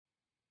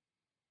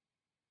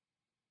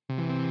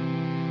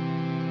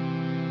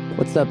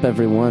What's up,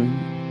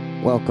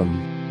 everyone?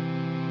 Welcome.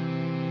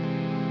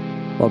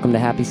 Welcome to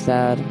Happy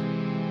Sad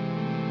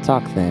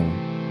Talk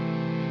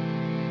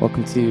Thing.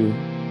 Welcome to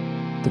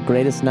the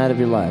greatest night of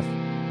your life.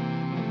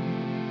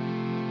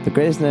 The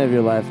greatest night of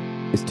your life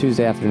is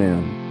Tuesday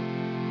afternoon.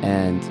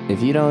 And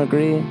if you don't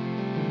agree,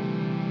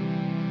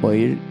 well,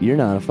 you're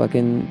not a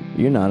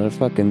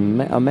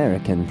fucking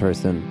American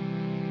person.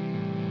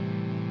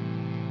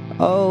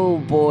 Oh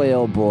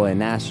boy,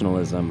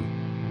 nationalism.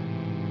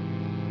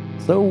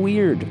 So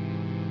weird.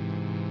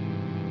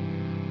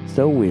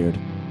 So weird.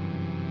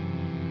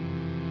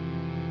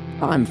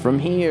 I'm from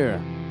here.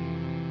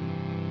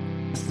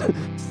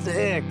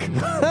 Sick.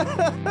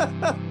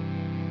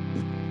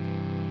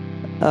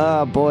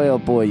 Oh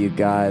boy, you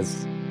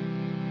guys.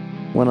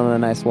 Went on a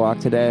nice walk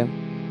today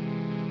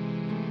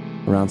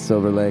around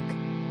Silver Lake.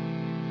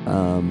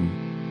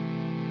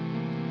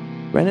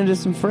 Ran into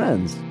some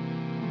friends.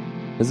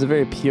 It was a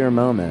very pure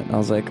moment. I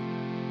was like,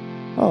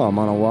 oh, I'm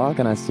on a walk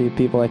and I see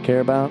people I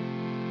care about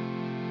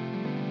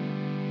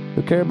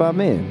who care about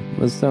me. It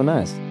was so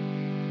nice.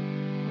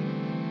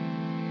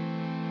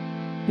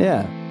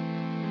 Yeah.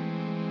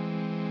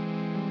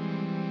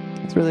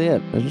 That's really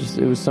it.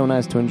 It was so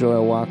nice to enjoy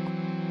a walk.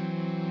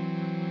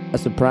 A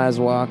surprise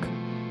walk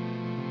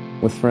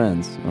with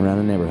friends around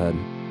a neighborhood.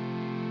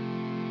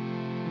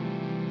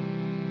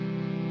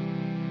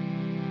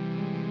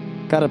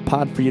 Got a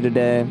pod for you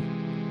today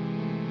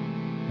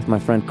with my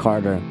friend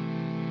Carter,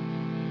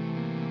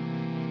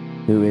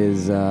 who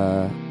is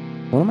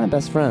one of my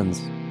best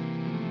friends.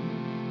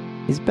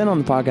 He's been on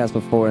the podcast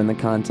before in the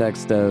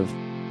context of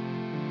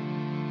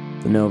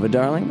the Nova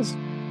Darlings,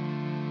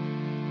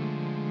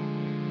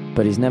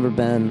 but he's never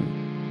been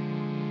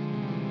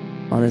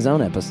on his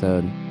own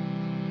episode.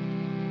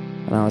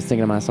 And I was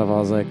thinking to myself, I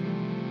was like,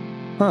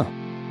 huh,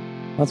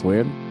 that's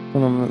weird.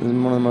 One of the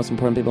most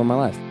important people in my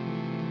life.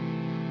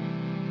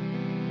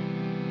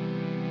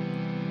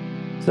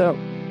 So,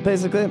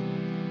 basically,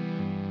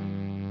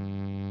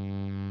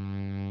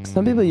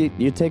 some people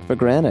you take for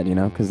granted, you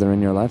know, because they're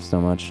in your life so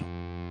much.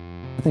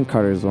 I think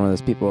Carter is one of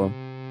those people.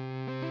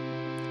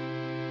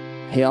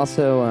 He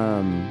also,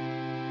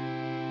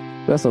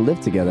 we also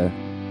live together.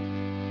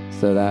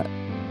 So that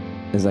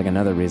is like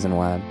another reason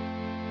why I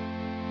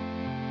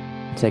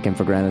take him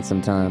for granted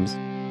sometimes.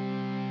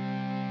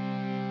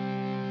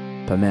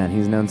 But man,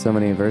 he's known so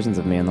many versions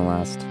of me in the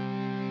last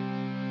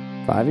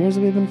 5 years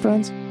that we've been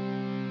friends.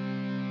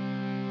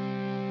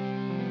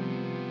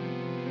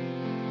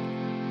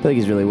 I feel like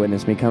he's really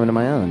witnessed me coming to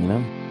my own, you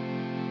know?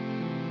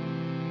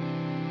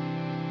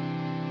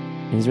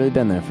 He's really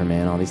been there for me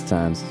in all these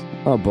times.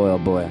 Oh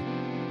boy.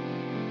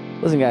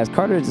 Listen, guys,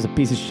 Carter is just a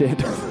piece of shit.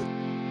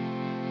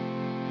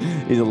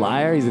 He's a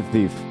liar, he's a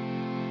thief.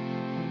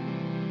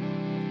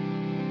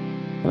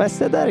 Have I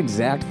said that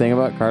exact thing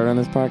about Carter on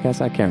this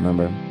podcast? I can't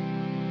remember.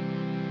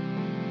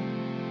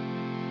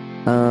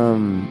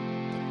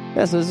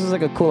 Yeah, so this is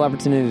like a cool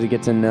opportunity to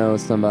get to know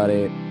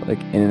somebody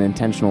like in an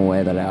intentional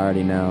way that I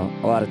already know.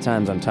 A lot of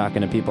times I'm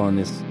talking to people on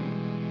this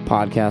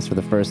podcast for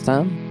the first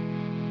time.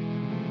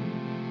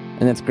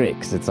 And that's great,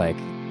 because it's like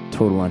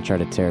total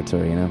uncharted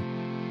territory, you know?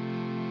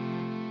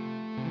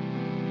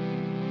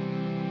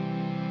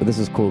 But this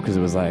is cool because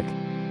it was like,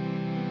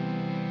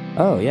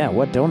 oh yeah,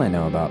 what don't I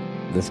know about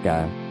this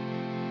guy?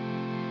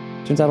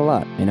 Turns out a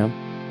lot, you know?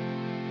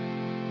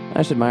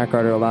 I should admire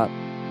Carter a lot.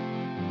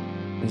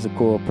 He's a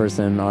cool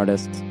person,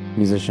 artist,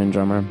 musician,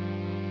 drummer.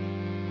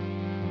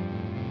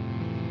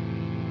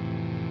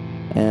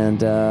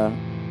 And,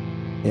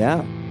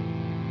 yeah.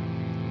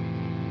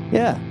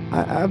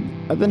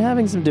 I've been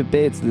having some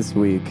debates this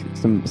week.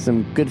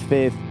 Some good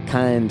faith,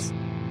 kind,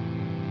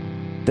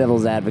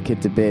 devil's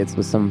advocate debates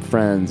with some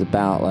friends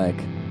about,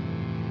 like,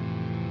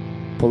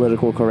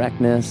 political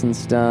correctness and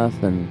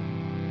stuff, and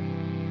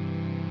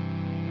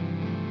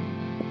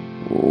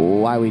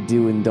why we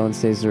do and don't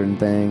say certain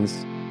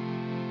things.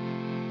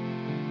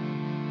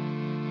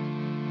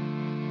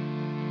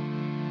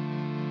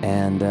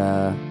 And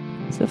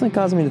it's definitely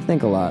causing me to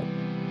think a lot.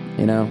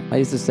 You know, I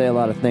used to say a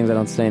lot of things I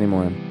don't say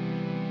anymore.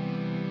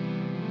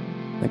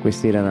 Like we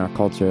see it in our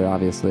culture,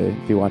 obviously.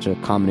 If you watch a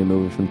comedy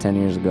movie from 10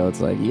 years ago,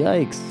 it's like,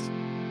 yikes,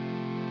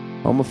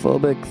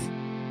 homophobic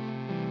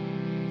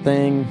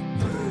thing,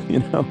 you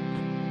know,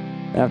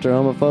 after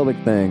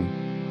homophobic thing.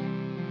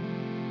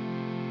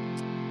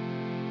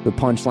 The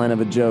punchline of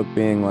a joke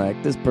being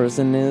like, this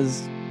person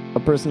is a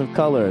person of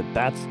color.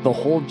 That's the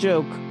whole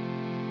joke.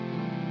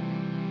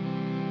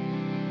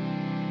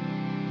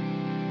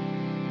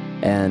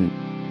 And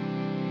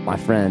my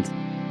friend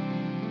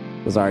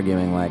was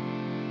arguing, like,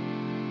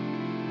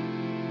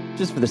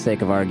 just for the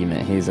sake of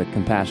argument, he's a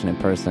compassionate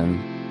person.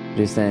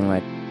 But he's saying,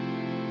 like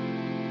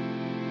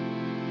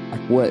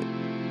what?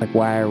 Like,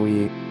 why are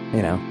we,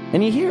 you know?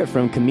 And you hear it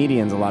from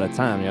comedians a lot of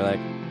time. You're like,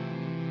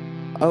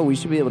 oh, we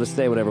should be able to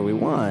say whatever we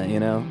want,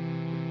 you know?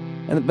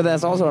 But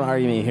that's also an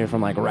argument you hear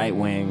from, like,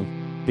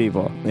 right-wing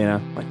people, you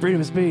know? Like, freedom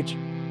of speech.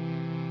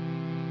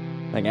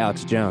 Like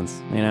Alex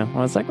Jones, you know?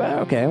 Well, it's like, well,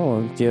 okay,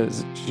 well,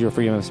 does your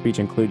freedom of speech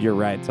include your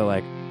right to,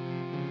 like,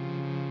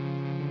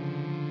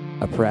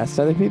 oppress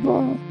other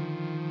people?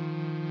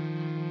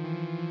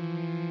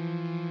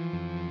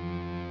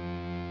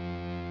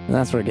 And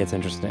that's where it gets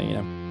interesting, you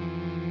know?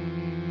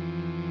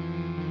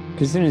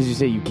 Because as soon as you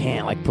say you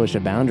can't, like, push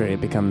a boundary,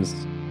 it becomes,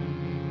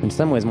 in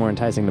some ways, more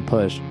enticing to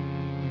push.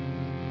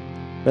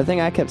 The thing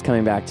I kept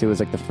coming back to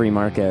was, like, the free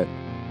market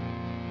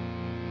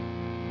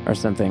or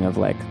something of,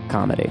 like,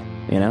 comedy,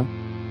 you know?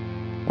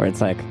 Where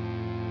it's, like,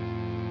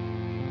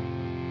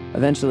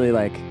 eventually,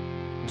 like,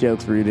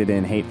 jokes rooted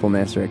in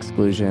hatefulness or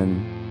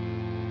exclusion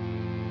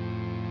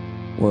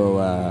will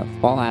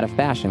fall out of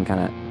fashion,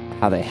 kind of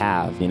how they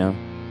have, you know?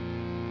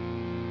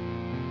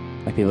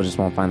 Like, people just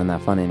won't find them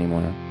that funny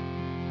anymore.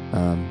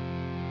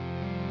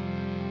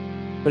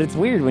 But it's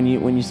weird when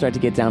you start to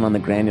get down on the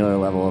granular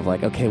level of,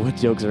 like, okay, what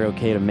jokes are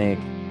okay to make?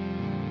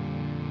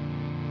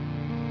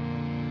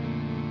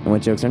 And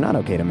what jokes are not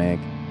okay to make?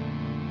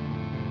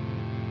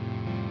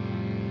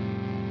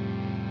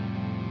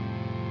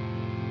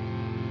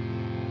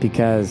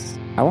 Because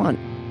I want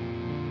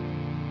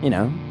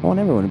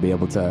everyone to be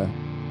able to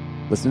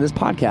listen to this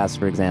podcast,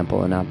 for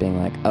example, and not being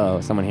like,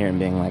 oh, someone here and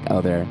being like, oh,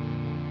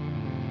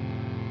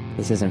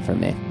 this isn't for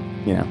me,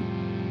 you know?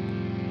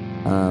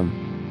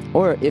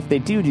 Or if they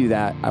do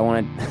that, I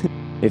want it,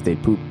 if they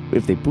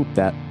poop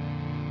that,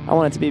 I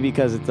want it to be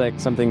because it's like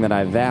something that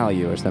I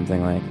value or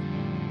something, like,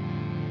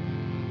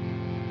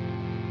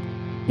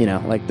 you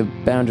know, like the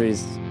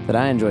boundaries that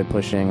I enjoy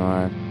pushing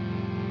are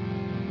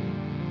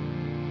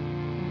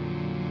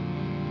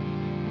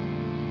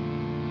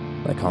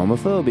like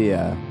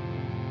homophobia.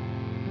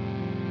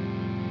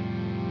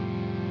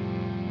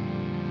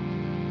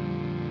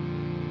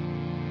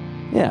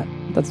 Yeah,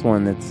 that's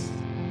one that's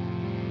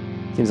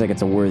seems like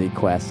it's a worthy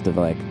quest of,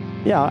 like,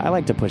 yeah, I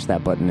like to push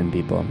that button in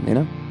people, you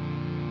know?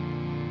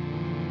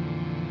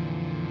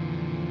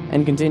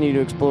 And continue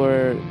to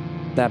explore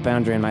that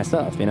boundary in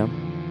myself, you know?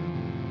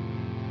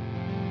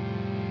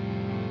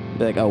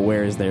 Be like, oh,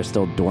 where is there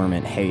still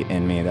dormant hate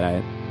in me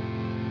that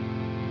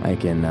I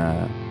can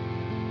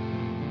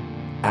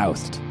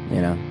oust,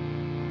 you know,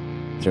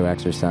 through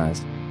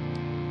exercise.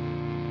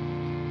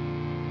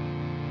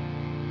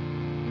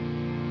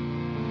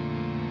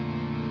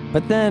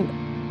 But then,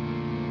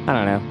 I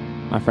don't know,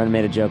 my friend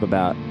made a joke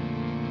about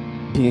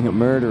being a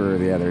murderer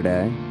the other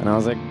day, and I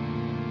was like,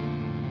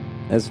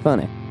 it was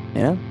funny,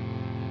 you know?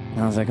 And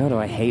I was like, oh, do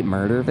I hate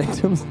murder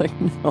victims? Like,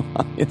 no,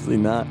 obviously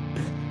not.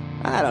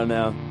 I don't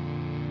know.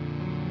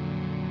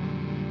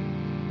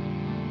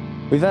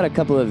 We've had a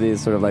couple of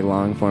these sort of, like,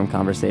 long-form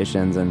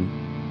conversations, and,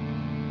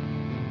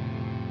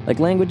 like,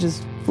 language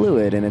is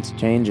fluid and it's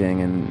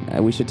changing,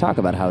 and we should talk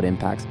about how it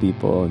impacts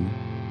people. And,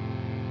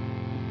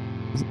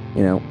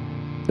 you know,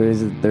 there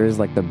is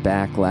like the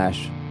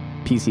backlash,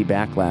 PC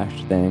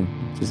backlash thing,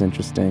 which is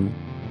interesting.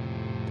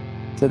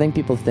 So I think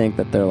people think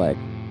that they're, like,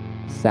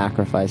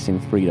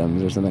 sacrificing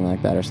freedoms or something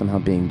like that, or somehow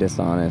being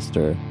dishonest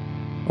or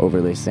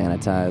overly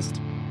sanitized.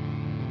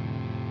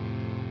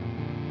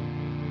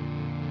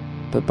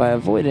 But by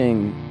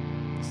avoiding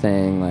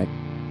saying, like,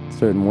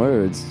 certain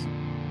words,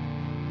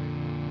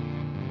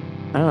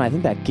 I don't know, I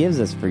think that gives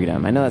us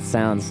freedom. I know that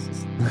sounds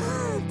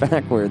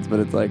backwards,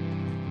 but it's like,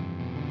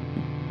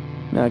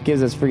 no, it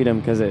gives us freedom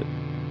because it,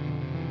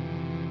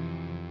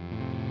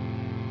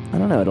 I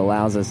don't know, it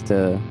allows us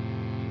to,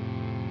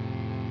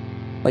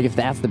 like, if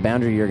that's the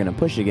boundary you're going to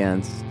push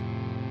against,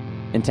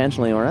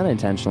 intentionally or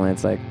unintentionally,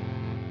 it's like,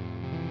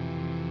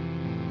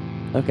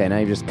 okay, now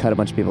you've just cut a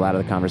bunch of people out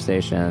of the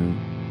conversation.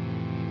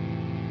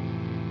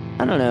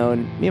 I don't know,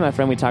 and me and my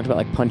friend, we talked about,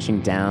 like, punching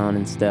down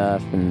and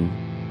stuff, and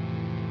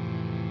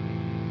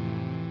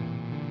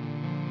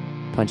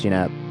punching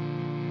up.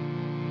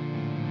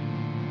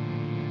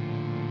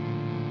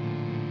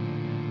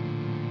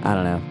 I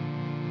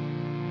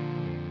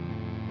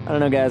don't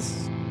know,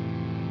 guys.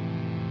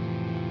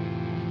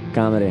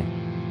 Comedy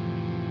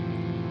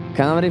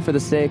for the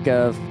sake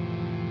of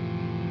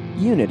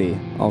unity,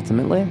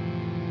 ultimately.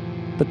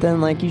 But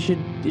then, like, it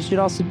should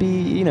also be,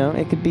 you know,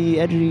 it could be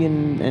edgy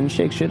and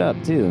shake shit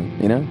up, too,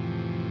 you know?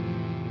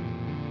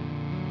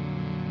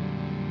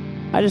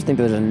 I just think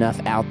there's enough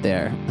out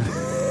there.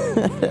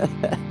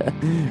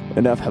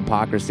 Enough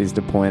hypocrisies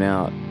to point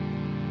out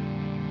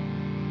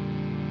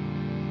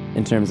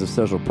in terms of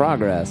social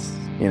progress,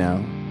 you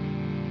know.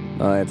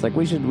 It's like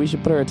we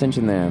should put our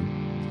attention there.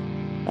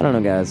 I don't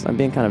know, guys. I'm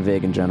being kind of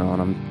vague in general,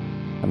 and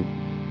I'm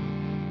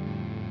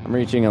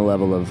reaching a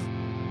level of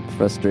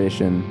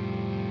frustration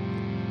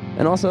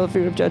and also a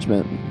fear of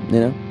judgment, you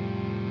know.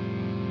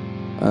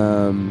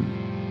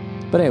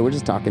 But hey, we're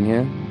just talking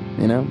here,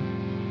 you know.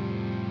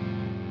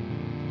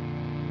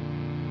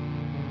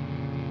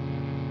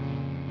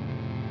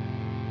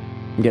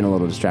 I'm getting a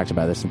little distracted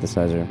by the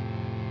synthesizer.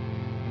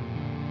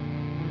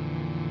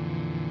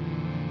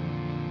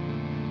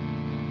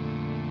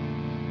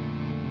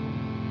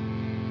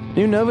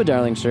 New Nova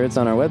Darling shirts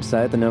on our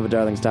website,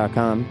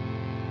 thenovadarlings.com.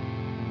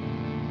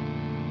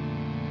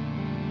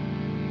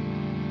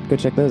 Go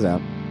check those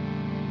out.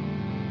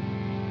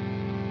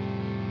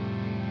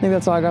 I think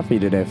that's all I got for you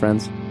today,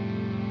 friends.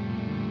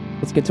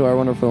 Let's get to our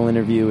wonderful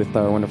interview with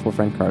our wonderful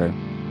friend Carter.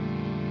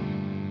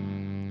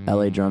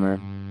 LA drummer.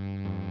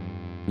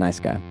 Nice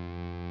guy.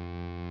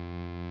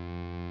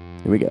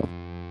 Here we go.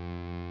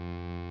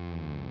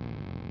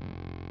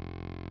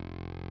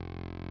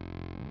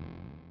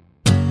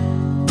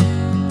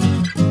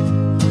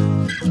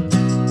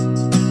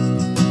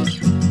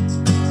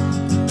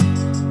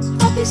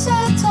 Happy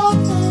sad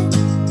talking.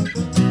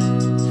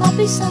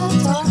 Happy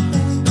sad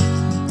talking.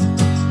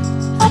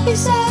 Happy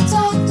sad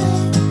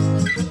talking.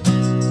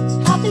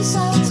 Happy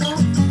sad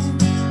talking.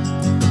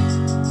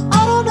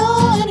 I don't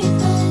know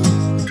anything.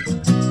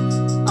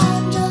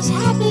 I'm just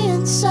happy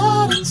and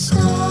sad and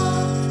stuff.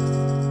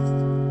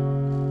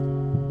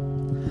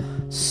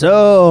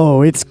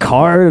 So, it's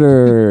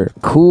Carter.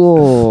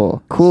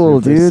 Cool,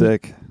 Super dude.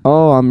 Sick.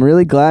 Oh, I'm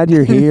really glad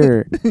you're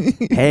here.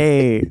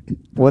 Hey,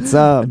 what's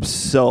up? I'm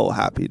so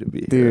happy to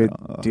be here.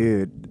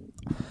 Dude.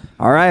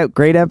 All right,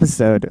 great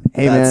episode.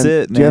 Hey, That's man.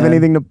 it, Do you have man.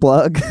 anything to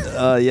plug?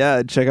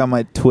 Yeah, check out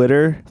my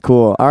Twitter.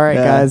 Cool. All right,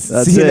 Yeah, guys.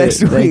 that's See you it.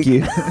 next week. Thank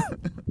you.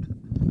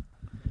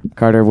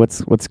 Carter,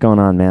 what's going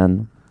on,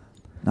 man?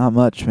 Not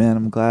much, man.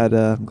 I'm glad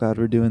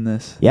we're doing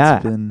this. Yeah.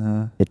 It's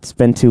It's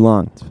been been too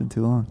long.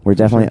 too long. We're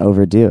definitely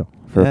overdue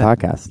for Yeah. a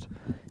podcast.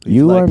 We've,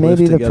 You like, are maybe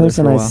lived the together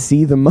person for a I while.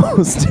 see the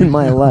most in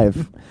my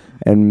life,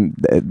 and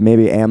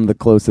maybe am the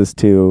closest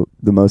to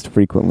the most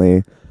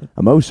frequently,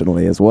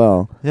 emotionally as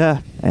well. Yeah.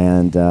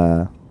 And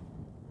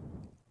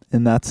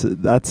And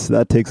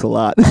that takes a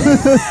lot.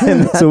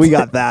 So we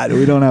got that.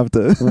 We don't have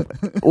to.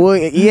 well,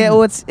 yeah,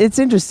 well, it's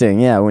interesting,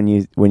 yeah, when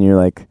you're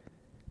like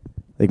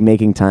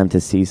making time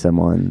to see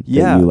someone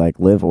Yeah. that you like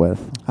live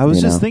with. I was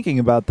you just know? thinking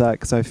about that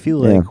because I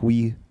feel Yeah. like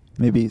we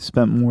maybe not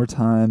spent more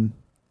time,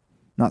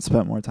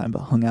 but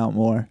hung out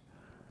more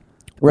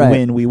right.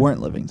 when we weren't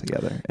living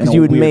together. In a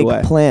you would weird make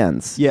way.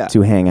 plans Yeah.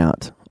 to hang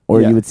out,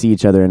 or Yeah. you would see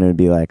each other and it would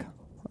be like,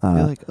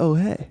 You're like, oh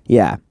hey.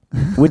 yeah,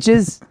 which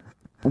is.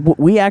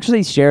 We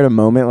actually shared a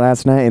moment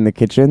last night in the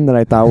kitchen that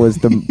I thought was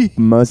the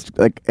most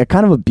like a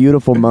kind of a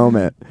beautiful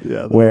moment.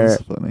 Yeah, that where was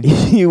funny.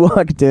 you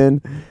walked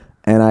in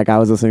and like I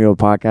was listening to a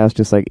podcast,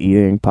 just like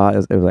eating pot.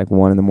 It was like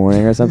 1 a.m.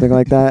 or something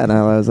like that, and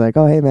I was like,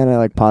 "Oh hey man," I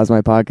like paused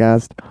my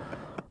podcast,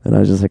 and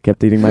I just like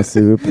kept eating my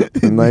soup,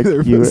 and like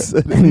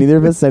neither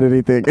of us said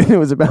anything. And it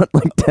was about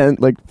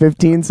like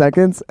 15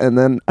 seconds, and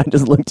then I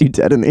just looked you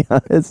dead in the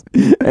eyes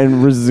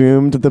and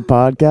resumed the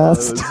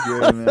podcast. Oh,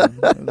 that was great,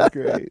 man. That was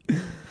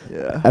great.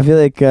 Yeah. I feel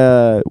like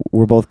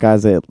we're both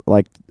guys that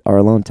like our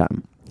alone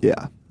time,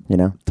 Yeah, you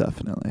know?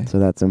 definitely. So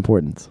that's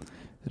important.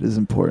 It is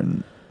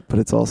important, but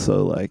it's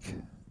also like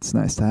it's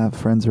nice to have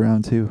friends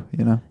around too,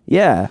 you know?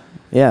 Yeah.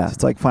 Yeah. So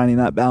it's like finding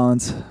that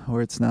balance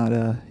where it's not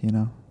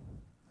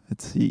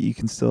it's you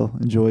can still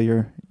enjoy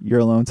your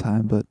alone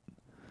time, but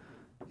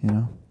you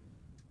know.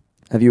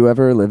 Have you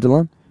ever lived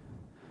alone?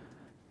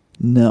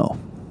 No,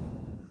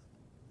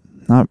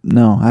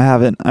 I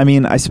haven't. I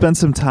mean, I spent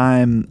some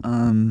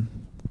time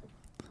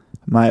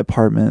my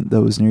apartment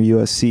that was near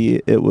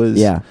USC. It was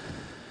Yeah.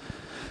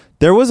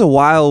 There was a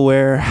while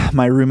where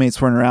my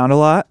roommates weren't around a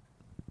lot,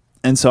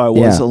 and so I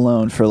was Yeah.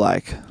 alone for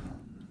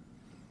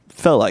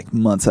felt like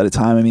months at a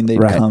time. I mean,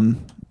 they'd Right. come,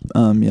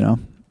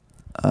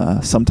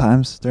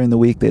 sometimes during the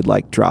week they'd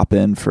like drop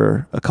in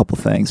for a couple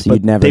things, So but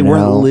you'd never they know.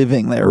 weren't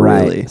living there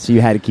Right. really. So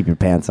you had to keep your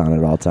pants on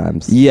at all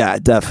times. Yeah,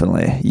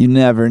 definitely. You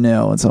never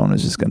know when someone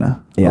was just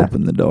gonna Yeah.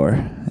 open the door.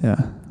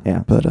 Yeah.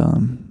 Yeah. But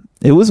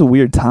it was a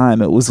weird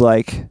time. It was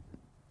like,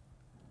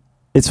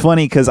 it's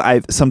funny because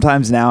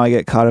sometimes now I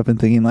get caught up in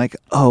thinking like,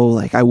 oh,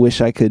 like I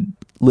wish I could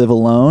live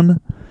alone,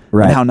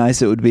 Right. and how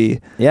nice it would be.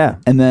 Yeah.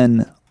 And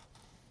then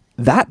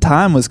that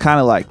time was kind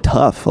of like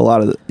tough. A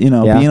lot of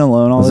Yeah. being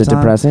alone all Was the it time.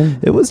 depressing?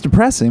 It was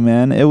depressing,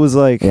 man. It was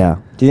like, Yeah.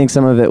 Do you think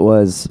some of it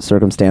was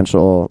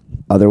circumstantial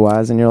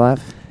otherwise in your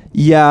life?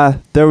 yeah,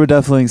 there were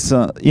definitely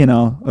some,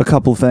 a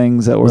couple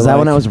things that were. Was that like,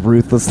 when I was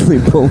ruthlessly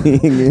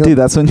bullying you? Dude,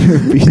 that's when you were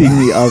beating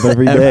me up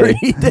every day.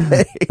 Every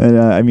day. And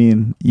I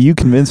mean, you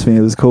convinced me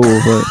it was cool,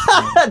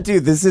 but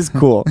Dude, this is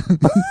cool.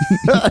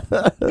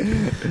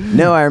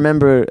 No, I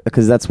remember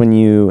because that's when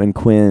you and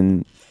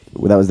Quinn,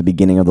 that was the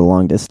beginning of the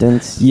long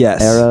distance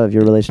Yes. era of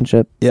your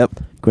relationship. yep.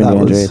 Quinn That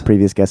DeAndre, was-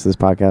 previous guest of this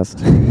podcast.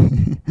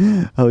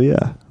 Oh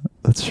yeah,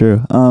 that's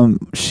true.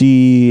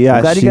 She, yeah.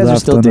 I'm glad she you guys are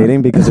left still on a-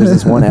 dating because there's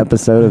this one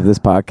episode of this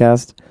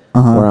podcast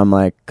Uh-huh. where I'm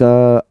like,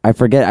 I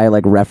forget, I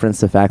like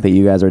referenced the fact that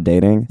you guys are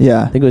dating.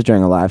 Yeah. I think it was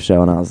during a live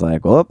show, and I was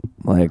like, well,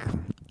 like,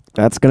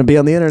 that's going to be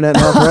on the internet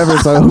now forever,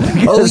 so I hope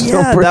you guys Oh don't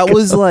yeah, break that up.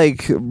 was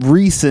like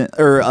recent,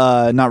 or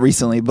not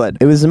recently, but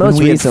It was the when most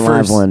we had recent live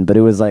first- one, but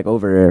it was like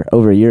over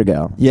a year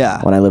ago.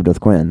 Yeah, When I lived with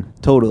Quinn.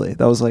 totally.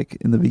 That was like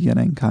in the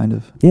beginning, kind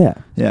of. Yeah.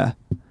 Yeah.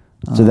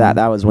 So that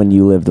was when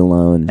you lived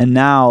alone. And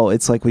now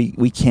it's like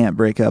we can't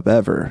break up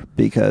ever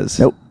because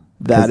Nope.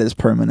 that is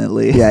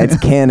permanently. yeah, it's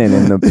canon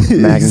in the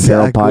Mag and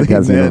Carol Exactly,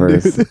 podcast man,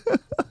 universe. dude.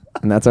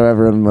 And that's how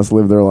everyone must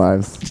live their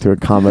lives, to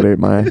accommodate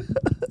my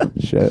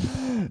shit.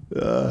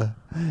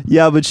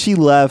 Yeah, but she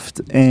left,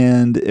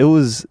 and it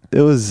was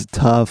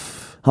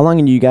tough. How long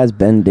had you guys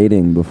been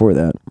dating before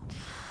that?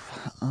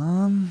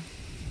 I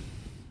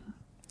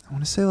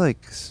want to say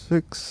like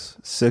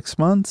 6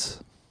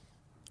 months,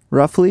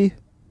 roughly.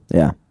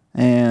 Yeah.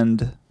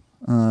 And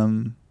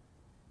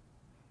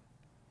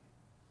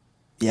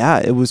Yeah,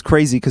 it was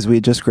crazy because we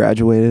had just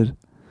graduated,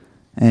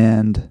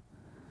 and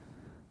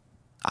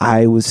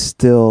I was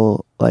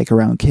still like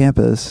around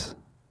campus,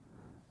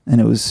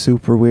 and it was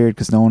super weird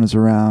because no one was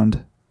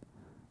around,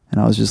 and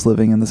I was just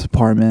living in this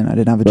apartment. I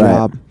didn't have a Right.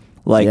 job.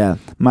 Like Yeah.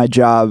 my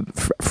job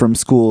from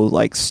school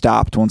like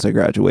stopped once I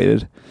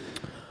graduated.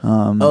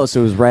 Oh,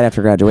 so it was right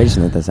after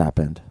graduation that this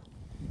happened.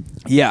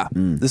 Yeah,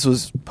 Mm. this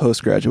was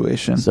post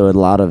graduation. So a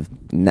lot of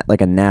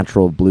like a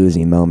natural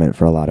bluesy moment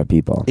for a lot of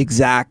people.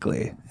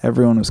 Exactly.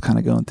 Everyone was kind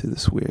of going through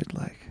this weird,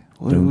 like,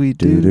 what do we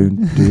do?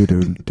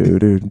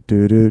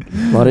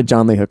 A lot of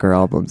John Lee Hooker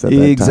albums at that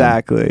time.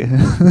 Exactly.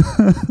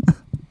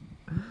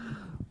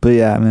 But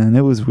yeah, man,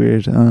 it was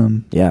weird.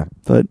 Yeah.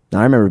 But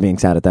I remember being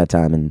sad at that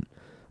time, and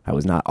I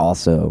was not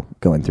also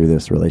going through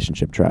this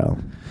relationship trial.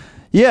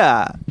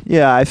 yeah,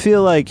 I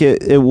feel like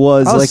it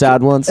was I was like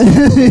sad once.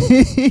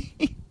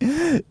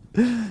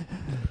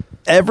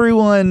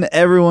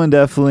 everyone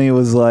definitely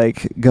was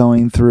like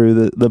going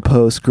through the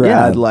post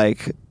grad Yeah.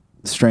 like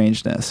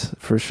strangeness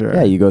for sure.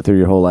 Yeah, you go through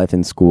your whole life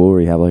in school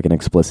where you have like an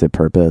explicit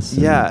purpose.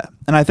 and- Yeah,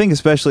 and I think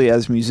especially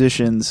as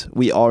musicians,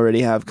 we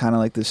already have kind of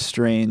like this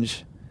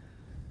strange,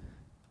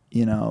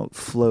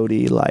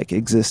 floaty like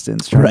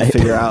existence, trying Right. to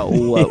figure out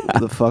what Yeah.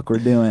 the fuck we're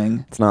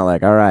doing. It's not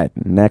like, all right,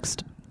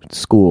 next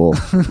school,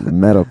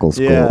 medical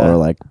school, Yeah. or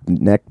like,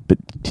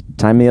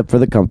 time me up for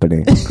the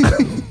company.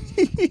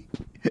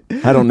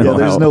 I don't know. Yeah,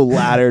 there's how- no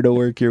ladder to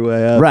work your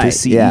way up Right,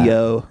 to yeah.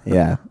 CEO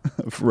Yeah.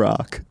 of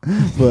rock,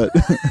 but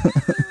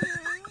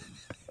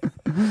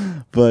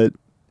but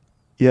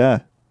yeah,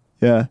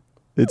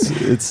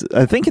 it's.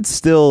 I think it's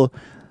still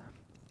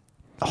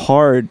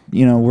hard.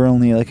 We're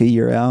only like a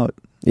year out,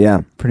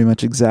 Yeah. pretty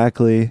much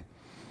exactly,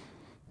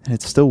 and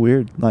it's still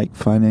weird, like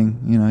finding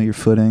your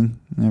footing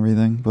and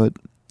everything. But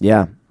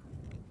Yeah.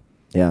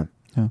 Yeah.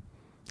 Yeah.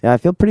 Yeah, I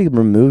feel pretty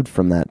removed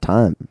from that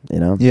time,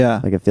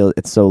 yeah, Like,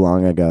 it's so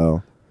long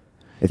ago.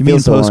 It You mean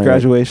feels so long ago.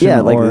 post-graduation Yeah,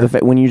 like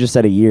or- when you just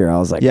said a year, I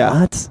was like, Yeah.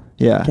 what?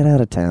 yeah. Get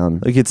out of town.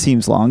 Like it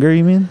seems longer.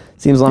 You mean?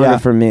 Seems longer Yeah.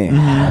 for me,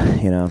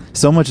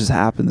 So much has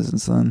happened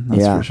since then.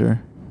 That's Yeah. for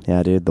sure.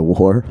 Yeah, dude, the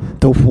war.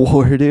 The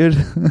war,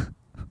 dude.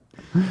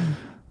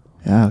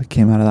 Yeah, we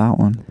came out of that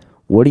one.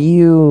 What do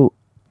you...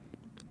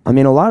 I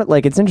mean, a lot of...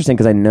 Like, it's interesting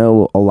because I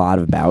know a lot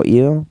about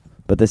you,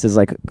 but this is,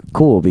 like,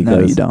 cool because...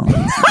 No, you don't.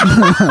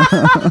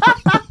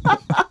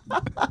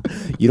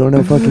 You don't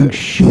know fucking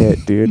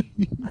shit, dude.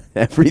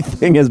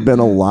 Everything has been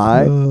a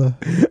lie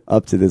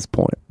up to this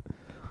point.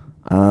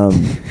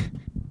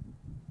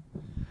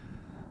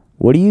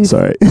 What do you...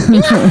 Sorry.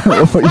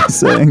 What were you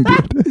saying,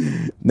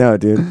 dude? No,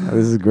 dude,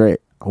 this is great.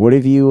 What do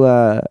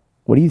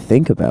you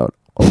think about...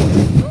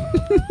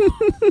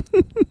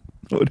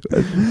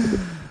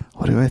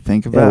 What do I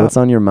think about? Yeah, what's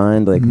on your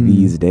mind, like,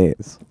 these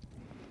days?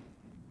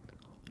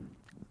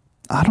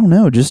 I don't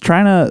know. Just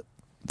trying to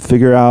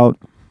figure out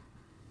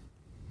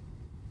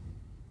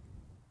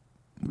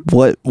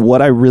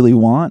what I really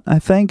want, I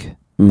think.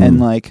 Mhm. And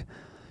like,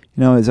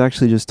 I was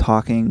actually just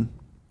talking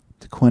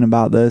to Quinn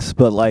about this,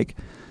 but like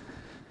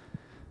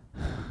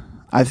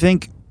I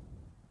think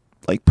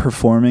like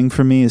performing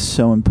for me is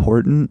so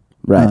important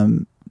Right.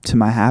 to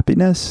my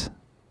happiness.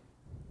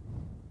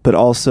 But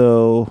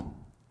also,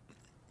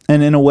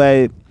 and in a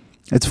way,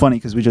 it's funny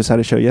because we just had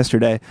a show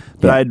yesterday,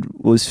 but Yeah. I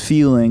was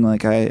feeling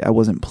like I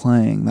wasn't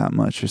playing that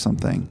much or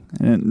something.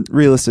 And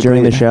realistically,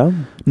 During the show?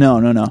 No.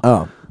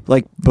 Oh.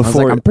 Like I was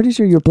before, like, I'm pretty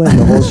sure you're playing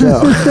the whole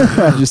show.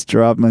 I just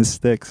dropped my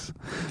sticks.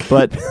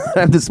 But I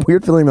have this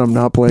weird feeling that I'm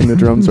not playing the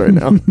drums right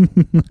now.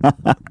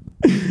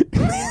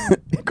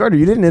 Carter,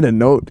 you didn't hit a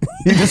note.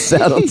 You just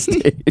sat on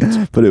stage.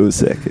 but it was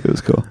sick. It was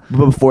cool.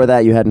 But before that,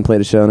 you hadn't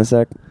played a show in a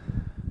sec?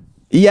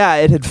 Yeah,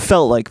 it had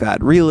felt like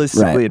that.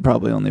 Realistically, Right. it'd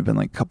probably only been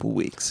like a couple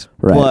weeks.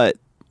 Right. But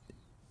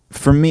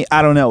for me,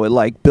 I don't know. It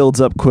like builds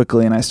up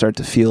quickly, and I start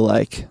to feel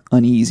like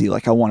uneasy.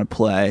 Like I want to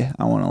play.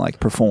 I want to like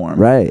perform.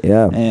 Right,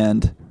 yeah.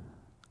 And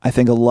I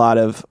think a lot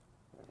of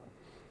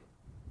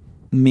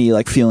me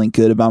like feeling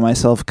good about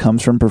myself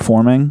comes from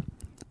performing.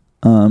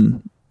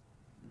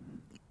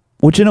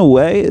 Which in a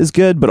way is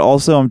good, but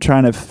also I'm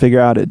trying to figure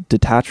out to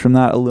detach from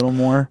that a little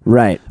more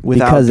Right.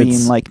 without because being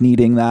it's, like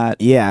needing that.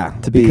 yeah,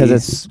 to be- because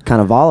it's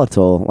kind of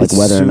volatile, like It's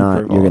whether or super not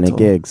you're going to volatile.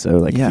 gig. So,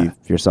 like, Yeah.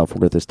 if your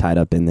self-worth is tied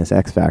up in this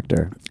X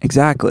factor.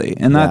 Exactly.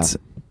 And Yeah.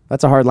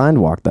 that's a hard line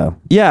to walk, though.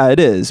 yeah, it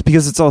is,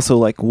 because it's also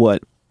like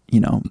what,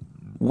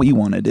 we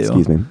want to do.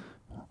 Excuse me.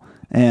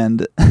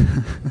 And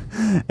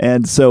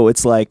and so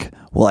it's like,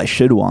 well, I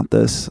should want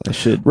this. I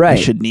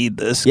should need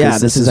this. 'cause Yeah,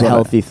 this is a what I-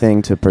 healthy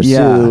thing to pursue,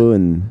 Yeah.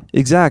 and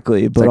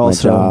Exactly. it's But like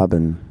also my job,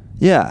 and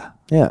yeah.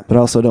 yeah. But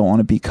also don't want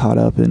to be caught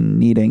up in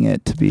needing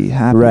it to be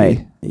happy.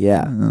 Right.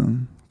 Yeah.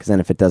 Um, Because then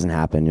if it doesn't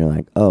happen, you're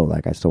like, oh,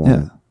 like I still want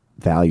Yeah. to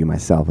value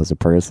myself as a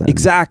person.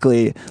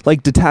 Exactly.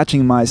 Like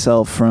detaching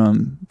myself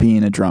from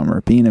being a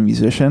drummer, being a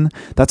musician,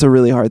 that's a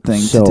really hard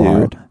thing So to do.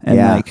 hard. And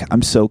Yeah. like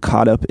I'm so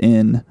caught up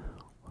in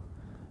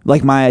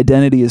like my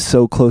identity is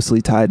so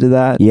closely tied to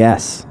that.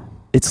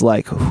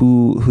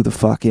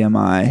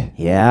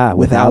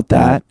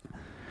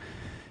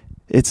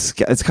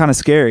 it's kind of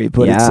scary,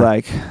 but it's Yeah.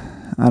 like,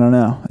 I don't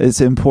know. It's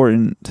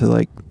important to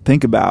like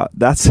think about.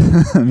 That's,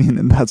 I mean,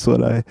 and that's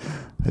what I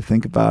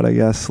think about, I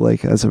guess,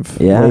 like as of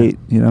Yeah. late,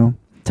 you know?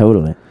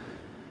 Totally.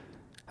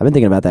 I've been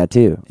thinking about that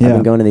too. I've Yeah.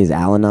 been going to these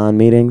Al-Anon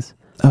meetings,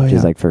 Oh, which yeah.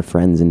 is like for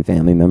friends and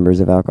family members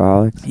of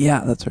alcoholics.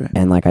 Yeah, that's right.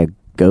 And like I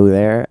go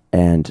there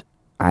and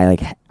I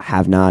like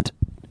have not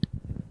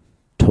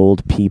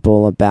told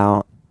people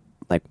about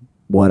like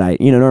what I,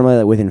 normally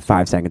like, within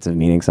 5 seconds of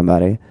meeting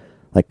somebody,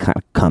 like kind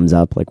of comes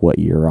up like what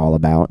you're all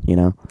about,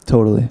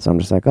 Totally. So I'm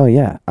just like, oh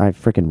yeah, I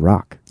freaking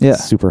rock. Yeah.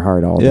 Super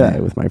hard all Yeah. day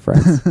with my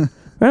friends.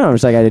 I'm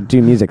just like, I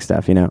do music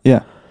stuff,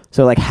 Yeah.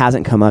 So like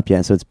hasn't come up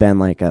yet. So it's been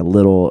like a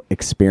little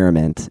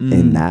experiment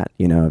in Mm. that,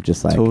 of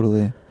just like,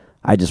 Totally.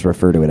 I just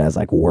refer to it as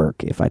like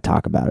work if I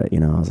talk about it.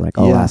 I was like,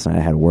 oh, Yeah. last night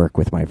I had work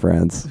with my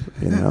friends,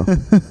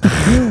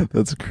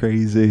 That's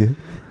crazy.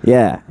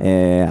 Yeah.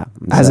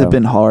 Has So it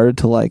been hard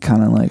to like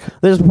kind of like,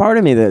 there's part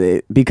of me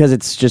that because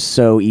it's just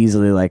so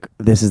easily like,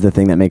 this is the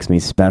thing that makes me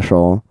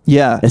special,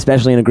 yeah.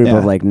 especially in a group Yeah.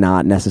 of like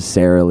not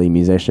necessarily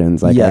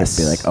musicians. Like Yes.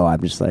 I'd be like, oh,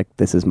 I'm just like,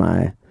 this is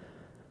my,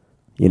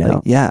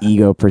 Like, yeah.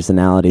 ego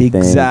personality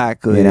thing.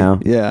 Exactly.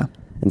 Yeah.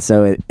 And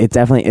so it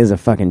definitely is a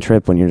fucking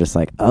trip when you're just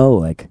like, oh,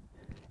 like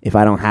if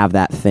I don't have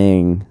that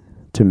thing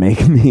to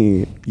make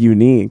me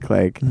unique,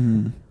 like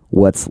Mm.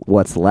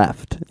 what's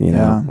left,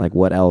 Yeah. like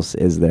what else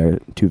is there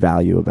to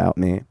value about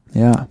me?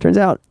 Yeah. Turns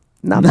out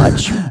not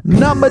much.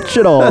 Not much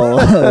at all.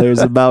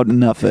 There's about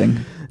nothing.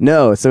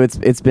 No, so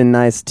it's been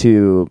nice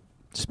to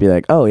just be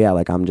like, oh yeah,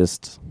 like I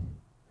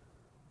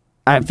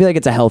feel like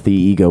it's a healthy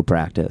ego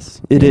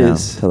practice. It you know,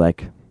 is. to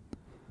like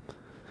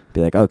be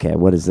like, okay,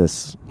 what is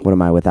this? What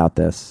am I without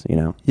this?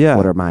 Yeah.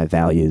 What are my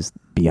values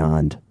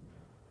beyond?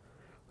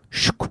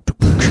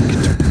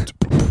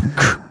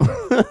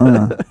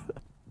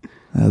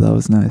 Yeah, that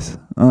was nice.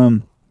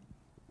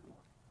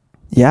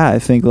 Yeah, I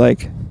think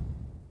like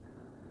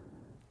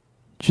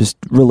just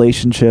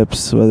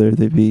relationships, whether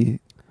they be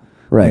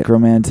Right. like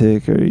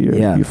romantic or your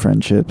Yeah. your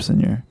friendships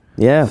and your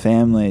Yeah.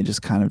 family,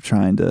 just kind of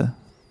trying to,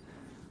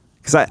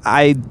 because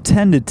I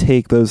tend to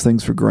take those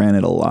things for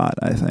granted a lot,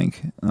 I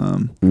think,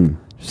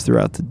 just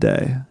throughout the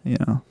day,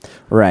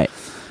 Right.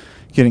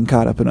 getting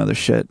caught up in other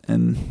shit,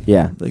 and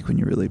Yeah. like when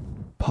you really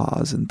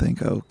pause and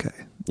think, okay,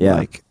 Yeah.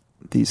 like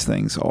these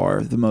things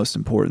are the most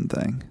important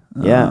thing.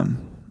 Yeah.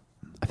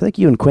 I feel like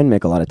you and Quinn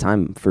make a lot of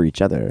time for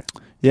each other.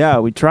 Yeah,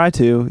 we try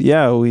to.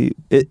 Yeah,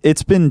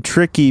 it's been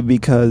tricky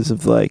because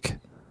of like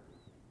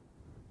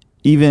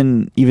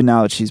even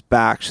now that she's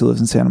back, she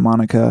lives in Santa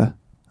Monica.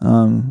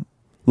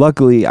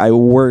 Luckily, I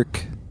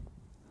work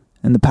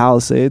in the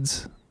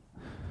Palisades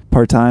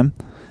part-time,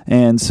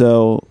 and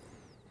so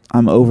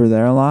I'm over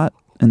there a lot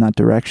in that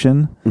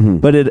direction. Mm-hmm.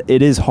 But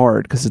it is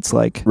hard because it's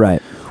like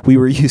Right. we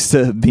were used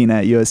to being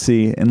at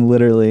USC, and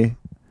literally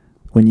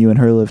when you and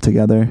her lived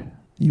together,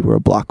 you were a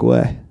block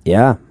away.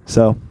 Yeah.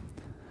 So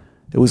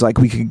it was like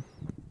we could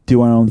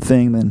do our own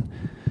thing, then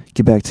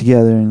get back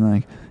together and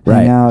like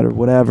Right. hang out or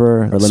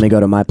whatever. Or let me go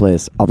to my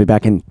place. I'll be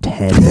back in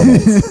 10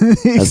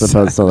 minutes. As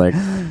opposed to like,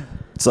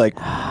 It's like,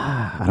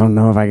 I don't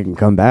know if I can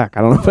come back.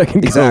 I don't know if I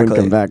can go Exactly.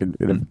 and come back.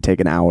 It'll take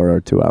an hour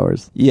or 2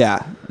 hours. yeah,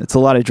 it's a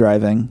lot of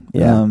driving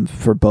Yeah.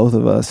 for both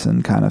of us,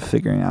 and kind of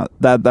figuring out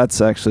that's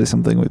actually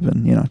something we've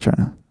been, trying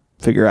to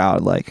figure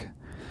out, like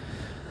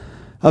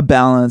a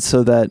balance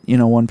so that,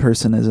 one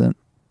person isn't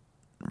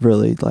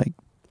really like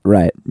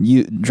Right.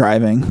 you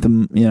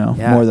driving Yeah.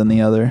 more than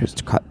the other.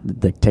 Just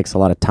like takes a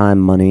lot of time,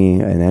 money,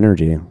 and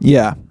energy.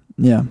 Yeah.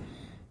 Yeah.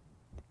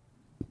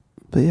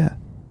 But yeah,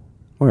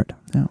 Word.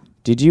 Yeah.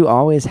 Did you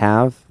always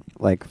have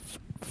like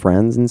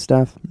friends and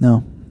stuff?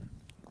 no.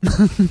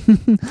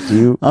 Do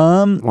you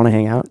want to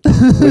hang out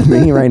with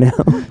me right now?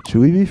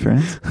 Should we be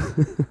friends?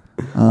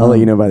 I'll let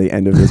you know by the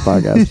end of this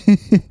podcast.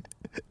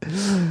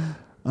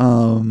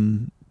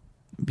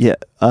 Yeah.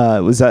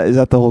 Is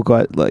that the whole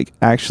like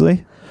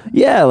actually?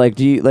 Yeah, like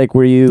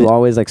were you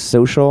always like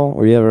social?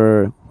 Were you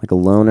ever like a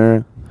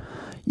loner?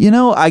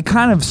 I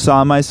kind of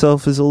saw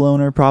myself as a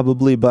loner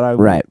probably, but I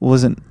Right.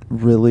 wasn't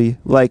really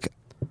like.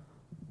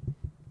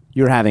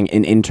 You were having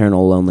an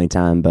internal lonely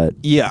time, but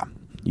Yeah,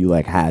 you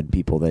like had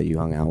people that you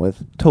hung out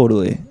with.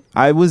 totally.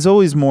 I was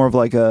always more of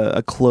like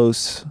a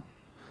close,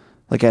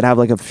 like I'd have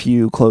like a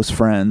few close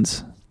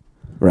friends,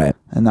 Right.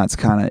 and that's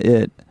kind of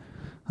it.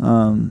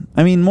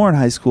 I mean, more in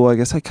high school, I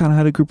guess I kind of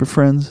had a group of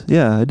friends.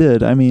 Yeah, I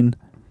did. I mean,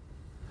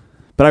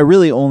 but I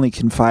really only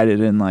confided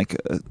in like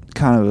a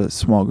kind of a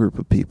small group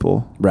of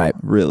people. Right.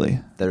 Really.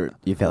 That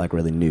you felt like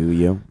really knew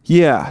you.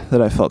 Yeah,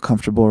 that I felt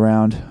comfortable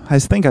around. I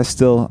think that's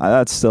still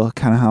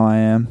kind of how I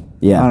am.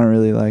 Yeah. I don't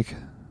really like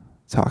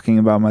talking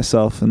about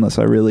myself unless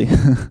I really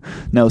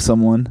know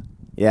someone.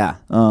 Yeah.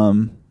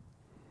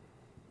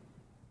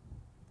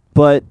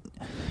 But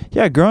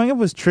yeah, growing up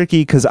was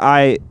tricky because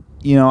I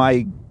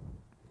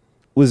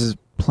was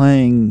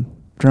playing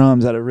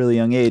drums at a really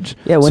young age.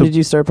 Yeah. When So did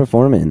you start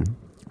performing?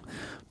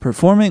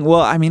 performing?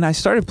 Well, I mean, I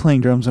started playing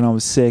drums when I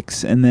was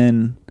 6, and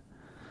then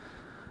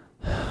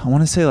I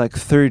want to say like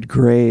 3rd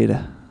grade,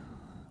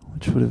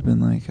 which would have been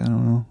like, I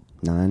don't know,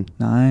 9.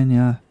 9,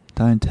 yeah,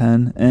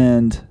 Valentine 10,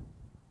 and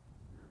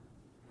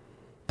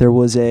there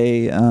was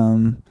a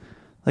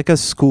like a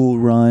school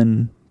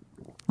run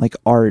like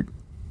art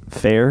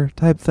fair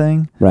type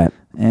thing, Right.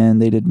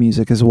 and they did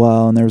music as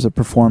well, and there was a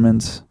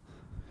performance.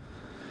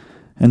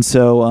 And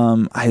so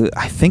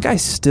I think I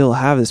still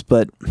have this,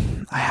 but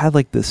I had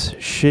like this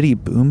shitty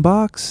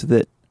boombox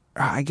that,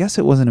 I guess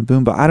it wasn't a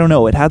boombox. I don't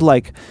know. It had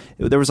like,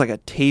 there was like a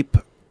tape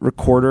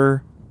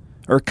recorder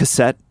or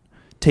cassette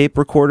tape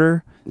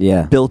recorder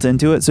Yeah. built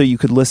into it, so you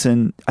could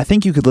listen. I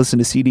think you could listen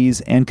to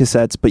CDs and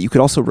cassettes, but you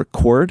could also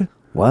record.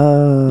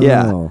 Whoa.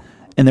 Yeah.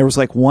 And there was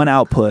like one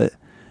output,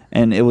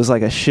 and it was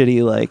like a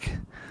shitty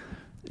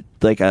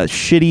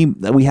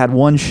we had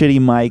one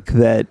shitty mic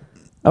that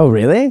Oh,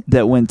 really?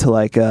 went to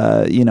like it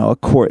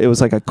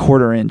was like a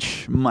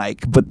 1/4-inch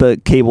mic, but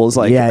the cable is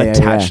like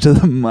attached to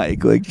the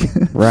mic, like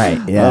Right.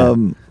 Yeah.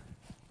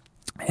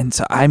 And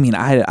so I mean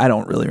I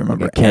don't really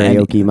remember Like a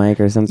karaoke mic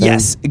or something.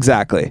 Yes,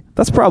 exactly.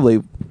 That's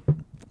probably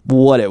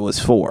what it was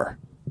for.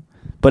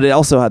 But it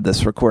also had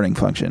this recording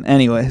function.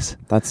 Anyways,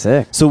 That's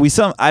sick. so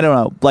I don't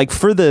know, like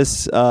for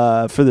this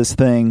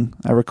thing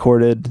I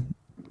recorded.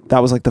 That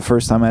was like the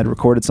first time I had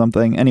recorded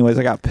something. Anyways,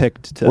 I got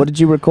picked to. What did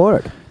you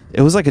record?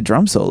 It was like a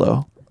drum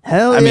solo.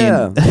 Hell I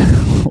yeah. mean,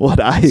 what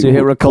I So you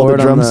hit called record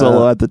a on drum the-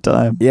 solo at the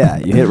time. Yeah,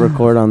 you hit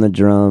record on the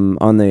drum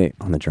on the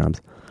drums.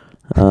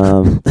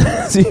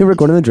 So you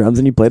recorded the drums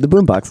and you played the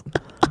boombox.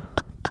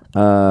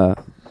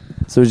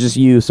 So it's just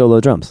you solo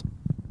drums.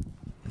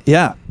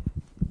 Yeah.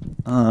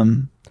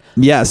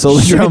 Yeah, solo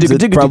drums.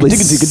 It probably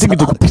sucked.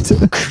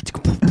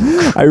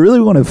 I really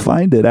want to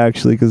find it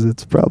actually, because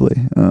it's probably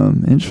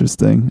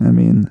interesting. I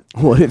mean,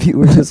 What if you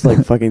were just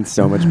like fucking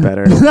so much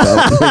better?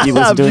 Like you listen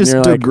I've to it and just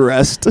you're like,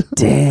 digressed.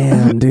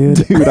 damn,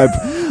 dude. Dude,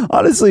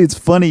 honestly, it's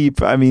funny.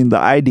 I mean, the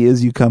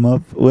ideas you come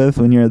up with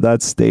when you're at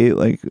that state,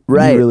 like,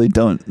 Right. you really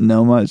don't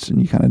know much, and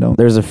you kind of don't.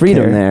 There's a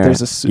freedom care. there.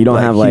 There's You don't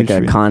have like huge a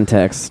freedom.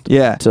 context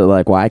Yeah. to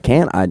like, why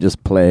can't I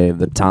just play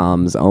the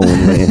toms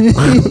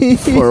only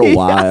for a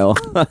while?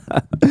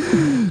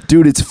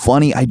 Dude, it's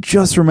funny. I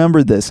just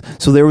remembered this.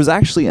 So there was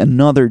actually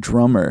another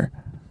drummer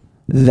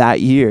that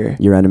year.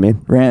 Your enemy?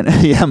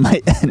 Yeah,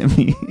 my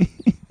enemy.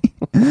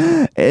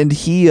 And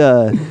he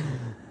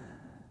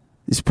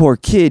this poor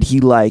kid, he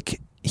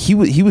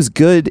was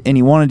good, and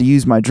he wanted to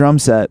use my drum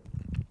set,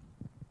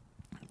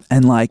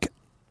 and like,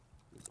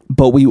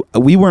 but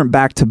we weren't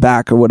back to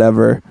back or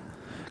whatever,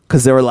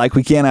 because they were like,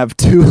 we can't have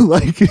two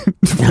like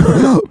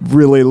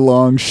really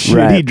long shitty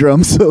Right.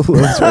 drum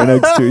solos right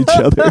next to each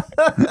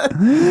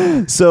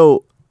other.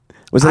 So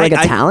Was it like a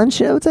I- talent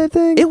show type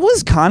thing? it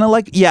was kind of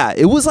like, yeah,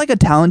 it was like a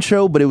talent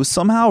show, but it was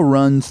somehow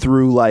run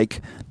through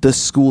like the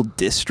school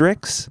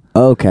districts,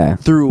 Okay.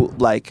 through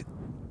like,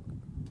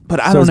 but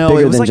I So don't it's know,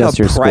 bigger it was than like just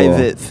a your school.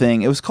 private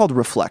thing. It was called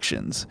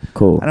Reflections.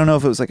 Cool. I don't know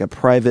if it was like a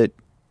private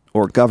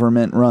or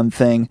government run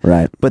thing,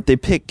 Right. but they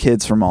pick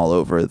kids from all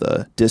over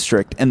the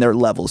district, and there are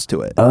levels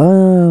to it.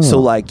 Oh. So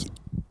like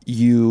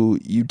you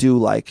do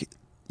like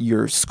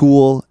your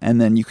school, and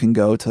then you can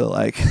go to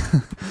like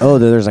Oh,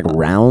 there's like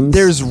rounds?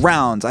 there's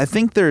rounds. I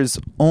think there's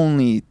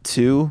only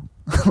 2.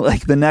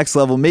 Like the next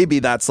level, maybe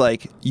that's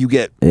like you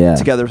get Yeah.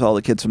 together with all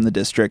the kids from the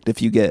district.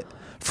 If you get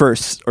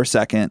first or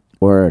second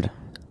Word.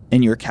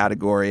 in your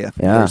category, I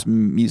think Yeah. there's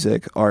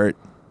music, art.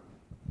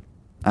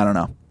 I don't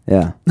know.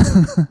 Yeah.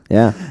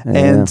 Yeah.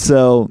 And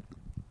so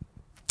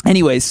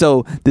anyway,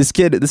 so this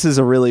kid, this is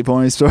a really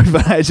boring story,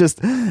 but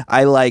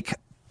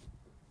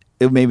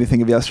it made me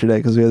think of yesterday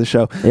because we had the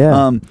show.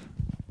 Yeah.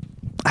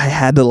 I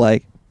had to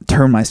like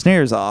turn my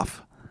snares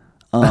off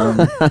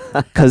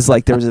because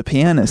like there was a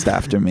pianist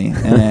after me,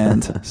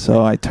 and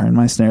so I turned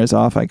my snares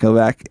off. I go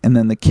back, and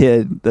then the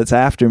kid that's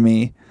after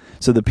me,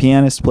 so the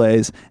pianist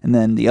plays, and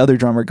then the other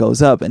drummer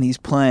goes up and he's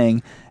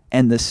playing,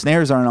 and the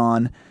snares aren't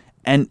on,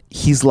 and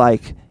he's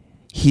like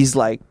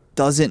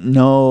doesn't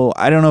know.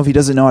 I don't know if he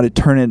doesn't know how to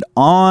turn it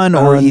on,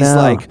 or he's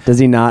like, does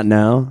he not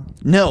know?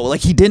 no, like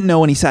he didn't know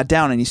when he sat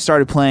down and he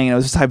started playing, and it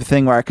was the type of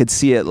thing where I could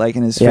see it like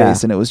in his Yeah.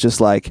 face, and it was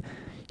just like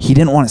he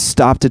didn't want to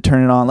stop to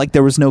turn it on. Like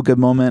there was no good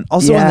moment.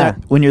 Also, Yeah.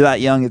 when you're that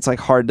young, it's like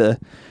hard to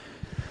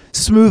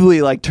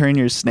smoothly like turn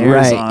your snares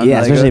Right. on. Yeah,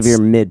 Like, especially if that's-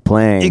 you're mid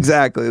playing.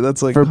 exactly.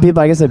 That's like For people,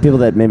 I guess that people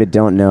that maybe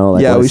don't know,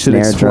 like Yeah, what we a should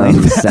snare explain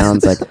drum that.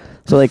 sounds like.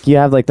 So like you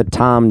have like the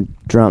tom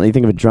drum. You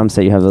think of a drum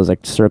set, you have those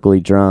like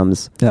circly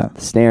drums. yeah.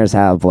 The snares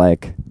have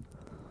like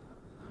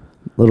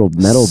little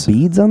metal S-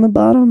 beads on the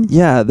bottom.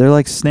 Yeah, they're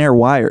like snare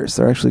wires.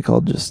 They're actually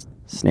called just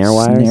Snare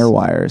wires. Snare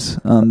wires.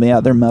 Yeah,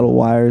 they're metal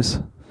wires.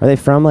 Are they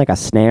from like a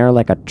snare,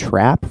 like a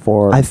trap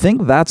for I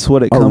think that's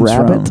what it a comes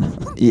rabbit?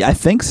 from. Yeah, I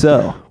think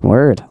so.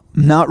 Word?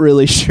 Not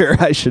really sure.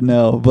 I should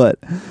know, but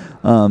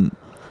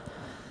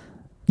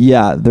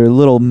yeah, they're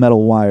little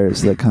metal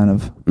wires that kind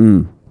of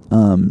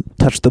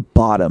touch the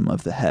bottom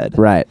of the head,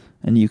 Right.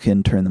 and you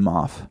can turn them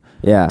off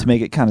Yeah. to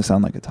make it kind of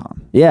sound like a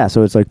tom. Yeah.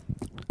 So it's like,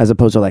 as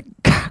opposed to like,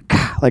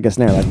 like a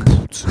snare, like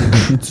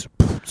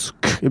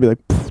it'd be like,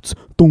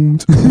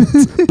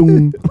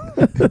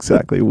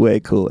 Exactly, way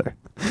cooler.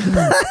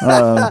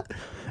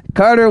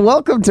 Carter,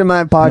 welcome to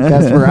my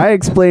podcast where I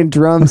explain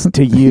drums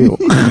to you.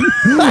 Dude,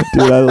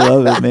 I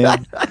love it,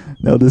 man.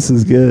 No, this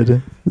is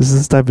good. This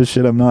is the type of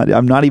shit I'm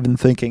not even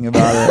thinking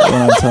about it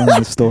when I'm telling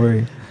the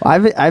story.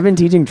 I've been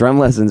teaching drum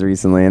lessons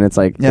recently, and it's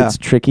like it's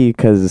tricky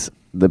because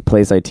the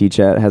place I teach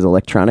at has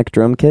electronic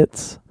drum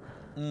kits,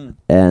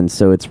 and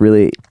so it's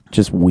really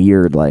just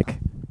weird. Like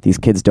these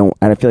kids don't,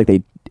 and I feel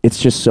like it's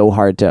just so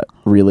hard to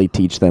really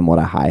teach them what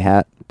a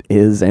hi-hat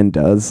is and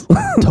does.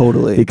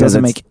 Totally. It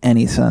doesn't make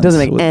any sense.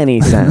 Doesn't make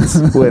any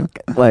sense with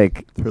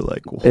like, they're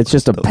like, it's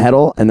just a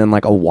pedal and then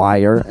like a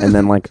wire and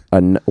then like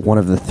one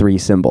of the three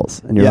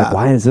cymbals, and you're like,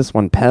 why is this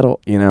one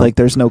pedal? You know, like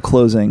there's no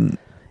closing,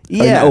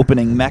 an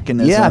opening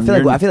mechanism. Yeah,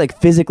 I feel like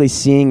physically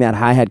seeing that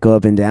hi-hat go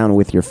up and down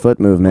with your foot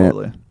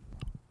movement,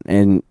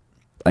 and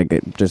like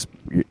it just.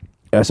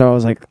 So I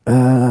was like,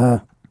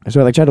 so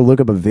I like tried to look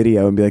up a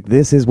video and be like,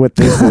 this is what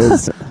this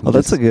is. Oh,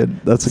 that's a good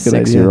idea.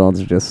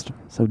 6-year-olds are just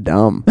so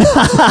dumb.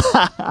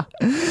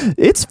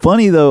 It's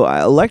funny though.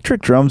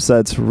 Electric drum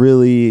sets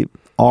really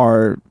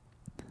are,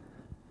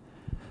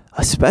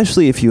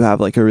 especially if you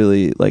have like a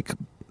really like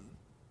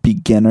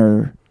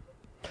beginner,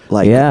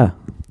 like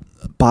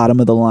bottom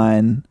of the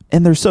line,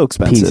 and they're so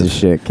expensive. Piece of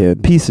shit,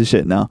 kid. Piece of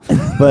shit now,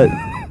 but.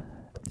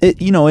 And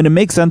it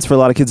makes sense for a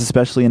lot of kids,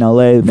 especially in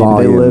LA. Maybe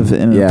they live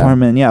in an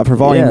apartment. Yeah, for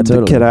volume. Yeah,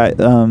 totally. The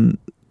kid,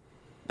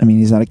 I mean,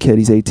 he's not a kid;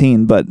 he's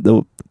 18. But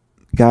the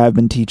guy I've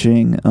been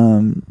teaching,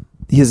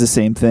 he has the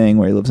same thing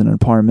where he lives in an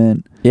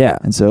apartment. Yeah,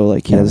 and so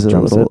like he has a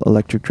little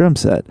electric drum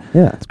set.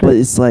 Yeah, it's great. But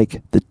it's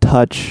like the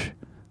touch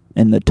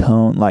and the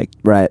tone, like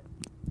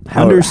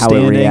how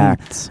it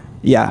reacts.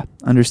 Yeah,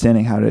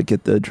 understanding how to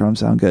get the drum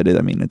sound good.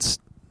 I mean, it's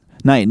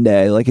night and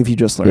day. Like if you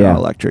just learn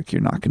electric,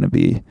 you're not going to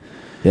be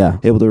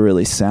able to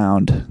really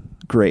sound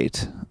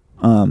great.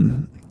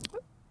 And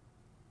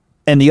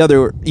the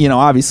other,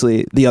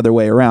 obviously the other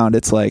way around,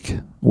 it's like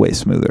way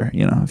smoother.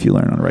 If you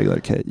learn on a regular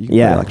kit, you can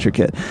play electric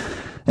kit.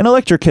 And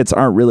electric kits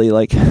aren't really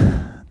like,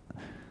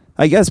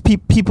 I guess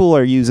people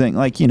are using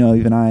like,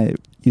 even I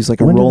use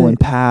like a rolling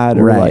pad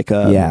or like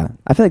a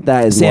I feel like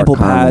that is sample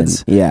more common.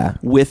 pads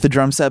with the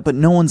drum set, but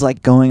no one's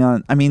like going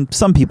on. I mean,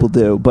 some people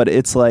do, but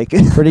it's like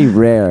pretty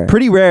rare.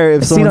 Pretty rare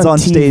if someone's on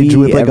stage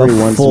with like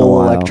a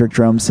full electric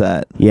drum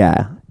set.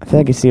 Yeah, I feel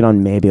like you see it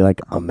on maybe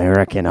like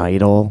American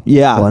Idol.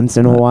 Yeah, once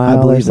in a while,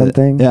 I believe, or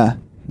something. Yeah.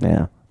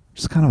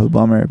 It's kind of a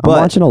bummer. But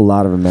I'm watching a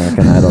lot of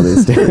American Idol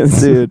these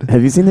days, dude.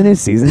 Have you seen the new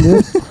season,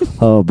 dude?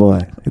 Oh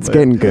boy, it's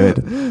getting good.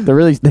 They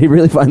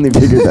really finally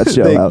figured that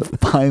show out.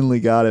 Finally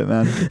got it,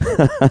 man.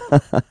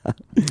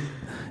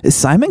 Is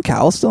Simon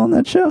Cowell still on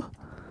that show?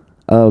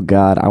 Oh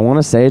God, I want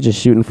to say, just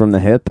shooting from the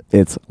hip,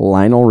 it's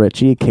Lionel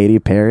Richie, Katy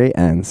Perry,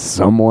 and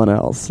someone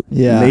else.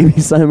 Yeah,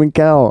 maybe Simon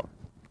Cowell.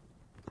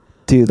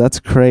 Dude, that's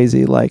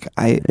crazy. Like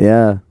I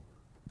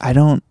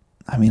don't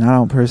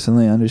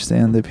personally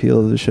understand the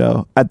appeal of the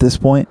show at this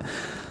point.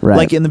 Right.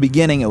 Like in the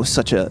beginning, it was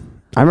such a.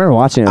 I remember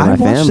watching it with my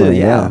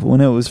family.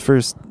 When it was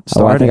first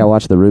starting. I think I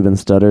watched the Ruben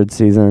Studdard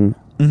season.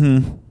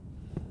 Mm-hmm.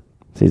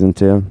 Season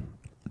 2.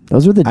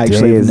 Those were the days, I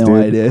actually have no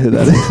idea who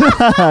that is.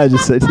 I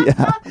just said,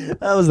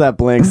 That was that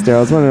blank stare. I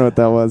was wondering what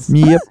that was.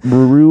 Yep,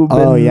 Ruben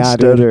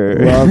Studdard.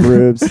 Dude. Love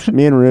Rubes.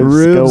 Me and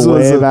Rubes go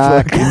way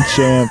back. Fucking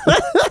champ.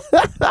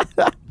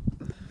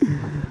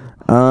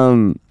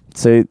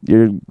 So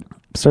you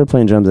started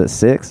playing drums at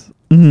 6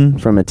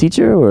 from a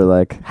teacher, or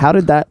like how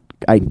did that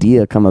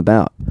idea come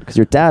about? Because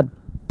your dad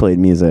played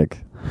music.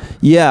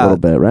 Yeah, a little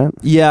bit, right?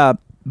 Yeah,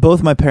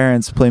 both my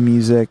parents played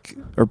music.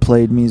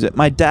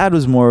 My dad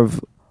was more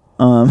of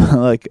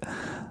like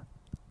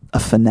a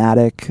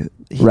fanatic.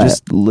 He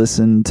just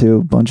listened to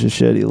a bunch of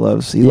shit. He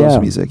loves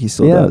music. He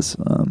still does.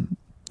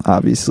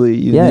 Obviously,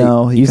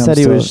 he said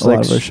he was like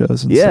a lot of our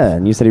shows. And stuff.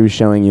 And you said he was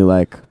showing you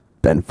like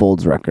Ben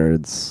Folds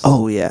records.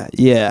 Oh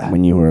yeah.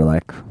 When you were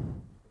like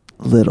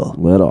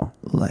little,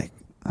 like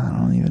I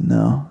don't even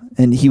know.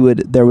 And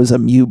there was a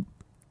mute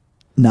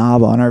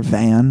knob on our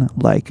van,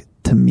 like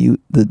to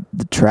mute the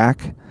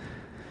track.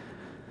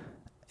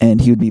 And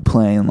he would be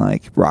playing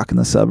like Rock in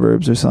the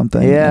Suburbs or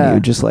something. Yeah. And he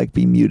would just like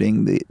be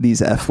muting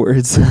these F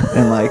words.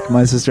 And like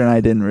my sister and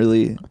I didn't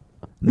really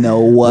know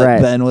what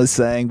Ben was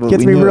saying. But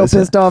gets me real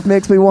pissed off,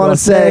 makes me want to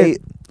say.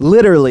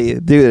 Literally,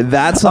 dude,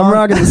 that song. I'm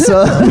rocking the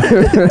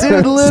Suburbs.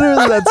 Dude,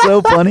 literally, that's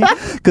so funny.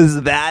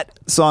 Because that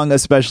song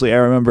especially, I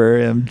remember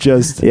him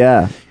just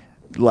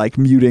like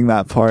muting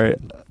that part.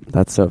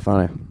 That's so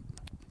funny.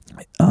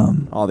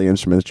 All the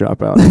instruments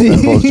drop out.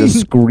 Ben Folds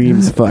just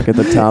screams fuck at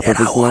the top of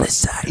his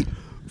lungs.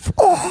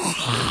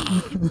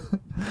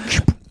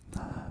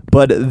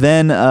 But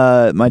then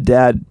my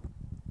dad,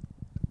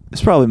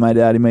 it's probably my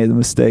dad, he made the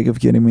mistake of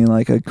getting me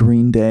like a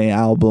Green Day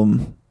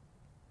album.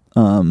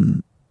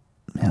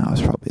 I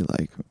was probably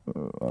like,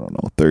 I don't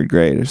know, 3rd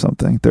grade or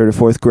something, 3rd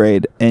or 4th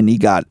grade. And he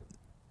got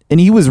and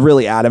he was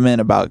really adamant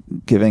about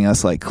giving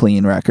us like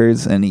clean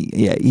records, and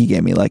he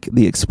gave me like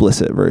the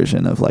explicit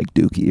version of like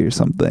Dookie or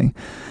something.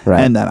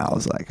 Right. And then I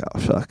was like, oh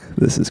fuck,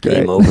 this is great.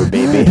 Game over,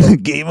 baby.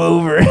 Game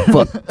over.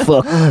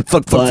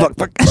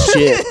 fuck.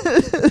 Shit.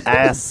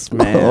 Ass,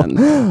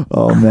 man.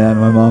 Oh man,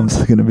 my mom's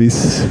gonna be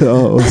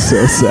so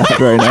sad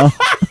right now.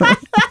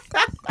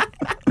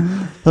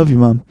 Love you,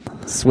 Mom.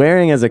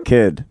 Swearing as a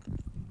kid.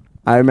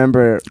 I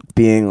remember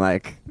being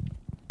like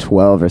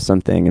 12 or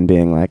something and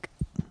being like,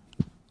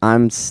 I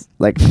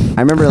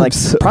remember like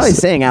so probably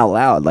sad. saying out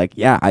loud, like,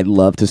 yeah, I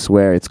love to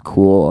swear. It's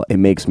cool. It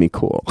makes me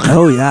cool.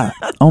 Oh yeah.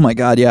 Oh my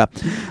God. Yeah.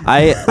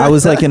 I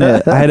was like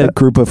I had a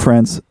group of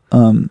friends.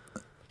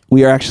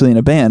 We were actually in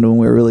a band when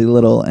we were really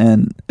little,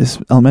 and it's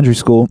elementary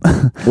school.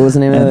 What was the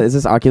name of it? Is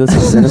this Oculus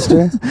and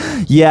Sinister?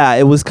 Yeah.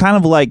 It was kind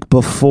of like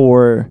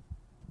before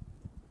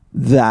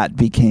that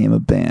became a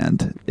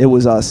band. It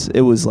was us.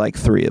 It was like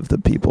 3 of the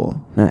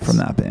people Nice. from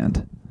that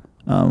band.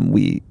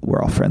 We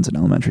were all friends in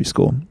elementary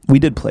school. We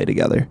did play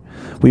together.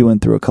 We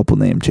went through a couple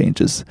name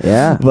changes.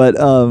 Yeah. But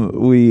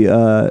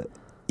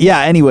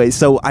anyway,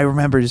 so I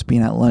remember just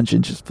being at lunch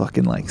and just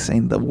fucking like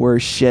saying the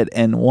worst shit,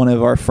 and one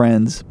of our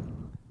friends,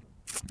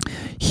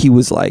 he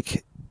was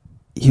a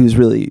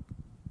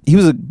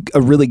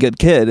really good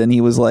kid, and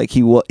he was like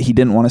he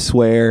didn't want to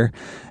swear,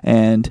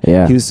 and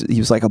Yeah. he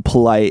was like a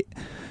polite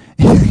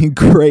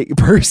great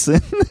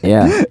person.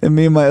 Yeah. And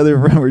me and my other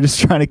friend were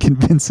just trying to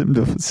convince him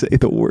to say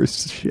the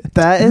worst shit.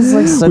 That is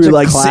like such we were a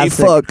like,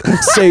 classic,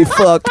 say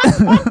fuck.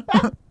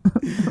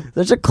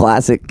 such a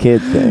classic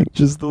kid thing.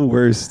 Just the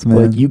worst,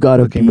 man. Like, you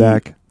gotta Looking be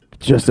back.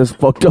 just as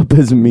fucked up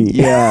as me.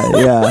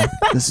 Yeah.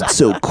 This is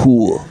so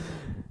cool.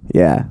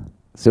 Yeah.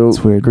 So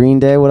It's weird. Green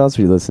Day, what else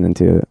were you listening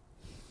to?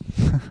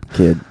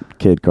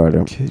 Kid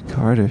Carter. Kid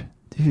Carter,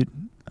 dude.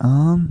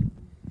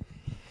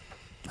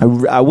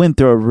 I went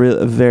through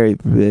a very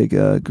big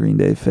Green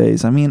Day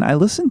phase. I mean, I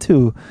listened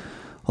to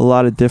a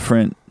lot of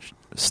different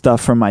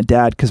stuff from my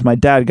dad, because my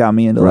dad got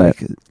me into Right.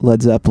 like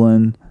Led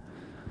Zeppelin,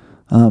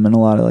 and a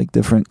lot of like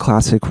different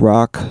classic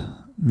rock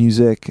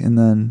music, and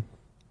then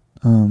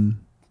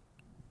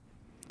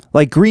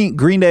like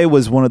Green Day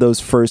was one of those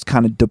first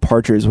kind of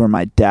departures where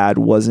my dad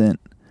wasn't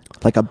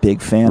like a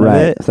big fan of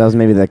Right. it. So that was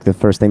maybe like the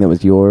first thing that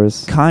was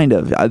yours. Kind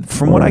of,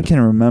 from what I Word. can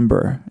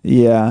remember.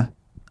 Yeah.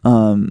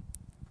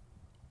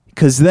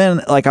 Because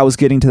then, like, I was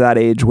getting to that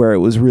age where it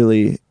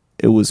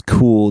was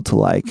cool to,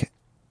 like,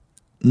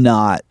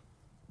 not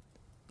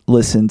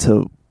listen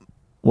to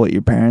what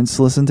your parents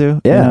listen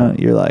to. Yeah. You know?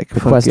 You're like, The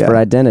fuck quest yeah. for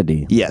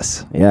identity.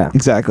 Yes. Yeah.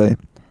 Exactly.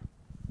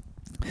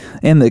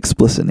 And the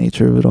explicit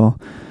nature of it all.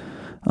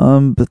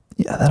 But,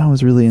 yeah, that I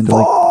was really into,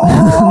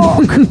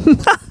 like...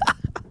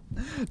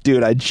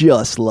 Dude, I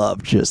just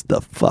love just the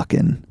fuck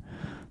and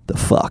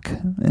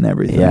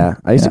everything. Yeah.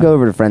 I used to go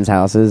over to friends'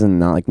 houses and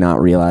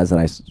not realize that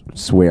I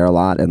swear a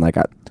lot, and like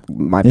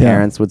my Yeah.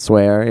 parents would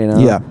swear, you know?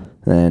 Yeah.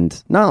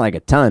 And not like a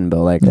ton,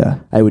 but like Yeah.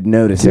 I would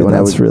notice Dude, it when I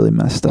that's was really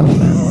messed up,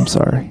 man. I'm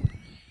sorry.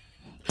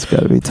 It's got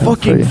to be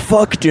tough for you.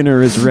 fuck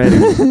dinner is ready.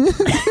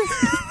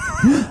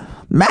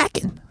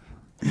 Mackin'.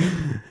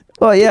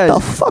 Well, yeah. The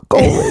fuck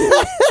over.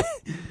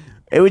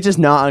 It was just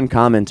not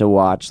uncommon to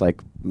watch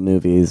like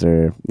movies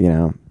or, you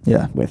know,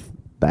 Yeah. with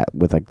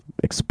like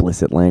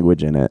explicit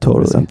language in it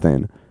Totally. or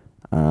something.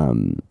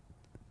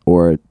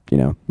 Or, you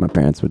know, my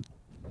parents would,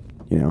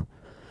 you know.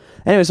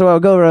 Anyway, so I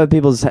would go over to other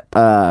people's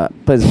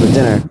places for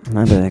dinner, and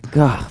I'd be like,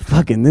 "God,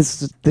 fucking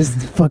this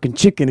fucking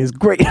chicken is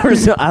great." Or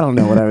so, I don't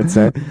know what I would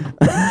say.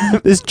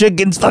 This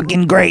chicken's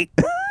fucking great.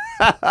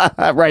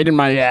 Right in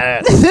my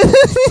ass.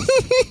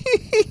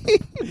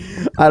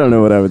 I don't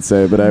know what I would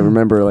say, but I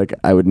remember like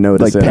I would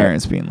notice Like it.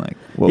 parents being like,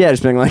 whoa. Yeah,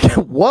 just being like,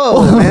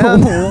 "Whoa,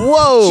 man,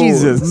 Whoa.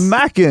 Jesus.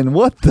 Mackin',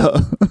 what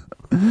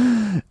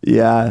the?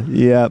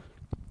 Yeah.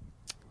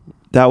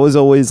 That was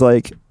always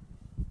like,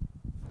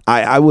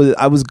 I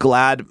was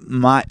glad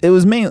my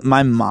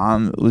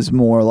mom was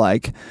more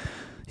like,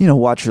 you know,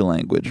 watch your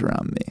language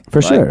around me. For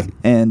Like, sure.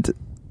 And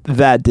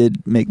that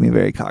did make me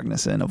very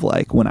cognizant of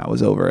like when I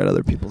was over at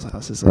other people's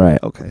houses. Like,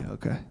 Right. Okay.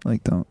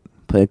 Like, don't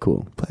Play it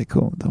cool. play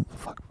cool. Don't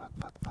fuck.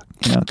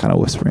 You know, kind of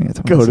whispering it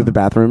to Go to myself. the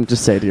bathroom.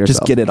 Just say to yourself,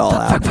 Just get it all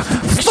out.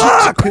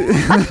 Fuck!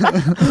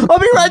 I'll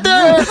be right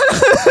there.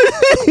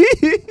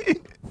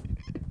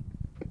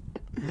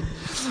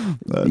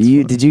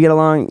 Did you get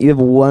along? You have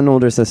one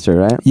older sister,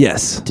 right?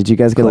 Yes. Did you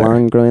guys get Claire.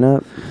 along growing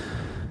up?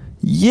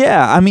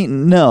 Yeah, I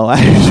mean, no,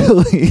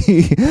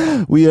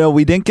 actually,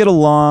 we didn't get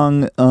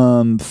along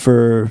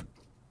for,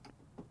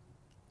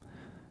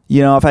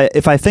 you know,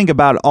 if I think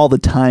about all the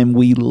time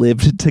we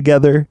lived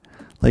together,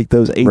 like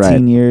those 18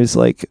 Right. years,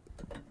 like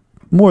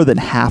more than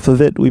half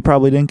of it, we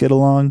probably didn't get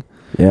along.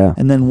 Yeah.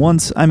 And then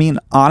once, I mean,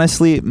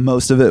 honestly,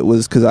 most of it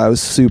was because I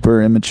was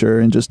super immature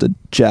and just a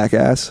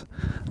jackass.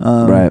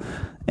 Right.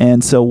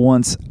 And so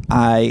once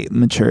I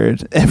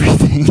matured,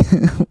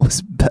 everything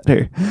was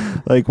better.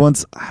 Like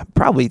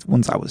probably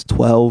once I was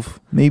 12,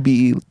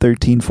 maybe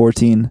 13,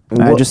 14,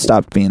 and I What- just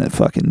stopped being a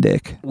fucking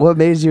dick. What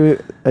made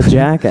you a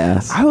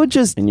jackass I would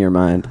just, in your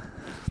mind?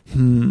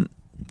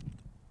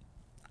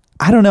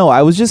 I don't know.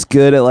 I was just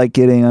good at like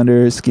getting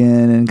under her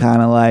skin and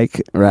kind of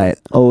like Right.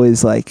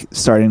 always like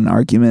starting an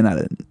argument out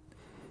of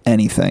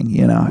anything,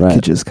 you know. I Right.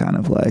 could just kind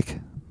of like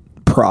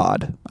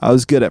prod. I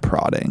was good at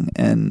prodding,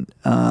 and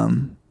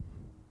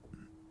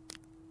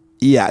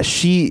yeah,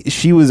 she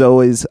was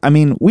always, I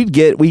mean, we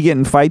get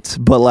in fights,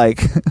 but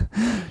like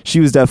she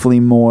was definitely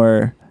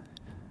more,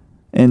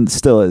 and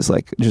still is,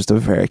 like just a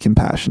very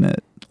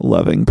compassionate,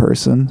 loving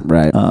person.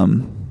 Right.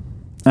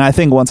 And I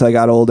think once I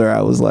got older,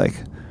 I was like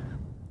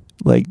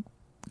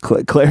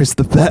Claire's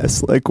the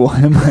best. Like, why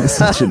am I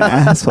such an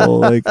asshole?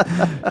 Like,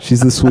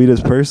 she's the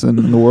sweetest person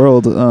in the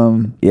world.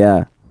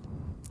 Yeah.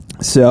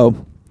 So,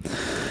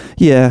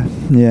 yeah.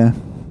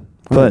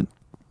 But,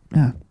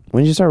 yeah.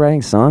 When did you start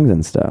writing songs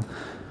and stuff?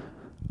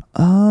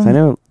 'Cause I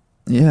know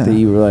Yeah. that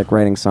you were like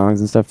writing songs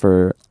and stuff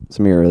for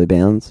some of your early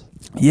bands.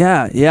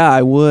 Yeah.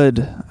 I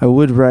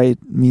would write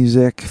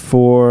music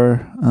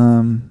for,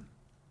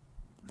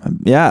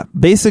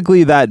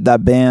 basically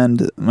that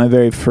band, my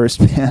very first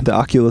band,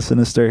 Oculus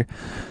Sinister,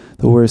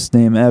 the worst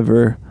name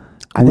ever.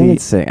 I think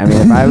it's sick. I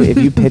mean, if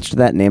you pitched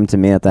that name to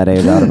me at that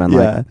age, I would have been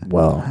Yeah. like,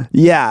 "Whoa."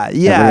 Yeah,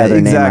 Every other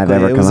exactly. name I've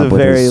ever It come was up a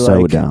with very is so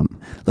like dumb.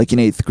 like in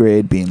 8th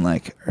grade being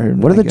like, or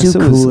What are I the guess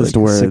two it was, coolest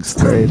like, words? 6th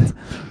grade.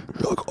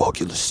 Like,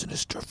 Oculus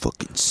Sinister,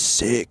 fucking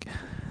sick.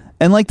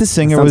 And like the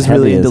singer sounds was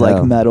really heavy into as like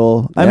hell.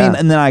 metal. I Yeah. mean,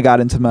 and then I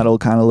got into metal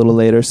kind of a little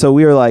later. So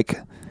we were like,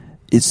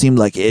 it seemed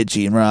like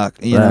edgy and rock,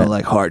 you know, Right.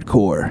 like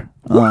hardcore.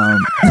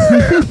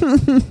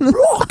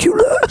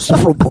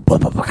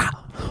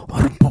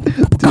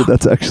 Dude,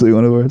 that's actually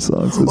one of our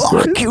songs. It's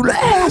great.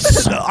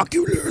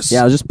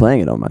 Yeah, I was just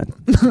playing it on mine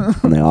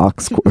on the aux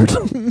cord.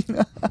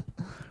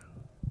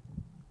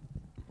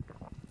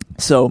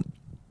 So,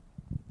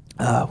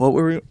 what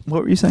were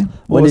you saying? When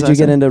What was did I you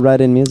get saying? into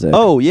writing music?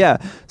 Oh yeah.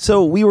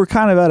 So we were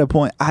kind of at a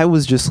point. I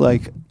was just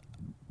like,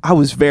 I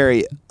was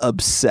very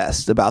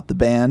obsessed about the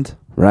band,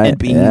 Right. and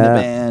being in the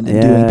band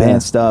and doing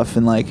band stuff,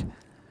 and like,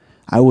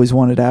 I always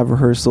wanted to have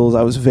rehearsals.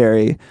 I was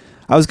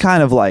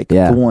kind of like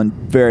Yeah. the one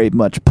very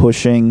much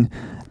pushing,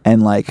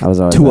 and like I was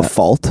always to a that.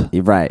 fault.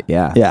 You're right.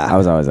 Yeah. Yeah. I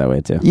was always that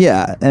way too.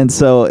 Yeah, and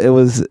so it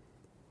was.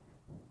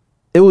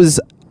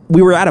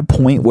 We were at a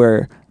point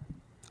where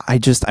I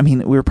mean,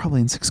 we were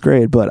probably in 6th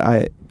grade, or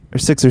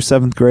 6th or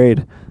 7th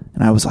grade,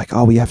 and I was like,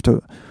 oh, we have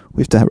to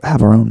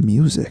have our own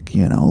music,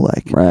 you know,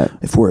 like, Right.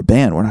 if we're a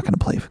band, we're not going to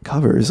play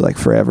covers like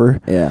forever.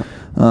 Yeah.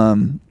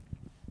 And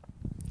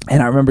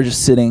I remember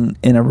just sitting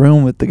in a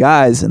room with the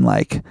guys, and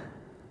like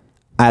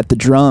at the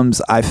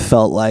drums, I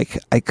felt like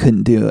I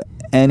couldn't do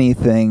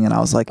anything, and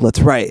I was like,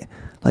 let's write.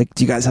 Like,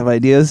 do you guys have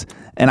ideas?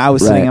 And I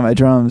was sitting Right. at my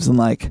drums, and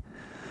like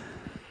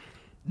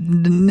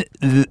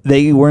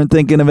they weren't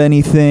thinking of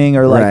anything,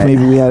 or like Right.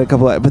 maybe we had a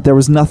couple, but there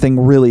was nothing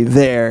really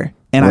there,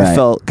 and I Right.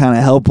 felt kind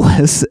of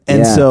helpless. And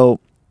Yeah. so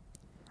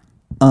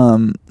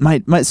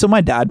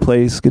my dad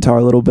plays guitar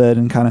a little bit,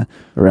 and kind of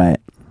Right.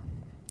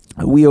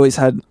 we always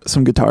had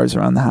some guitars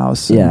around the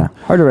house. and- Yeah.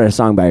 Hard to write a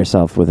song by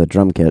yourself with a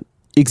drum kit.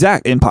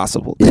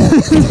 Impossible. Yeah.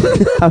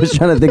 I was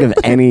trying to think of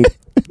any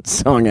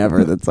song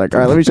ever that's like, all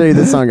right, let me show you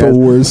this song, The guys.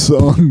 worst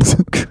songs.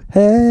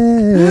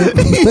 Hey.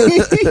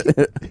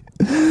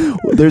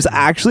 There's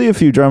actually a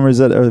few drummers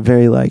that are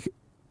very like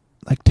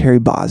Terry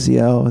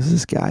Bozzio is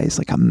this guy. He's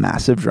like a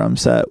massive drum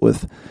set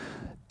with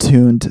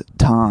tuned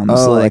toms,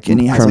 Oh, like, like and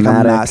he has like a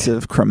chromatic.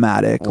 massive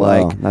chromatic.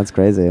 Wow, Like, that's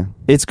crazy.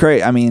 it's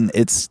great. I mean,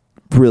 it's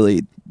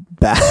really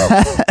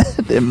bad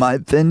in my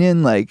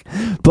opinion. Like,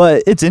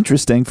 but it's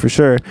interesting for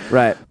sure.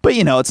 Right. But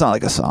you know, it's not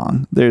like a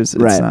song. It's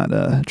Right. not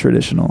a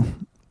traditional.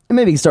 And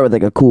maybe you can start with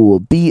like a cool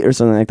beat or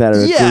something like that, or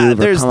a Yeah, groove,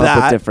 or there's come up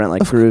that. with different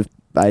like groove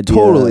ideas.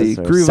 Totally,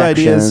 or groove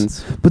ideas.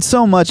 sections. But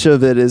so much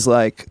of it is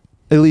like,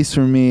 at least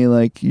for me,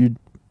 like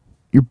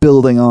you're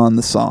building on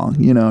the song,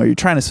 you know, you're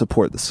trying to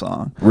support the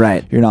song.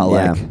 Right. You're not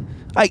Yeah.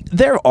 like,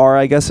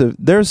 I guess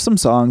there's some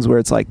songs where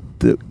it's like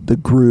the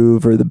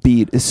groove or the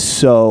beat is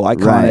so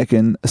iconic Right.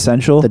 and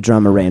essential. The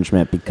drum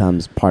arrangement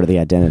becomes part of the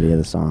identity of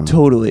the song.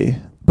 Totally.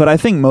 But I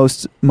think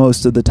most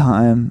of the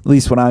time, at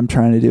least what I'm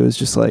trying to do is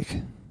just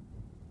like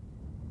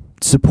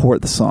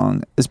support the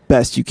song as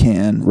best you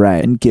can.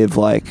 Right. And give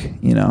like,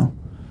 you know,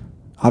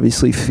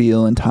 obviously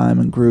feel and time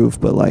and groove,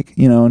 but like,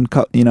 you know, and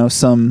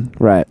some,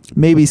 Right.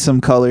 maybe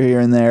some color here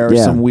and there, or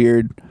Yeah. some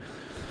weird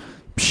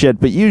shit.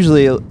 But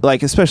usually,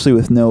 like, especially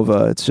with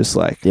Nova, it's just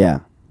like, Yeah.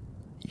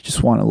 you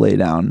just want to lay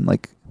down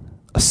like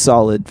a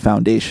solid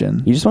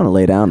foundation. You just want to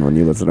lay down when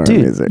you listen to our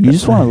Dude, music. you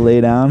just want to lay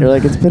down. You're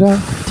like, it's been a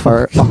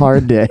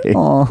hard day.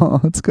 Oh,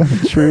 it's kind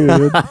of true.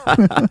 Dude.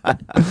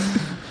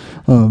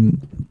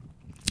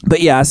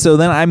 But yeah, so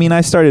then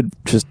I started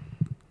just,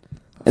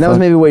 And that was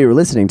maybe what you were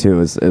listening to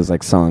is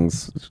like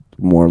songs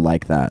more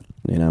like that,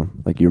 you know?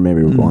 Like you were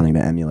maybe Mm. wanting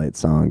to emulate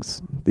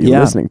songs that you were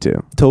Yeah. listening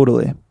to.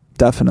 totally,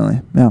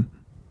 definitely, yeah.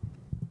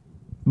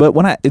 But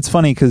it's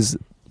funny because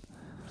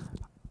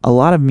a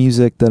lot of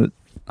music that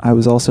I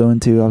was also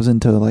into, I was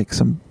into like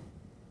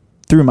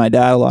through my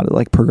dad, a lot of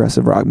like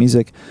progressive rock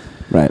music,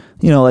 Right.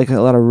 you know, like a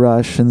lot of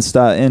Rush and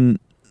stuff. And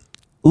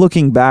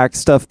looking back,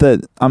 stuff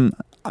that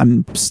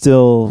I'm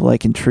still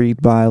like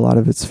intrigued by. A lot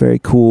of it's very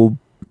cool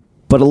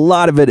But a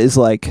lot of it is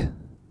like,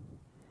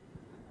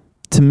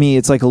 to me,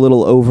 it's like a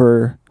little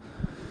over,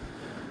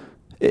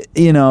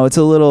 it's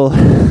a little,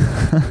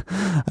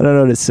 I don't know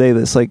how to say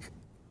this. Like,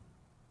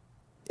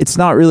 it's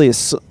not really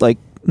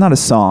not a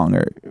song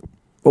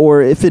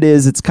or if it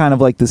is, it's kind of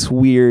like this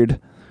weird,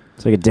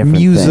 it's like a different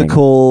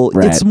musical.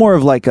 Right. It's more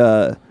of like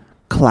a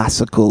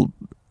classical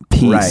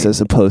piece Right.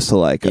 as opposed to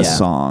like a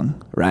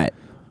song. Right.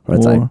 Where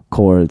it's like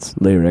chords,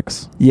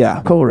 lyrics.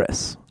 Yeah.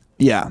 Chorus.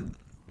 Yeah.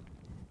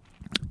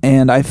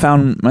 And I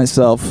found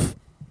myself,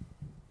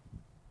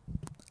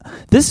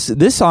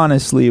 this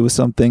honestly was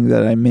something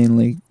that I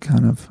mainly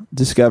kind of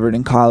discovered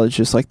in college,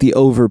 just like the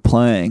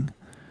overplaying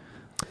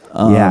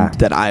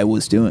that I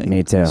was doing.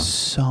 Me too.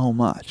 So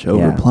much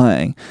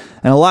overplaying.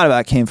 And a lot of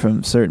that came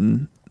from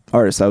certain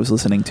artists I was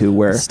listening to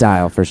where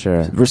Style, for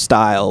sure. their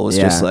style was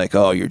just like,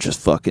 oh, you're just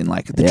fucking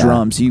like the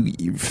drums,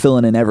 you're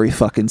filling in every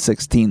fucking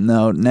 16th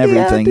note and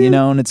everything,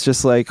 and it's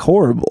just like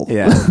horrible.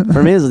 Yeah.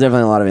 For me, it's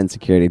definitely a lot of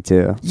insecurity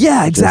too.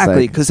 Yeah,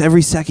 exactly. Like, because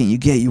every second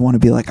you want to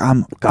be like,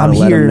 I'm let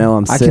here. them know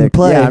I'm I sick. can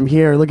play. Yeah, I'm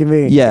here. Look at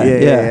me.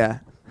 Yeah.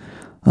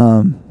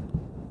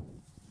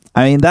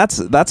 I mean, that's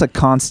a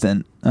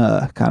constant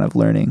kind of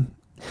learning.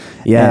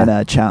 Yeah.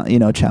 And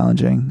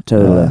challenging.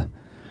 Totally.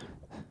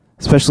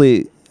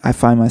 Especially, I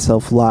find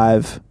myself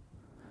live.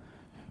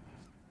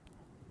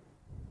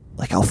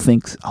 Like I'll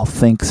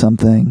think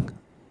something,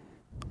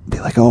 be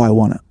like,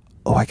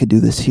 I could do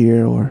this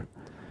here, or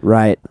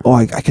Right.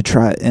 I could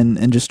try it,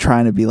 and just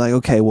trying to be like,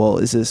 okay, well,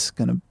 is this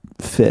gonna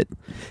fit?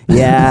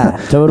 Yeah,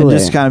 totally. And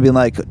just kind of being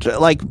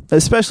like,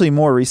 especially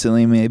more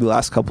recently, maybe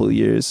last couple of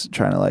years,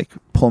 trying to like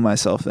pull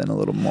myself in a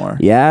little more.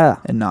 Yeah.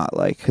 And not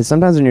like, Because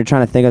sometimes when you're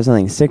trying to think of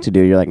something sick to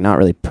do, you're like not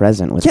really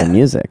present with the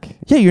music.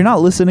 yeah, you're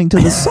not listening to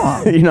the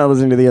song. You're not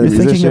listening to the other You're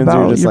musicians. thinking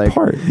about you're just your like,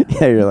 part.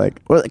 Yeah, you're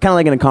like, well, kind of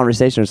like in a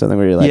conversation or something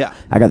where you're like, Yeah.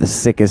 I got the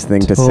sickest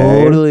thing to say.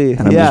 Totally.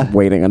 And I'm Yeah. just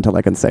waiting until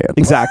I can say it.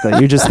 Exactly.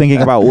 You're just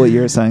thinking about what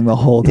you're saying the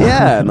whole time.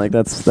 Yeah, and like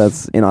that's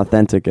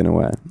inauthentic in a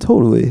way.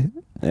 Totally.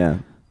 Yeah.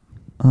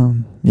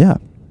 Yeah.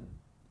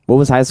 What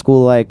was high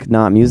school like,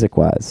 not music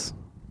wise?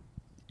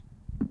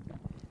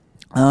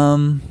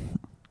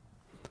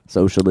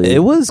 Socially. It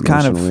was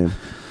kind of, emotionally?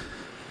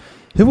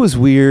 it was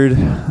weird.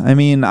 I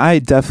mean, I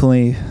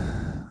definitely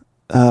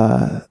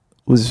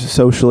was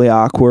socially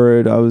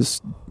awkward. I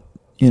was,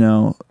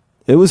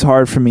 it was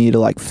hard for me to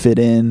like fit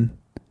in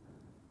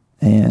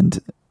and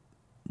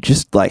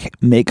just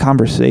like make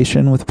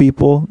conversation with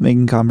people,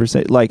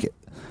 like,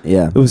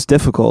 Yeah. it was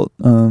difficult.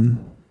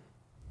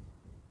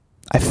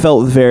 I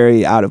felt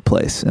very out of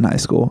place in high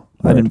school.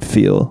 Right. I didn't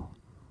feel.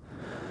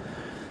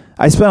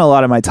 I spent a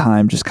lot of my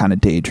time just kind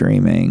of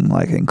daydreaming,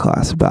 like in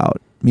class,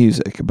 about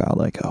music, about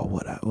like,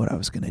 what I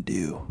was gonna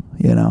do,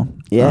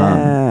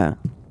 Yeah.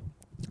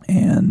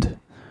 and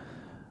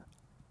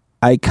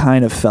I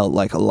kind of felt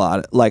like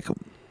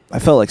I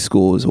felt like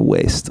school was a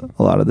waste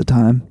a lot of the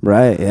time.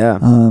 Right. Yeah.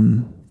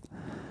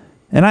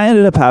 And I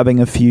ended up having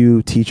a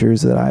few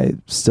teachers that I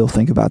still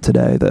think about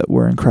today that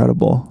were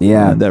incredible.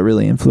 Yeah. That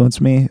really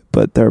influenced me,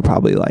 but there were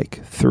probably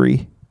like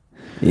 3.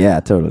 Yeah.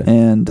 Totally.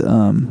 And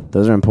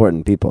those are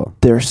important people.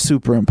 they're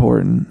super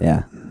important.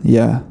 Yeah.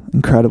 Yeah,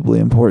 incredibly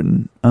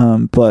important.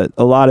 But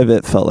a lot of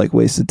it felt like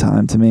wasted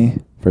time to me.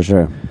 For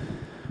sure.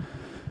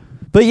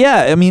 But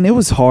yeah, I mean, it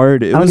was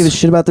hard. I don't give a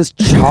shit about this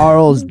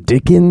Charles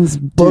Dickens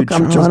book. Dude,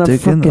 I'm Charles trying to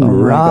Dickens? fucking Oh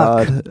my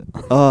rock. God.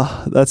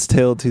 Oh, that's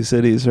Tale of Two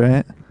Cities,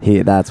 right?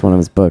 That's one of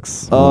his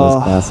books. One of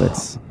his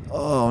classics.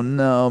 Oh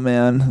no,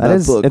 man.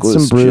 It's was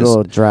some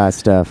brutal, just, dry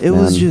stuff. it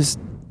was man. just,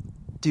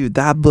 dude,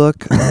 that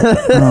book.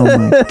 Oh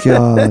my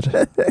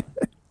God.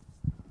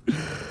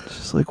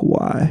 Just like,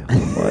 why?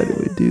 Why do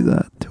we do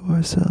that to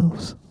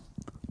ourselves?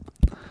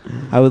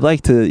 I would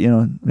like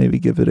to, maybe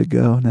give it a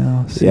go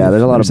now. see Yeah, if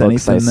there's a lot of there's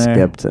books I anything there.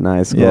 skipped in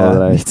high school Yeah,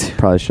 that me I too.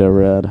 probably should have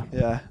read.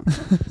 Yeah.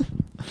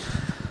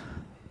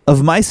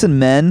 Of Mice and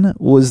Men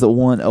was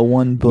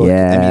one book.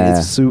 Yeah. I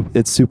mean,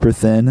 it's super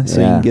thin, so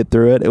you Yeah. can get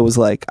through it. It was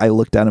like I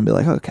looked at it and be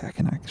like, okay, I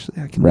can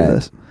Right. do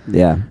this,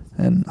 Yeah,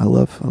 and I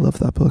love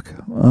that book.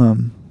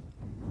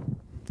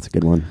 it's a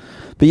good one.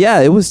 But yeah,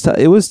 it was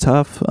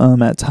tough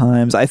at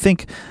times. I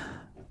think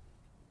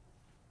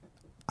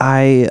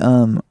I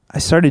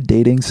started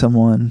dating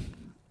someone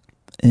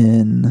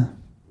in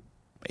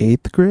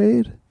 8th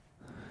grade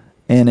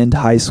and in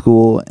high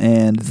school,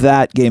 and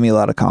that gave me a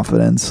lot of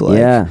confidence. Like,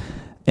 Yeah.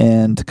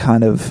 and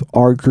kind of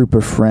our group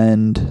of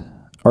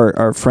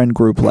our friend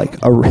group, like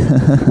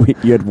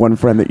You had one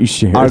friend that you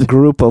shared. our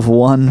group of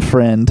one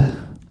friend.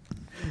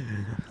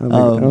 I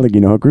don't think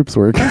you know how groups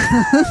work.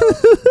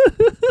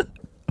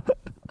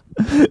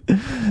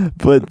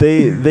 But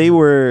they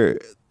were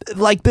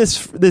like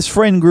this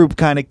friend group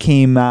kind of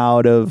came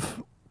out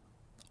of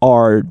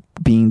our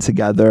being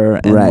together,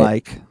 and Right.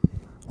 like,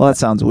 well, that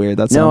sounds weird.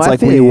 That No, sounds I like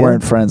feel we you.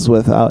 weren't friends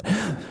without.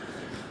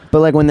 But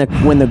like when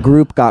the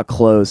group got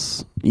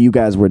close, you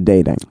guys were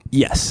dating.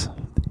 Yes,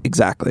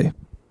 exactly.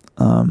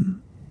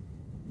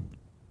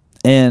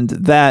 And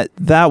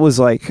that was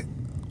like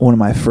one of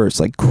my first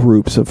like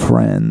groups of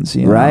friends,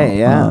 Right,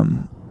 yeah.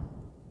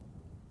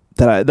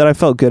 that I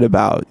felt good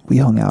about. We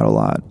hung out a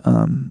lot.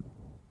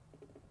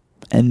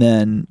 And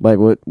then Like,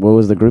 what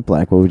was the group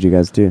like? What would you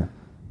guys do?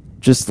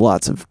 just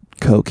lots of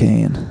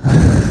cocaine.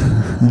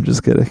 I'm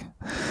just kidding.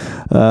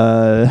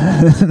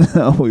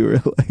 No, we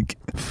were like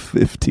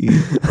 15.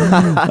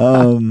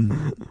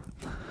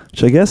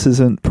 Which I guess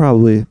isn't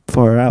probably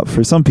far out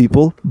for some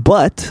people,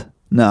 but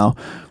no.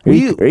 Are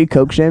you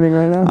coke shaming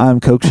right now? I'm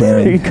coke Are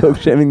you shaming. coke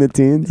shaming the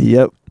teens?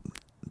 Yep.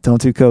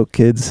 Don't do coke,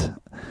 kids.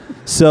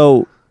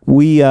 So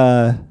we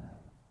what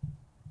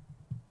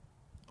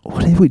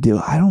did we do?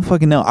 I don't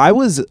fucking know. I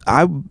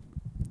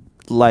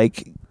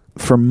like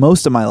for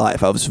most of my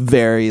life I was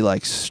very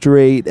like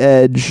straight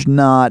edge,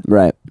 not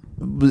Right.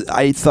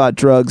 I thought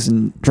drugs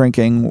and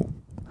drinking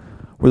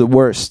were the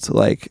worst.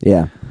 Like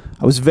Yeah.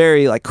 I was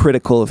very like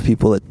critical of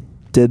people that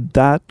did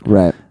that.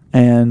 Right.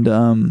 And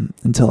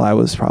until I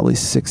was probably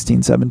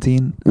 16,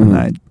 17 Mhm. and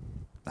I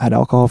had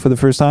alcohol for the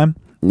first time.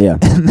 Yeah.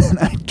 And then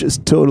I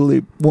just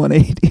totally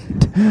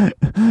 180'd.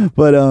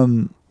 But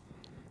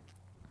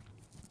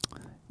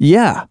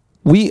yeah,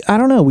 I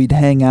don't know, we'd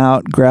hang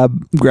out,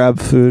 grab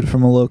food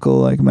from a local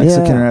like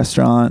Mexican Yeah.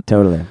 restaurant,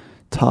 Totally.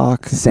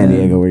 talk. San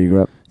Diego, where you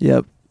grew up.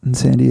 Yep, in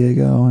San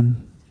Diego,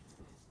 and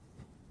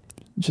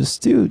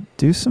just do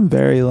some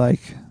very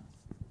like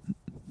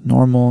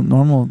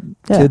normal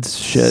Yeah. kids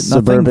shit.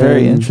 Suburban, Nothing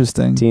very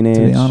interesting, to teenage.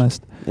 be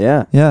honest.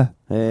 Yeah. Yeah,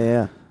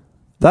 Yeah.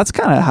 that's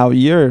kind of how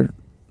your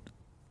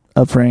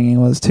upbringing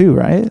was too,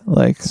 right?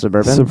 Like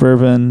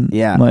Suburban?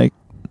 Yeah. like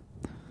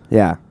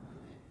Yeah.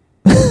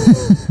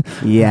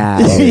 Yeah.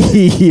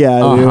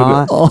 yeah,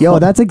 Uh-huh. dude. Yo,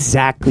 that's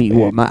exactly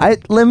what why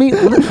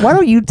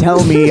don't you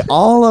tell me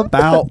all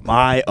about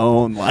my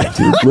own life?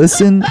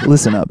 listen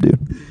up, dude.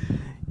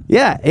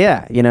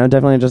 Yeah, you know,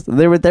 definitely just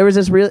there was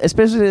this real,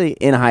 especially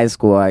in high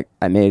school,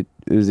 it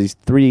was these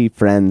 3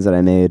 friends that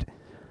I made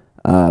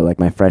like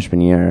my freshman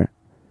year.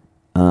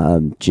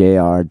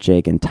 JR,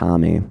 Jake, and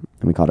Tommy, and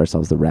we called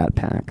ourselves the Rat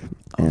Pack.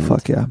 Oh, And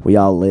fuck yeah. we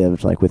all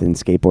lived like within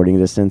skateboarding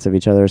distance of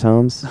each other's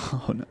homes.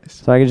 Oh,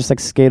 nice. So I could just like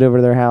skate over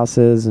to their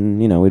houses,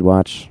 and you know, we'd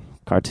watch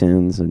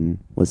cartoons and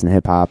listen to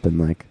hip hop, and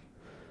like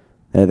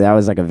that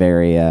was like a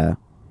very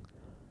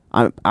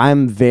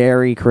I'm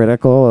very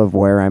critical of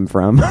where I'm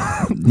from.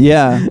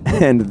 Yeah,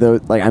 And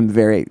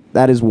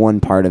that is one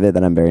part of it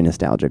that I'm very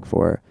nostalgic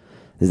for,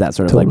 is that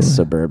sort of like Totally.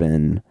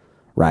 suburban,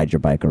 ride your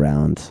bike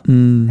around,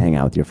 hang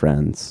out with your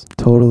friends,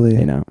 totally.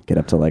 you know, get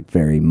up to like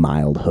very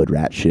mild hood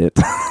rat shit.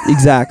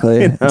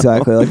 Exactly, You know?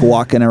 exactly. Like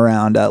walking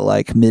around at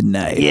like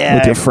midnight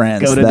with your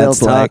friends. Go to Del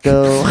That's like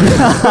Taco.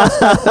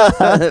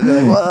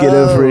 get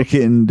a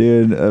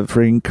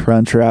freaking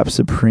Crunchwrap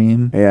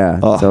Supreme. Yeah,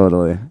 Oh.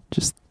 totally.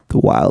 Just the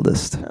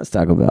wildest. That's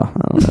Taco Bell. I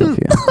don't know if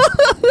you...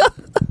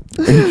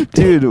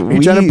 Dude, Are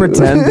you trying to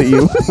pretend that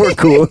you were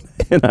cool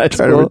in high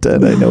try to school?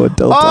 pretend I know what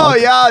Del Taco. Oh,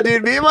 yeah,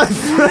 dude. Me and my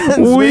friends.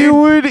 we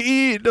would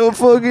eat a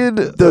fucking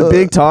the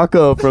big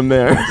taco from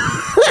there.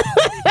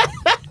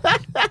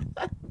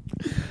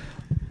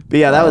 But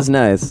yeah, that was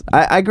nice.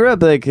 I grew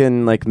up like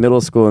in like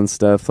middle school and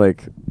stuff.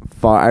 Like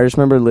I just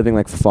remember living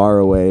like far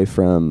away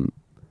from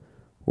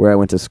where I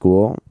went to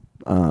school,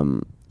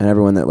 and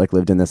everyone that like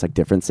lived in this like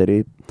different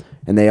city,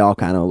 and they all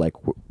kind of like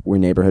were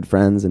neighborhood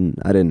friends, and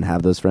I didn't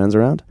have those friends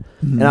around.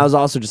 Mhm. And I was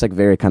also just like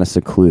very kind of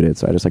secluded,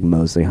 so I just like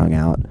mostly hung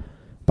out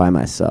by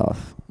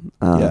myself.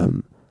 Yeah.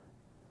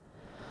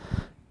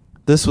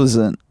 This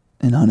wasn't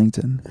in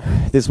Huntington.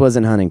 This was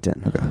in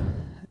Huntington. Okay.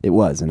 It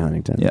was in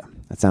Huntington. Yeah.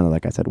 That sounded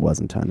like I said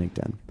wasn't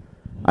Huntington.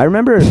 I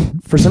remember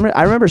for some reason,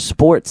 I remember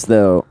sports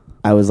though.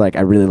 I was like,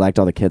 I really liked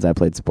all the kids I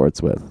played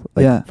sports with.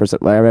 Like, Yeah.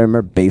 I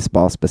remember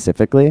baseball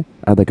specifically.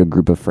 I had like a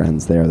group of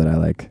friends there that I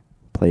like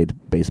played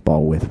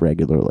baseball with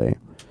regularly.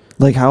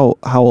 Like how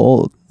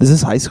old? Is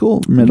this high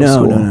school? Or middle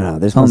school? No.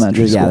 This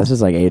Elementary was, yeah, school. this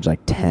was like age like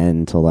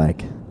 10 to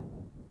like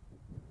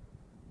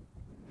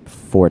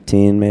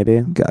 14 maybe.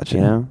 Gotcha.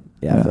 You know?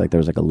 Yeah, I Yeah. feel like there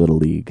was like a little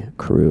league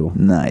crew.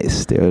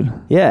 Nice, dude.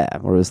 Yeah,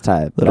 where it was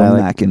tight. But Little I,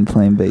 like, Mac and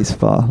playing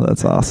baseball.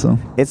 That's awesome.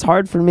 it's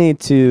hard for me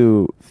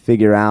to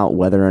figure out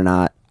whether or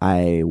not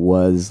I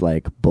was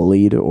like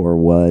bullied or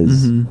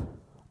was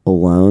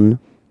alone.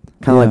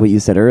 Kind of like Yeah. what you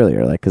said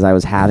earlier, like because I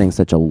was having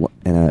such a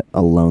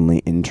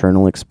lonely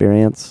internal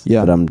experience.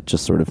 Yeah. But I'm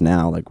just sort of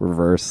now like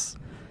reverse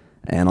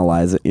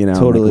analyze it, you know,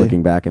 Totally. like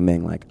looking back and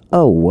being like,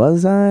 oh,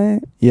 was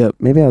I? Yep.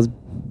 Maybe I was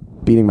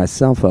beating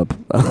myself up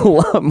a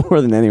lot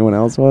more than anyone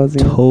else was.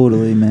 You know?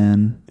 Totally,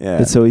 man. Yeah.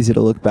 It's so easy to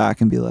look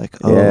back and be like,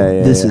 oh,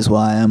 Yeah, this yeah. is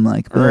why I'm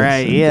like this.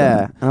 Right, And yeah.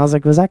 then- And I was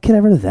like, was that kid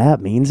ever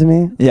that mean to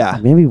me? Yeah.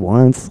 Maybe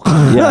once.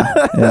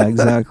 yeah,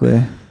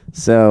 exactly.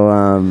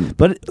 So,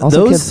 But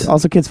also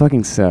those kids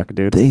fucking suck,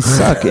 dude. they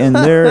suck, and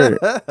they're.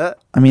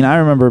 I mean, I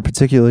remember a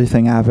particular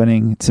thing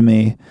happening to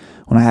me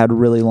when I had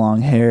really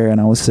long hair,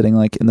 and I was sitting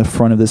like in the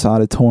front of this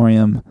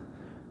auditorium,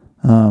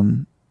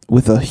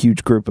 with a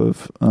huge group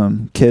of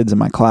kids in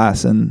my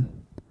class, and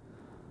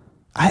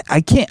I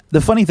can't.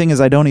 The funny thing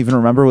is, I don't even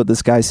remember what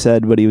this guy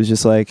said, but he was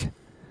just like,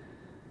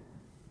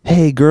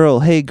 hey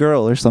girl,"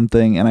 or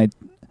something, and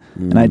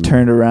I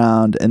turned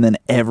around, and then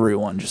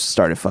everyone just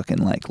started fucking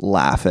like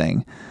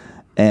laughing.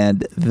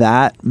 And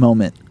that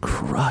moment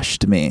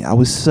crushed me. I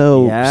was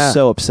so Yeah.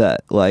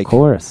 upset. Like, Of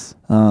course.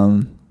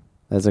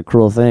 That's a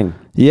cruel thing.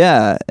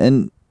 Yeah,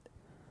 and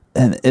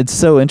it's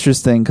so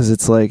interesting because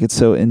it's like it's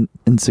so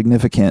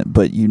insignificant,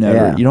 but you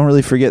don't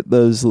really forget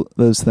those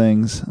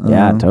things.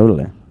 Yeah,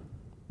 totally.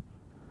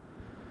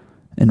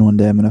 And one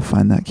day I'm gonna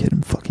find that kid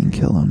and fucking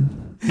kill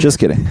him. Just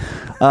kidding.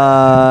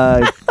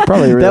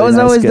 Probably really that was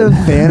nice always kid. the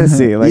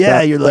fantasy. Like Yeah,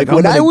 that, you're like,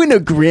 when I'm I gonna- win a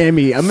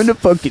Grammy, I'm gonna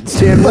fucking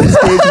stand on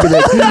stage and be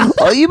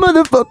like, all you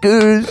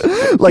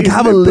motherfuckers. Like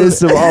have a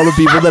list of all the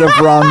people that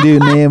have wronged you,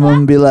 name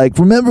them, be like,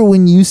 remember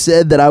when you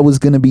said that I was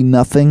gonna be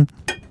nothing?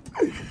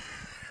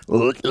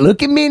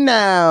 Look at me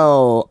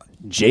now,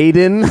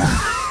 Jaden.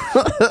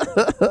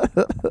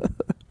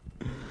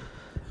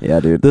 Yeah,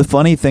 dude. The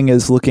funny thing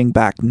is, looking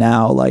back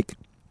now, like,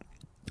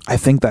 I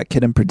think that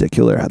kid in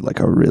particular had like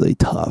a really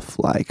tough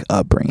like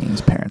upbringing. His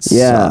parents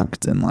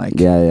sucked, and like,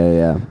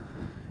 Yeah.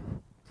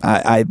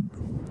 I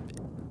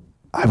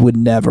would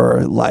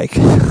never like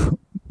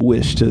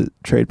wish to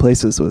trade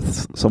places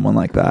with someone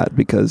like that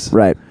because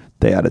Right.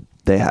 they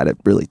had it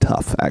really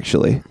tough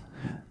actually.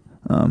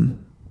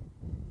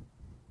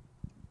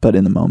 But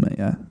in the moment,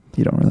 yeah,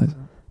 you don't realize.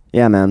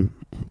 Yeah, man.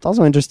 It's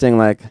also interesting,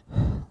 like,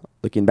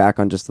 looking back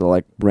on just the,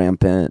 like,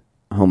 rampant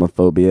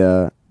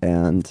homophobia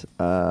and,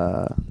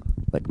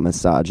 like,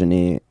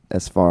 misogyny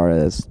as far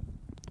as...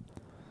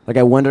 Like,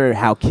 I wonder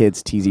how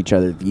kids tease each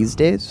other these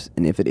days,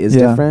 and if it is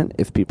different,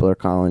 if people are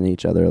calling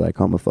each other, like,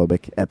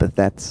 homophobic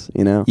epithets,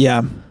 you know?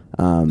 Yeah.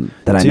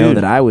 That I know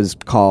that I was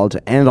called,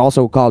 and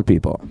also called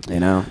people, you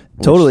know?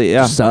 Totally, Which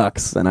yeah.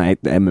 sucks, and I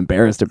am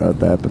embarrassed about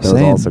that, but that was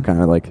Same. also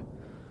kind of, like...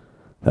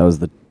 That was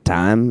the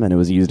time, and it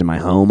was used in my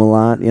home a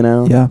lot, you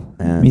know? Yeah,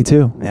 And me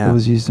too. Yeah. It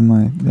was used in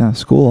my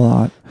school a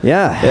lot.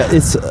 Yeah.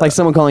 It's like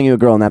someone calling you a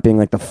girl and that being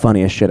like the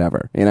funniest shit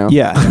ever, you know?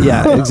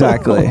 Yeah,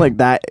 exactly. Like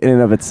that in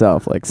and of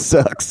itself, like,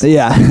 sucks.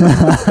 Yeah.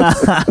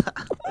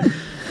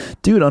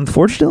 Dude,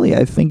 unfortunately,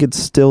 I think it's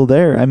still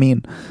there. I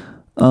mean,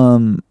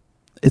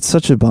 it's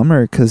such a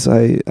bummer because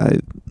I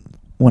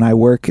when I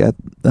work at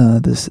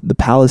the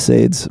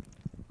Palisades,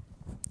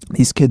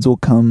 these kids will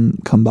come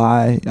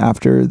by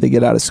after they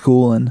get out of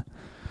school and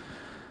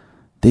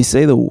they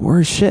say the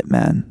worst shit,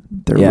 man.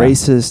 They're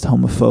racist,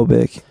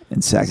 homophobic,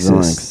 and sexist.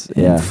 Zoinks.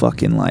 Yeah. And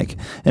fucking like,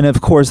 and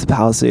of course the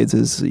Palisades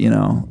is, you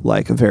know,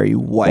 like a very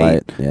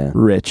white,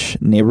 rich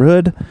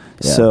neighborhood.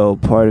 Yeah. So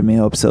part of me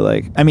hopes that,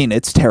 like, I mean,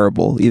 it's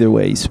terrible either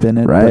way you spin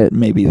it, Right. but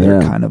maybe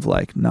they're kind of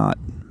like not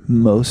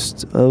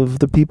most of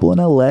the people in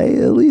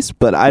LA at least,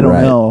 but I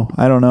don't know.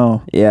 I don't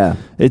know. Yeah.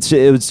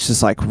 It was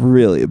just like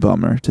really a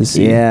bummer to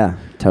see. Yeah,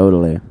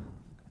 totally.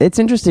 It's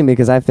interesting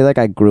because I feel like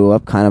I grew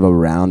up kind of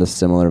around a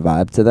similar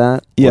vibe to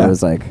that. Yeah. Where it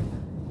was like,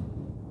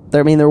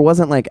 there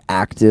wasn't like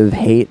active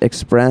hate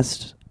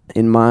expressed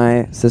in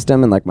my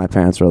system, and like my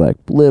parents were like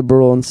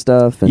liberal and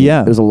stuff, and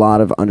Yeah. there's a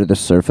lot of under the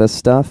surface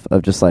stuff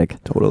of just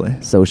like Totally.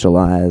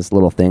 socialized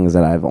little things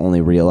that I've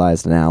only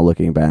realized now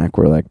looking back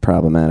were like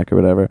problematic or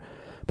whatever.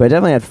 But I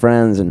definitely had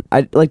friends, and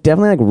I like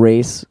definitely like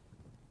race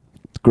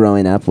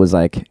growing up was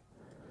like,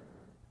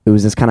 it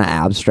was this kind of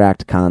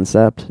abstract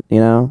concept, you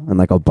know, and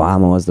like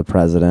Obama was the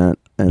president,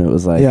 and it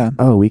was like,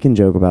 oh, we can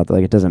joke about that.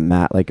 Like, it doesn't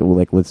matter. Like,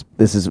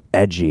 this is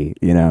edgy,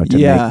 you know, to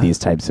make these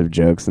types of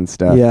jokes and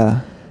stuff.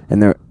 Yeah.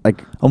 And they're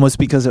like, almost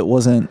because it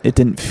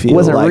didn't feel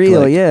wasn't like,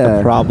 real, like yeah.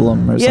 a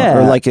problem or Yeah.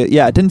 something. Or like, it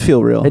didn't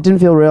feel real. it didn't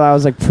feel real. I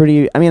was like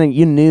I mean,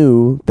 you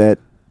knew that,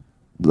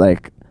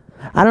 like,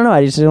 I don't know.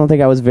 I just don't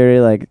think I was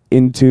very like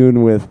in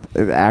tune with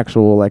the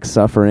actual like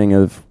suffering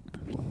of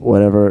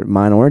whatever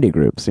minority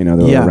groups, you know,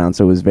 that were around.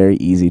 So it was very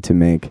easy to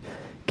make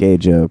gay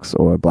jokes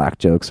or black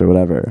jokes or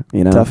whatever,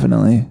 you know.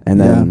 Definitely. And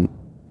then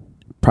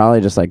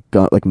probably just like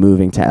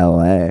moving to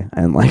LA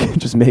and like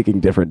just making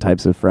different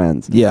types of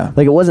friends. Yeah.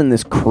 Like, it wasn't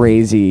this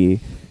crazy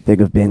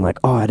thing of being like,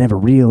 oh, I never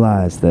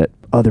realized that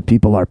other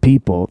people are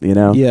people, you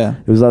know. Yeah.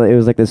 It was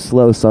like this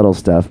slow, subtle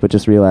stuff, but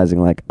just realizing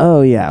like,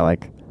 oh yeah,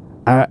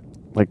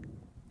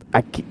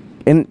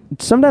 and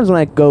sometimes when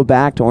I go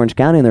back to Orange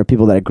County and there are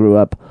people that I grew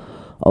up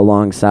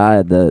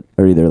alongside that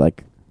are either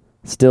like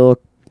still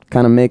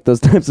kind of make those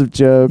types of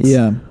jokes,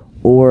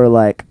 or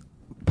like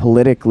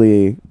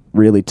politically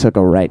really took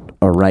a right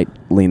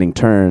leaning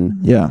turn.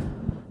 Yeah.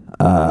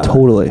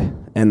 Totally.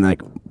 And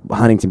like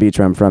Huntington Beach,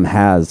 where I'm from,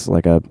 has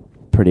like a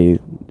pretty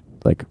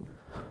like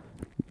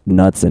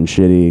nuts and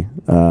shitty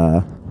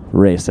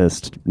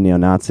racist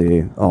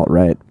neo-Nazi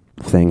alt-right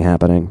thing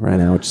happening right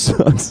now, which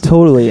sucks.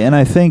 Totally. And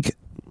I think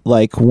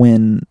like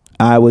when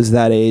I was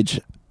that age,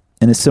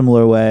 in a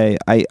similar way,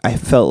 I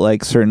felt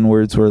like certain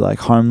words were like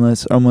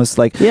harmless, almost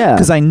like,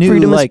 because I knew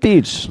freedom like of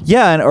speech.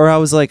 Yeah, or I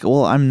was like,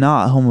 well, I'm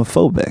not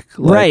homophobic.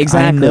 Like, Right,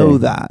 exactly. I know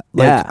that.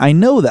 Like, I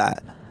know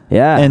that.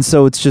 Yeah. And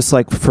so it's just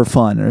like for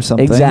fun or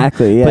something.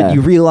 Exactly, yeah. But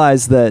you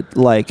realize that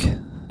like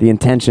the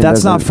intention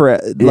that's not for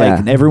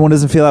like everyone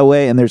doesn't feel that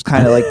way, and there's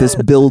kind of like this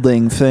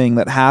building thing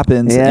that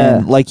happens,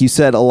 and like you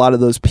said, a lot of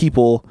those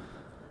people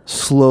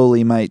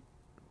slowly might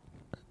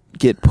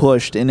get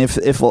pushed, and if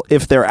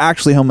they're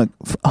actually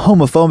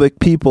homophobic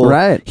people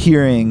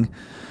hearing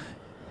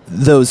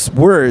those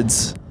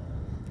words,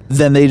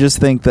 then they just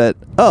think that,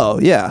 oh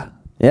yeah,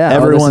 Yeah,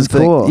 everyone this is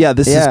cool. Yeah,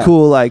 this is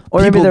cool. Like,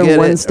 or maybe people they're get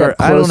one it, step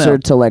or, I don't closer know.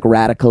 to like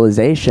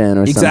radicalization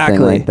or Exactly.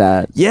 something like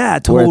that. Yeah,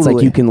 totally. Where it's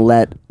like you can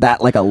let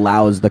that like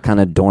allows the kind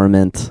of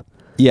dormant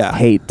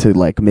hate to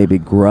like maybe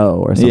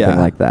grow or something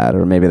like that,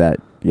 or maybe that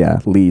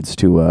leads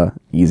to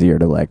easier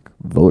to like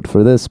vote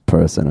for this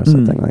person or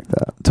something like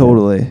that.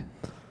 Totally.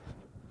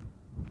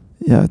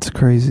 Yeah, it's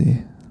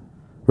crazy.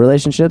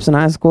 Relationships in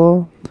high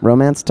school,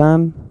 romance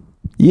time.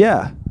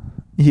 Yeah.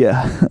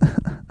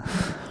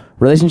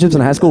 Relationships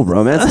in high school,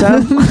 romance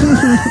time.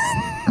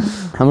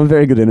 I'm a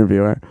very good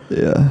interviewer.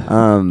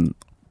 Yeah.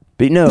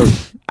 But no,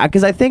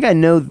 because I think I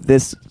know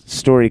this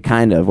story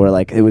kind of, where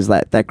like it was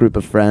that group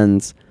of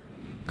friends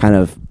kind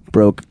of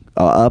broke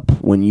up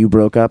when you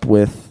broke up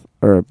with,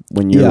 or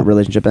when your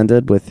relationship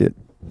ended with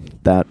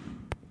that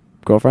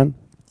girlfriend.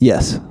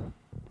 Yes.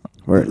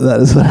 That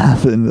is what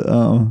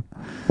happened.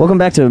 Welcome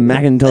back to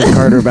Mac and tells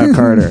Carter about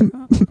Carter.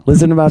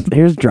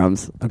 Here's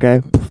drums,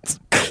 okay?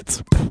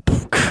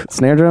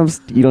 Snare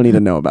drums, you don't need to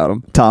know about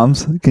them.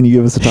 Toms, can you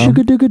give us a tom?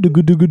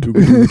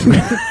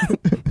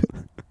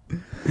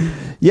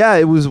 Yeah,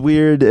 it was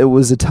weird. It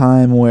was a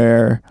time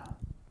where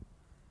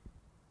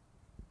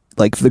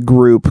like the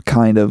group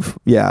kind of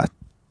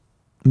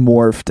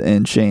morphed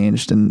and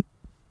changed, and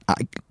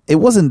it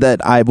wasn't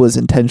that I was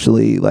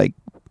intentionally like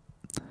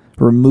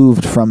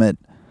removed from it.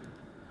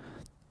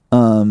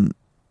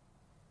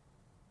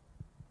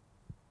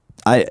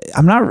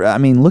 I'm not. I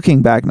mean,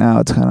 looking back now,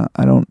 it's kind of.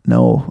 I don't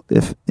know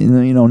if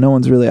no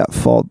one's really at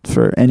fault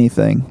for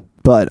anything,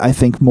 but I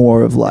think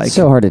more of like. It's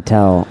so hard to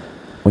tell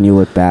when you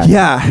look back.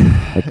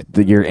 Yeah,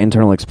 like your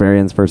internal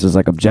experience versus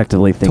like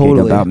objectively thinking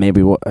about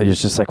maybe what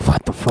it's just like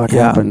what the fuck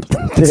happened.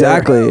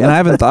 Exactly, and I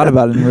haven't thought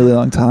about it in a really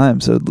long time.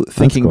 So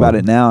thinking about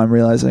it now, I'm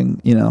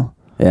realizing,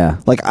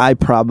 like I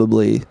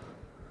probably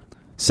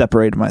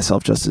separated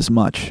myself just as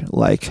much,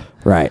 like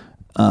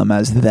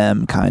as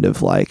them, kind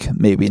of like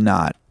maybe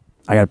not.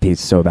 I got to pee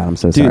so bad. I'm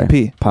so sorry. Dude,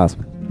 pee. Pause.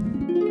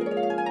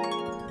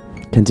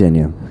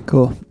 Continue.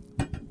 Cool.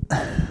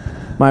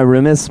 My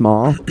room is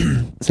small,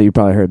 so you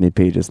probably heard me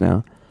pee just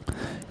now.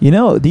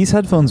 These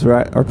headphones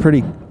are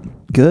pretty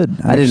good.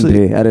 I didn't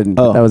pee. I didn't.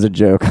 Oh. That was a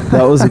joke.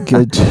 That was a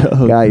good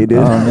joke. Yeah, you did.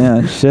 Oh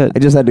man, shit. I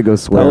just had to go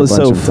swear. That was a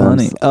bunch so of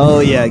funny. times. Oh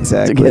yeah,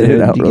 exactly. To get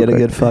it out Did you real get a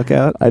quick. good fuck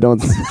out? I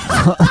don't.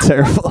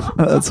 Terrible.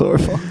 That's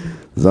horrible.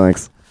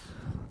 Zoinks.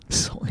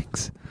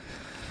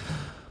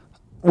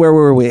 Where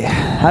were we?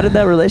 How did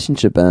that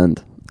relationship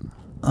end?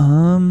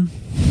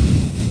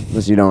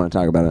 Unless you don't want to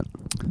talk about it.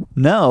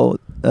 No.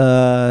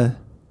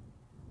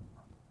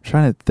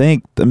 Trying to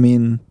think. I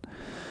mean,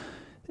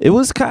 it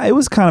was kind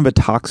of a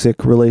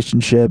toxic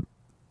relationship.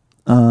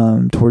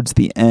 Towards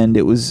the end,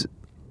 there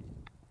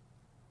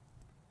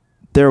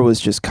was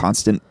just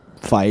constant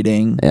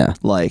fighting. Yeah.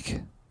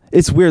 Like,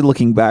 it's weird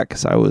looking back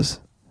because I was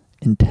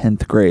in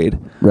 10th grade.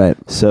 Right.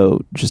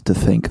 So just to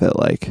think that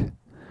like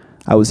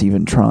I was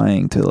even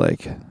trying to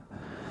like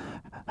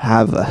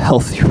have a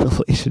healthy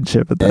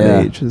relationship at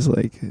that age is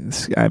like,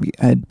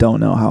 I don't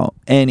know how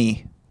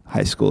any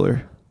high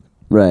schooler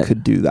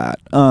could do that.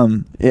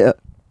 Yeah.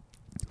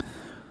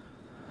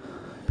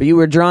 But you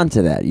were drawn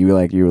to that. You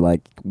were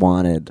like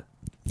wanted.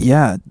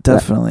 Yeah,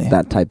 definitely.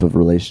 That type of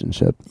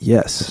relationship.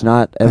 Yes. It's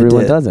not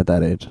everyone does at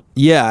that age.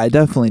 Yeah, I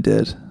definitely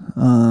did.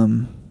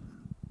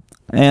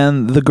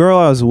 And the girl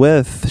I was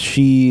with,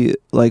 she,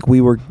 like, we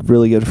were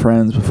really good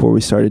friends before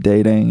we started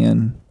dating,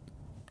 and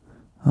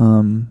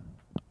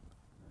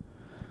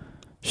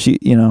she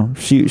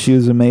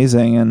was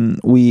amazing, and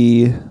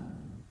we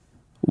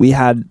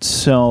had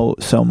so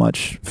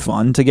much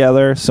fun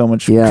together, so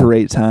much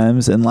great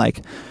times, and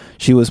like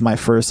she was my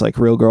first like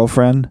real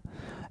girlfriend,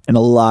 and a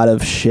lot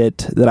of shit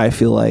that I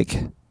feel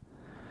like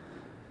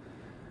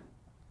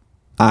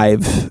I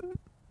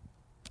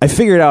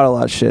figured out a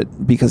lot of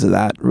shit because of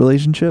that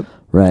relationship.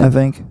 Right. I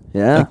think.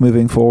 Yeah. Like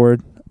moving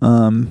forward.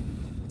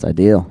 It's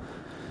ideal.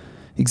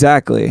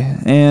 Exactly.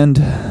 And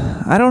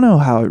I don't know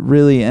how it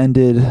really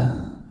ended.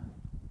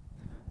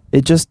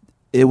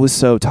 It was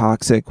so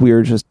toxic. We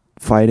were just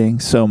fighting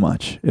so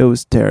much. It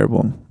was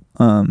terrible.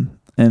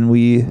 And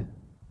we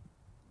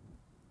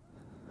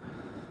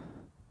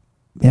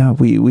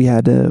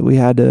had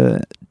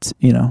to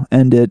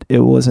end it. It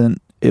wasn't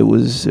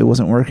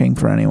working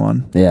for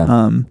anyone.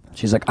 Yeah.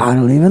 She's like, I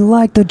don't even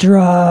like the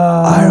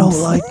drums. I don't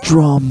like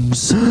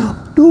drums.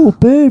 No,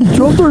 babe,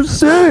 drums are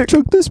sick.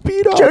 Check this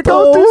beat out. Check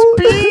out this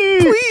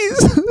beat,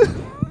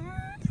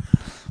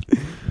 please.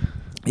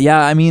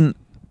 Yeah, I mean,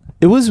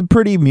 it was a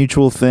pretty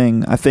mutual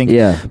thing, I think.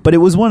 Yeah. But it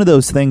was one of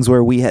those things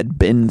where we had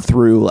been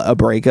through a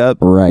breakup.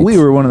 Right. We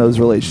were one of those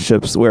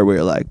relationships where we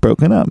were like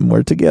broken up and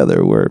we're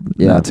together. We're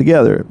not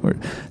together. We're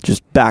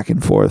just back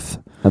and forth.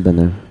 I've been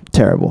there.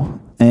 Terrible.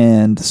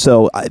 And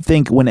so I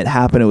think when it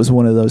happened, it was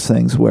one of those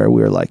things where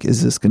we were like,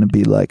 is this going to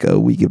be like a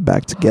we get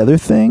back together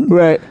thing?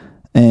 Right.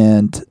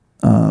 And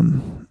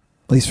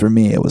at least for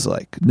me, it was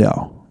like,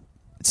 no,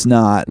 it's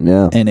not.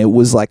 Yeah. And it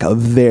was like a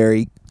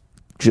very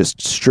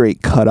just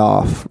straight cut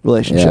off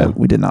relationship. Yeah.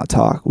 We did not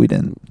talk. We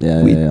didn't.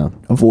 We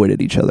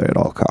avoided each other at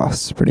all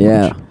costs, pretty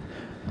much.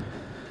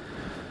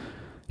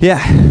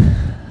 Yeah.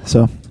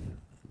 So And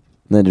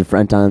then did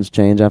friend times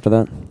change after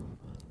that?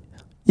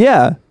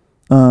 yeah,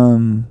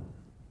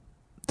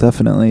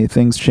 definitely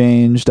things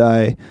changed.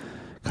 I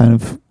kind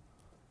of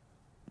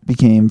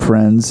became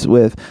friends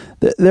with.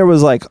 There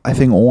was like I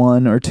think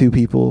 1 or 2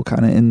 people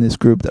kind of in this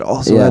group that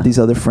also Yeah. had these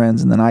other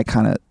friends, and then I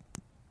kind of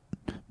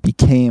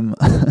became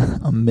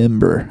a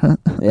member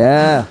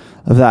Yeah.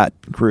 of that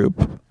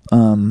group.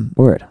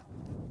 Word.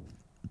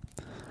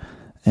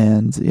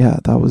 And yeah,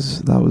 that was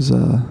there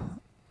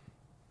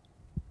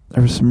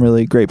were some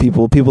really great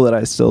people that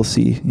I still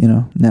see,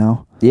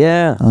 now.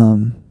 Yeah.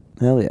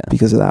 Hell yeah.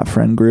 Because of that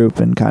friend group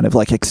and kind of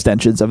like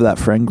extensions of that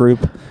friend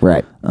group.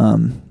 Right.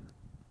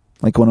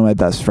 Like one of my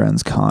best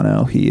friends,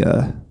 Kano, he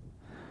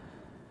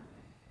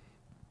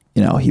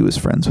he was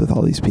friends with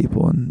all these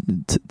people,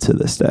 and to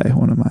this day,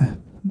 one of my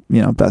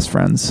best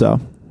friends. So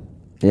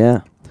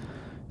Yeah.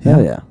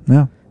 Hell yeah.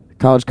 yeah.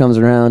 College comes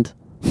around.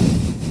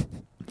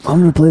 I'm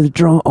gonna play the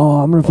drum. Oh,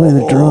 I'm gonna play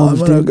the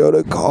drums, I'm gonna dude. go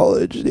to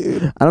college,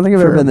 dude. I don't think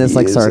I've ever for been this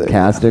like music.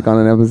 sarcastic on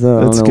an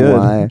episode. That's I don't know good.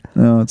 why.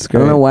 No, it's I great.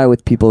 don't know why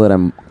with people that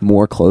I'm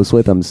more close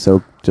with, I'm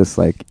so just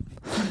like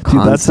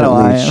Dude, that's how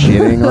constantly I am.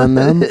 shitting on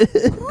them.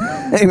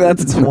 I think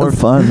that's It's more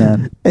fun,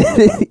 man.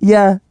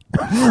 Yeah.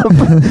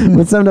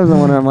 But sometimes I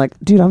wonder, I'm like,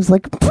 dude, I'm just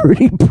like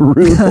pretty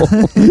brutal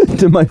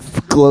to my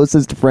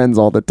closest friends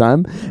all the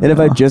time. And if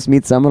I just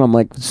meet someone, I'm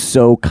like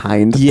so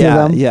kind to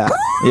them.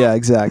 Yeah,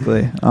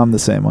 exactly. I'm the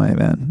same way,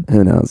 man.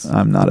 Who knows?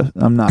 I'm not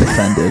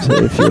offended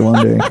if you're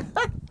wondering.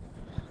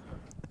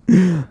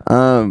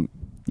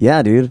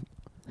 Yeah, dude.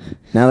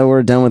 Now that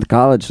we're done with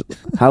college,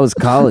 how was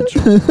college?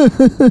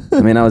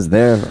 I mean, I was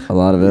there a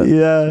lot of it.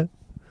 Yeah.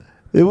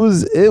 It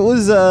was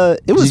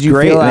Did you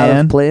great, feel out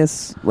man. of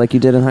place like you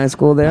did in high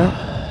school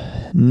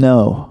there?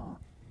 No.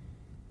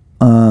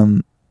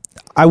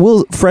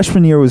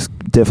 Freshman year was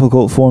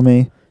difficult for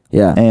me,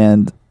 Yeah.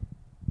 and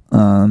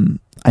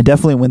I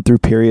definitely went through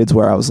periods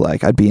where I was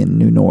like, I'd be in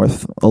New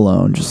North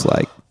alone, just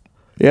like,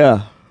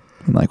 Yeah.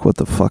 like, what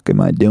the fuck am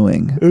I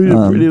doing?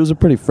 It was a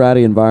pretty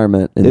fratty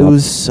environment. In It the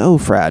was so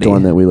fratty.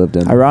 dorm that we lived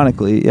in.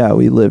 Ironically, yeah,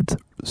 we lived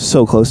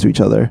so close to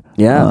each other.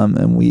 Yeah.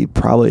 And we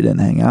probably didn't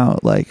hang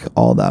out like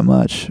all that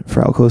much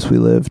for how close we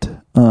lived.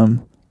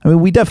 I mean,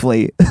 we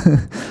definitely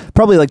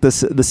probably like the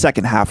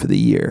second half of the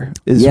year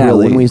is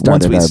really when we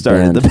started once we our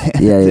started the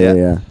band.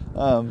 Yeah.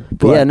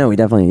 But Yeah, no, we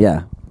definitely,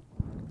 yeah.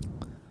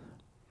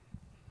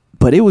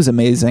 But it was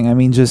amazing. I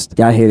mean, just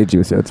Yeah, I hated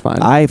you, so it's fine.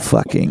 I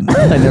fucking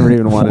I never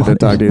even wanted to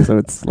talk to you, so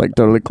it's like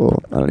totally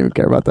cool. I don't even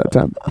care about that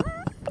time.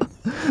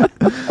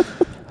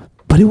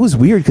 But it was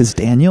weird because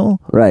Daniel,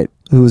 Right.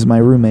 who was my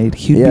roommate,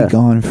 he'd Yeah. be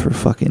gone for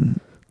fucking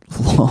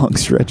long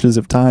stretches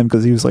of time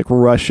because he was like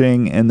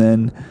rushing, and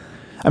then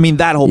I mean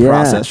that whole Yeah.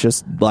 process,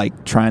 just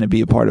like trying to be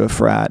a part of a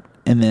frat,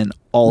 and then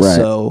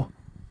also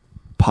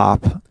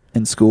pop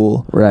in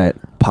school, Right.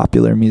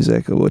 popular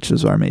music, which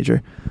is our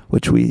major,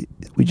 which we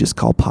just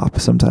call pop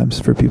sometimes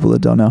for people that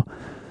don't know.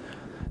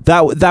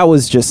 That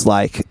was just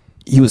like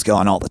he was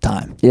gone all the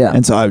time. Yeah.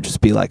 And so I would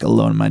just be like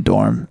alone in my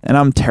dorm, and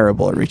I'm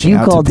terrible at reaching You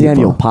out call to people.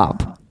 Daniel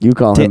Pop. You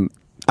call him.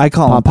 I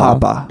call him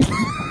Papa.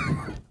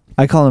 Papa.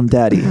 I call him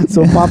Daddy.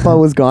 So Papa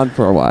was gone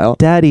for a while.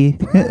 Daddy.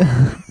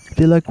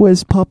 Be like,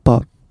 where's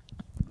Papa?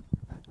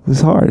 It was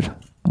hard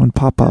when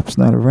Pop-Pop's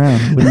not around.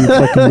 What do you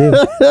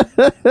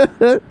fucking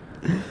do?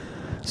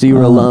 So you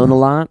were alone a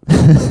lot? I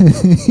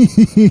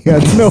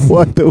don't know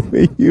what the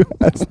way you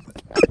asked.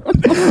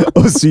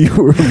 Oh, so you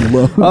were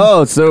alone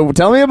Oh, so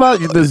tell me about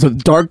this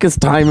darkest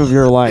time of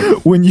your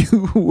life. when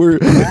you were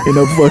in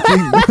a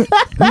fucking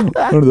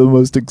one of the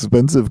most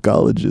expensive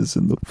colleges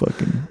in the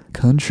fucking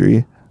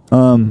country.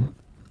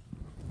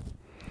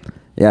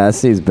 Yeah,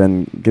 SC's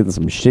been getting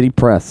some shitty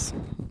press.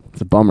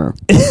 It's a bummer.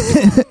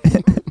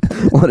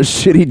 A lot of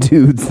shitty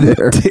dudes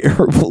there.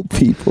 Terrible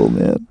people,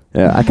 man.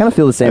 Yeah, I kind of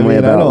feel the same way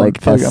about like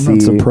SC. I'm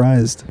not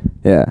surprised.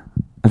 Yeah,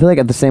 I feel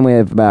like the same way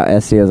about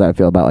SC as I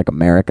feel about like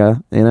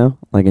America. You know,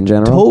 like in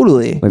general.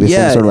 Totally. Like there's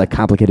yeah. some sort of like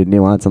complicated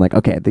nuance, and like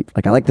okay,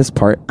 like I like this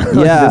part. I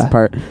like Yeah. this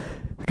part.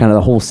 Kind of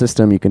the whole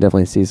system, you can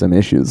definitely see some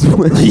issues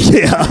with.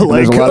 Yeah, And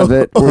there's a lot of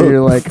it where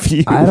you're like,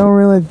 few. I don't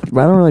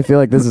really feel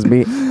like this is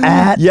me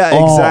at Yeah,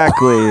 all.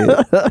 exactly.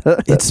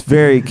 It's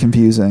very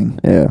confusing.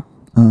 Yeah.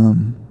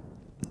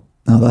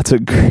 No, that's a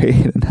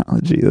great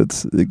analogy.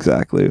 That's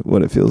exactly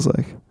what it feels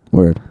like.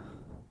 Word.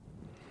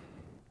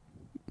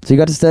 So you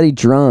got to study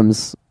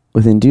drums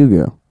with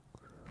Ndugu,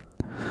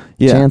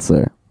 Yeah.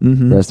 Chancellor.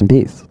 Mm-hmm. Rest in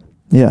peace.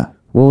 Yeah.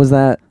 What was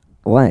that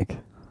like?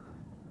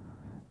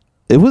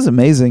 It was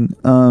amazing.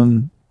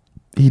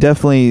 He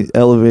definitely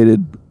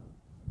elevated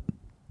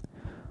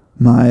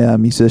my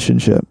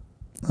musicianship.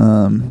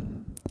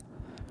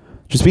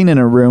 Just being in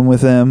a room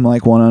with him,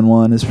 like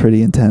one-on-one, is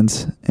pretty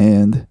intense.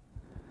 And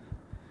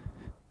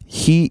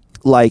he's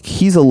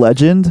a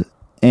legend,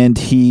 and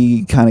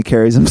he kind of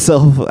carries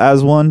himself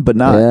as one, but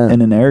not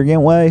in an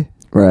arrogant way.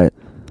 Right.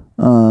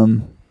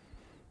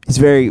 He's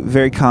very,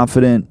 very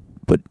confident,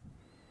 but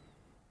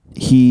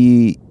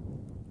he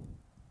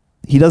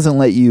doesn't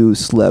let you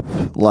slip.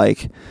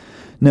 Like,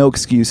 no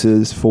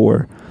excuses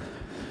for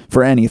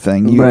for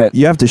anything.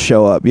 You have to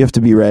show up. You have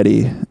to be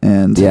ready.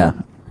 And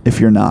if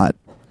you're not,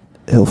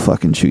 he'll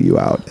fucking shoot you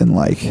out and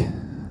like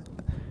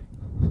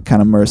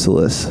kind of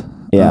merciless.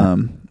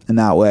 In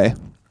that way.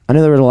 I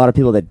know there were a lot of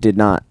people that did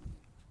not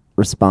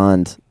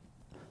respond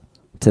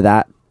to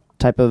that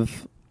type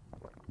of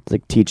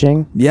like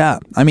teaching. Yeah.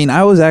 I mean,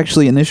 I was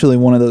actually initially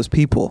one of those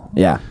people.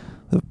 Yeah.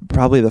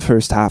 Probably the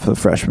first half of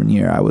freshman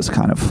year, I was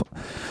kind of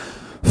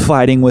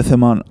fighting with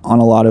him on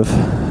a lot of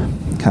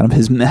kind of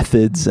his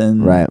methods.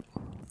 And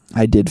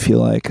I did feel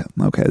like,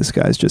 okay, this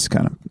guy's just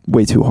kind of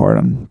way too hard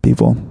on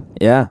people.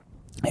 Yeah.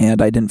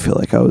 And I didn't feel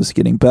like I was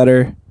getting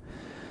better.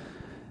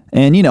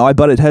 And, you know, I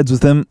butted heads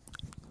with him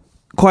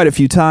quite a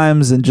few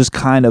times and just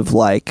kind of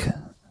like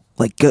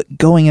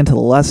going into the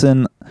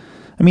lesson.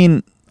 I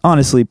mean,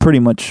 honestly, pretty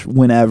much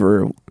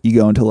whenever you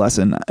go into a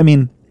lesson. I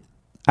mean,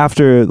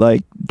 after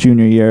like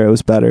junior year, it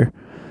was better.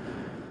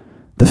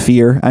 The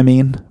fear, I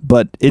mean,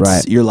 but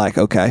it's you're like,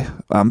 okay,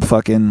 I'm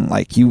fucking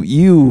like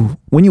you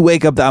when you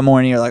wake up that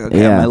morning, you're like,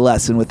 okay, I have my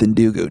lesson with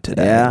Ndugu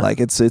today. Yeah. Like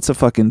it's a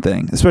fucking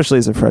thing, especially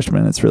as a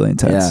freshman. It's really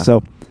intense. Yeah.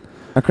 So.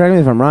 Correct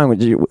me if I'm wrong.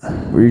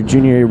 Were your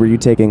junior year, were you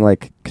taking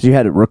like, because you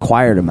had a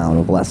required amount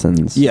of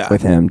lessons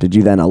with him. Did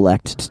you then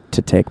elect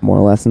to take more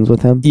lessons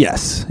with him?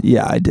 Yes.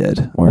 Yeah, I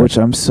did. Which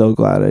I'm so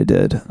glad I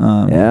did.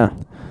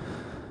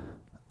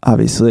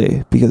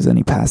 Obviously, because then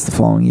he passed the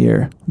following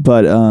year.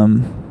 But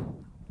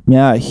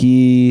yeah,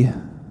 he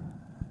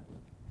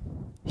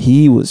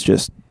was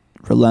just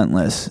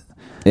relentless.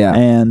 Yeah.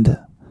 And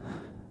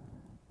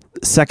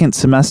second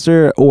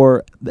semester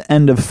or the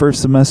end of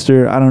first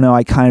semester, I don't know,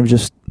 I kind of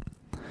just...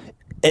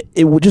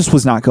 It just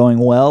was not going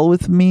well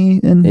with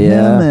me and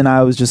him, and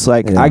I was just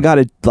like, I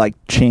gotta like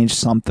change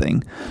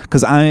something,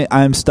 because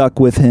I'm stuck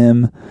with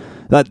him.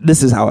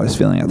 This is how I was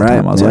feeling at the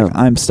time. I was like,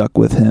 I'm stuck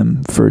with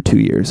him for 2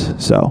 years.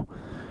 So,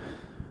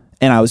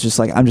 and I was just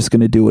like, I'm just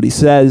gonna do what he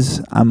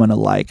says. I'm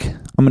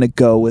gonna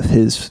go with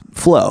his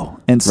flow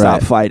and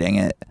stop fighting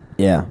it.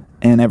 Yeah,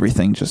 and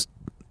everything just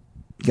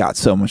got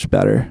so much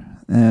better.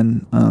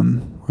 And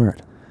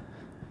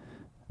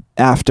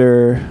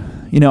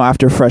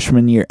after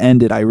freshman year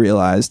ended, I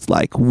realized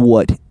like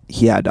what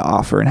he had to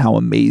offer and how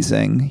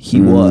amazing he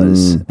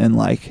was. And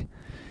like,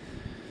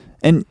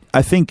 and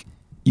I think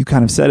you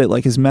kind of said it,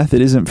 like his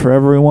method isn't for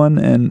everyone.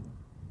 And,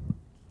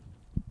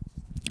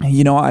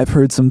 you know, I've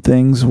heard some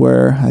things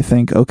where I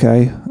think,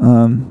 okay,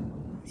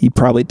 he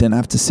probably didn't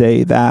have to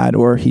say that,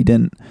 or he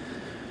didn't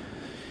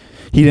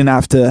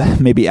have to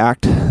maybe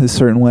act a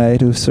certain way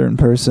to a certain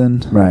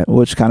person,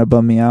 which kind of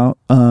bummed me out,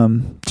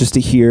 just to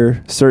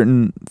hear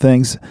certain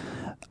things.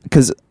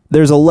 Because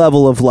there's a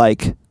level of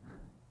like,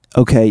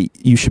 okay,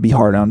 you should be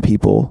hard on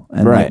people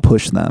and like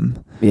push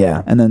them.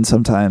 Yeah. And then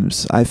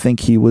sometimes I think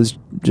he was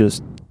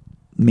just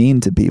mean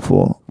to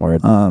people.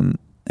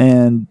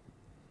 And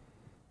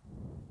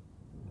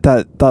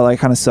that like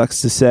kind of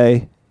sucks to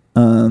say.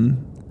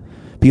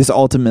 Because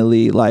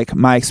ultimately, like,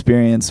 my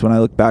experience when I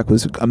look back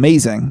was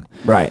amazing.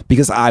 Right.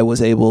 Because I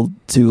was able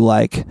to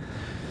like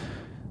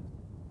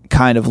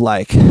kind of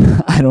like,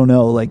 I don't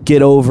know, like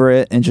get over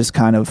it and just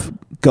kind of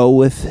go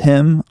with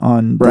him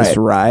on this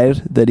ride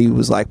that he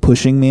was like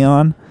pushing me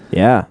on.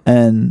 Yeah.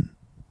 And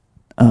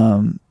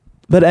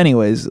but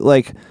anyways,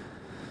 like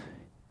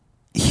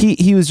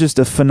he was just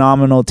a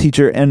phenomenal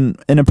teacher and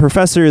a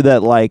professor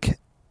that like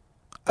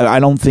I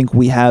don't think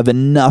we have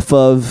enough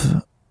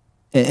of,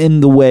 in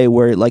the way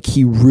where like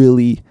he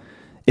really,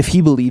 if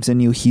he believes in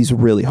you, he's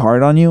really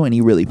hard on you and he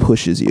really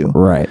pushes you.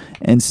 Right.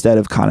 Instead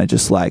of kind of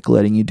just like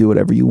letting you do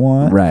whatever you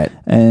want. Right.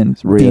 And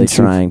really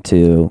trying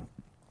to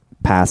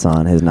pass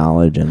on his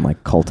knowledge and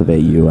like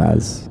cultivate you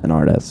as an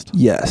artist.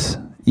 Yes.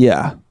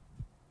 Yeah.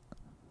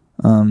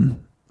 And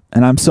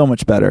I'm so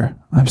much better.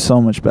 And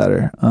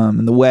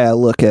the way I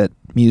look at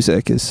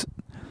music is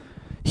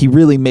he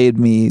really made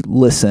me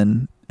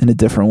listen in a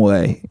different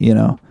way, you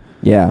know?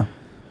 Yeah.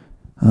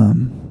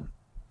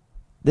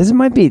 This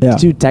might be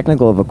too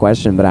technical of a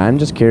question, but I'm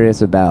just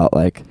curious about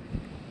like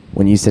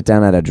when you sit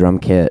down at a drum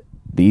kit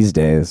these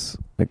days,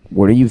 like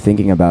what are you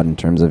thinking about in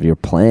terms of your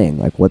playing?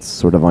 Like what's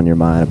sort of on your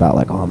mind about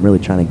like, oh, I'm really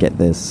trying to get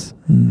this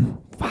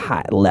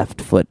left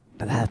foot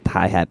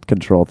hi-hat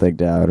control thing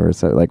down, or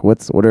so like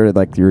what are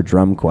like your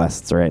drum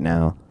quests right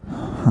now?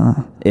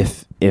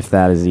 If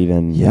that is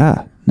even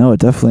no,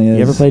 it definitely is.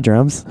 You ever play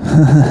drums?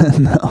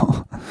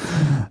 No.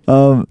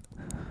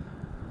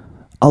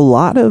 A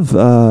lot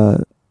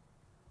of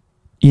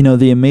you know,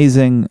 the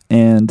amazing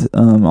and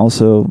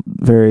also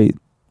very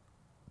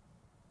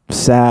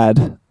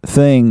sad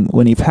thing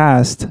when he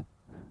passed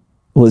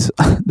was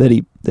that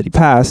he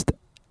passed,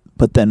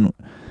 but then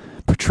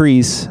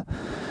Patrice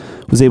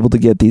was able to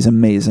get these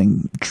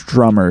amazing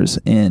drummers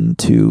in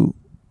to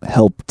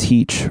help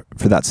teach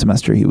for that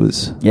semester. He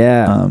was you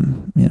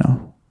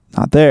know,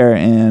 not there,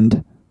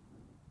 and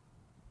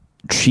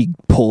she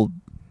pulled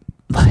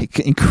like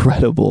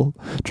incredible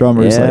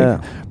drummers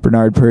like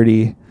Bernard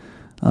Purdy,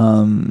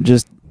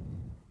 just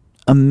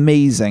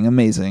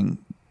amazing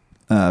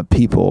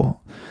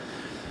people.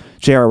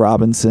 J.R.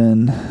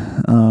 Robinson.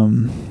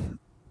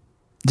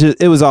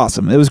 It was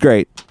awesome. It was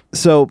great.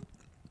 So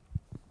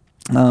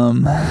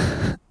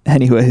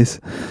Anyways.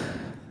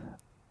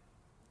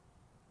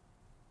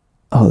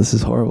 Oh, this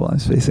is horrible. I'm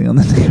spacing on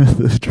the name of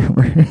the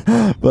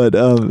drummer. But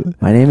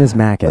My name is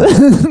Mackin.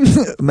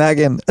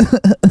 Mackin.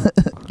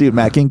 Dude,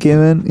 Mackin came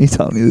in. He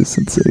taught me this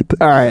insane thing.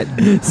 All right,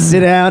 sit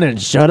down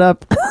and shut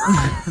up.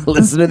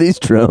 Listen to these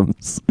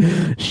drums. Oh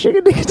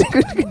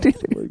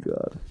my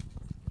god.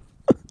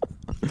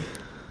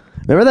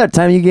 Remember that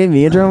time you gave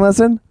me a drum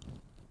lesson?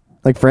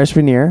 Like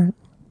freshman year?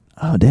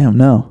 Oh, damn,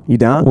 no. You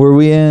don't? Were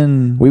we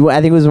in... I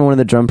think it was in one of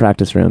the drum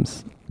practice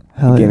rooms.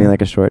 Hell You gave yeah. me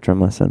like a short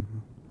drum lesson.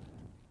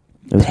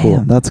 It was Damn,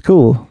 cool. that's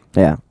cool.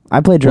 Yeah. I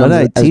played drums What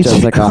did I as teach just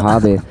you? like a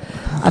hobby.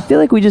 I feel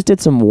like we just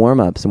did some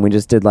warm-ups and we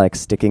just did like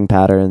sticking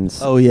patterns.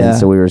 Oh, yeah. And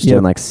so we were just Yep.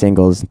 doing like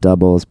singles,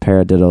 doubles,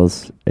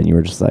 paradiddles, and you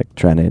were just like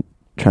trying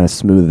to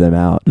smooth them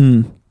out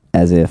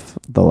as if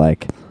the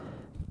like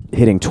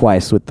hitting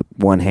twice with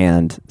one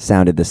hand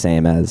sounded the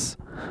same as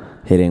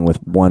hitting with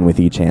one with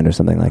each hand or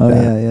something like Oh,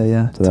 that.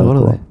 yeah. So that was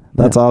Totally. cool.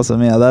 That's Yeah.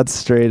 awesome. Yeah, that's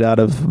straight out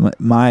of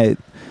my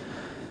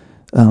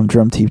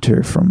drum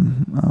teacher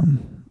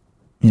from,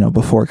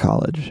 before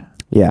college.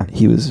 Yeah.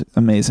 He was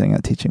amazing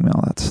at teaching me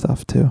all that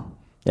stuff, too.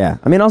 Yeah.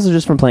 I mean, also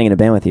just from playing in a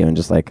band with you and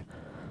just like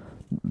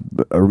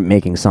or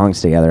making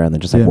songs together and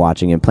then just like Yeah.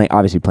 watching and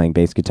obviously playing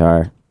bass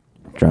guitar,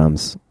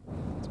 drums,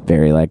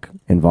 very like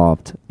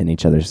involved in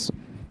each other's.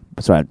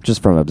 So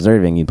just from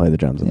observing you play the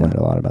drums, I've Yeah. learned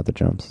a lot about the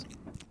drums.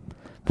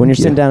 But when you're Thank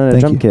you. sitting down at a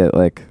Thank drum you. kit,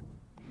 like,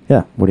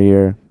 yeah, what are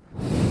you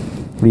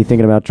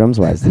thinking about drums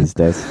wise these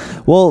days?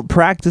 Well,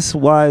 practice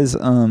wise,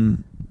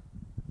 I'm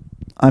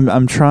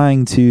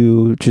trying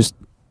to just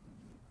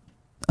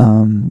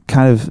kind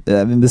of.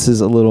 I mean, this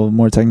is a little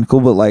more technical,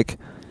 but like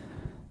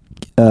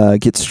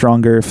get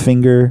stronger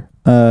finger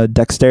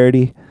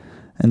dexterity,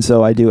 and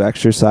so I do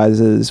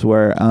exercises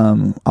where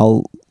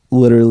I'll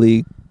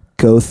literally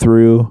go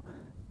through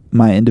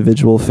my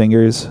individual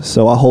fingers.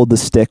 So I'll hold the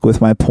stick with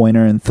my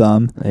pointer and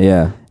thumb,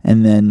 Yeah.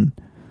 and then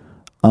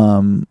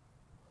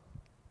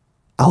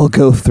I'll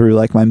go through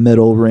like my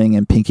middle ring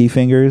and pinky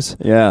fingers,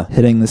 Yeah.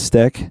 hitting the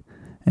stick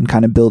and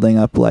kind of building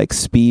up like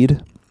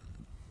speed.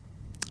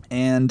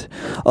 And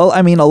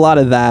I mean, a lot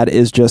of that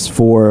is just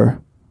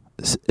for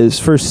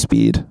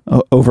speed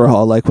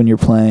overall, like when you're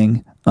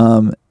playing.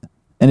 And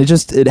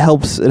it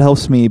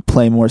helps me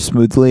play more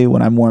smoothly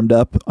when I'm warmed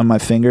up on my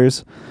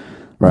fingers.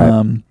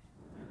 Right.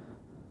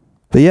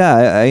 But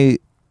yeah,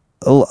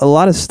 a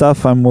lot of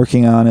stuff I'm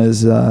working on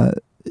is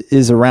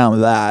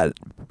around that.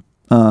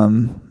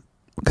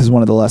 Because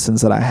one of the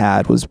lessons that I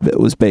had was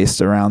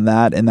based around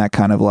that, and that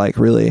kind of like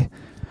really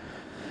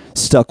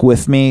stuck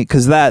with me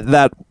because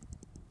that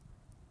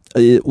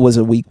it was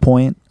a weak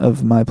point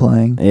of my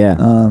playing. Yeah.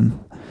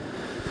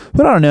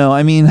 But I don't know.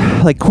 I mean,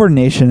 like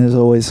coordination is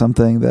always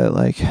something that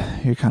like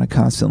you're kind of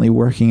constantly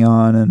working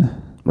on,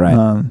 and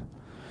Right.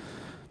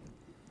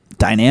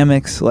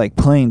 Dynamics, like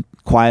playing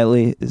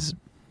quietly, has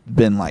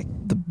been like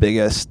the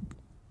biggest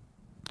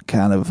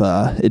kind of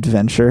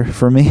adventure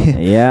for me.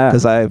 Yeah.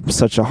 Because I'm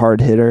such a hard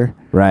hitter.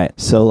 Right.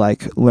 So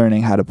like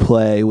learning how to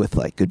play with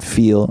like good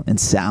feel and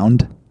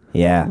sound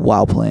Yeah.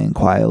 while playing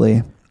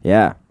quietly.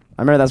 Yeah.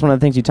 I remember that's one of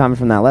the things you taught me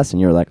from that lesson.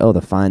 You were like, oh,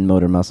 the fine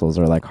motor muscles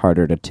are like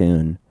harder to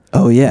tune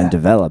Oh yeah. and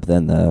develop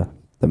than the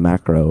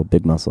macro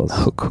big muscles.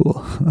 Oh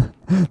cool.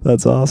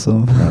 That's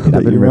awesome. Dude, I've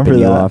That been you ripping remember you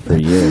that. off for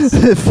years.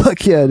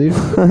 Fuck yeah, dude.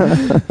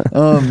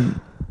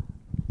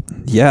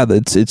 Yeah,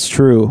 it's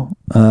true.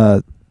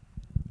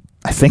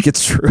 I think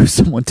it's true.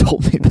 Someone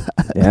told me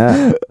that.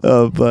 Yeah.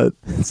 But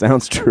It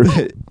sounds true.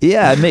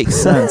 yeah, it makes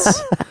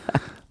sense.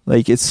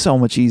 Like it's so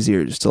much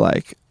easier just to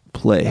like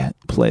play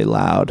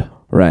loud,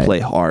 Right. play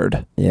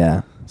hard.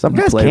 Yeah. Some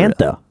You guys play can't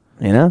re- though.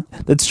 You know?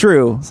 That's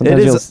true.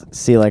 Sometimes it you'll is.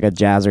 see like a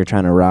jazzer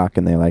trying to rock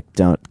and they like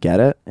don't get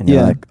it. And you're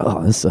Yeah. like,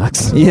 oh, this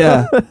sucks.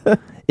 Yeah,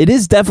 it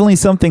is definitely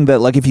something that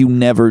like if you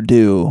never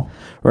do,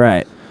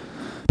 Right.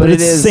 but it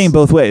it's the is- same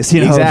both ways. You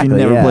know, if Exactly, you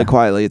never yeah. play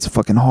quietly, it's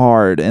fucking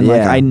hard. And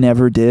like Yeah. I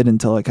never did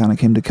until I kind of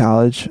came to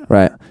college.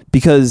 Right.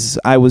 Because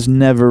I was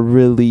never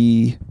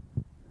in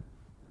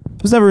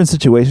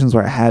situations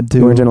where I had to.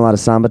 You weren't doing a lot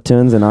of samba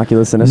tunes and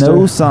Oculus Sinister?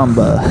 No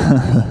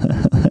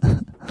samba.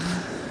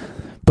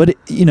 But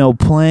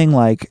playing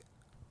like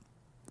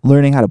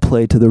learning how to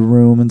play to the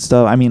room and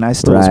stuff. I mean, I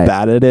still was Right.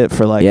 bad at it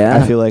for like Yeah.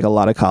 I feel like a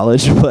lot of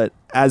college, but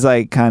as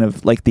I kind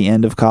of like the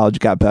end of college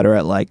got better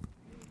at like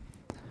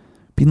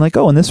being like,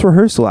 oh, in this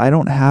rehearsal, I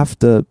don't have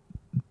to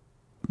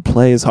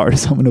play as hard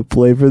as I'm going to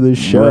play for this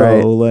show.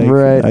 Right, Like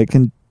right. I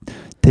can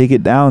take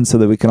it down so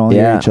that we can all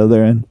hear Yeah. each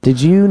other. And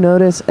Did you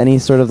notice any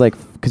sort of like,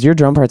 because your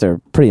drum parts are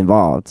pretty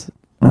involved.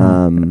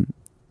 Mhm.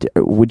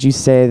 Would you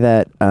say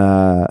that,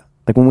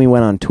 like when we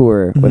went on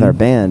tour with Mhm. our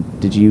band,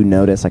 did you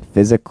notice like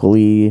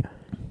physically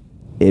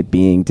it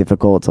being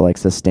difficult to like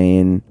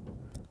sustain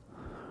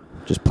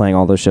just playing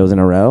all those shows in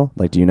a row?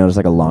 Like, do you notice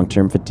like a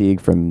long-term fatigue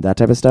from that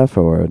type of stuff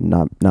or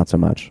not so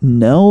much?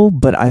 no,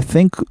 but I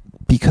think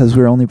because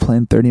we're only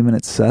playing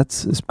 30-minute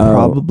sets is Oh.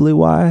 probably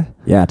why.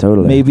 Yeah,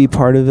 totally. Maybe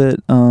part of it.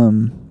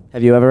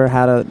 Have you ever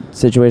had a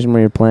situation where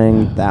you're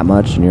playing that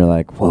much and you're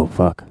like, whoa,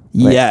 fuck,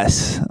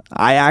 Yes.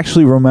 I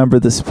actually remember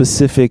the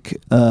specific,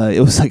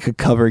 it was like a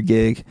cover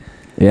gig.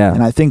 Yeah.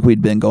 And I think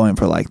we'd been going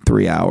for like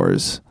 3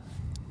 hours.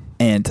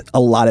 And a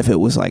lot of it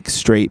was like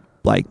straight,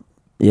 like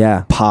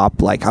Yeah.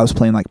 pop. Like I was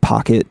playing like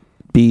pocket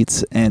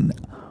beats and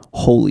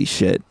holy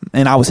shit.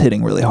 And I was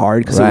hitting really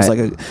hard because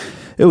Right.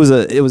 it was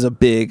a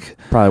big,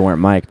 Probably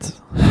weren't mic'd.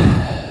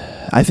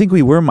 I think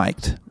we were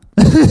mic'd.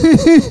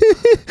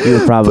 You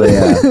were probably.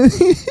 Let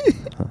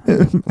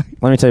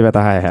me tell you about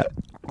the hi-hat.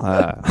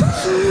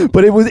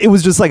 But it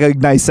was just like a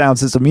nice sound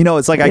system. You know,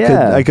 it's like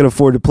Yeah. I could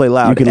afford to play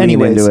loud. You could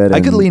Anyways, lean into it. I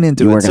could and lean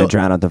into you it. weren't going so to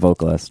drown out the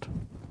vocalist.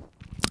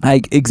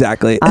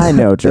 exactly. I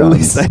know At drums.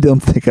 least I don't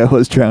think I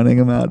was drowning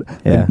him out.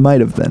 Yeah. It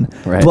might have been.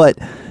 Right. But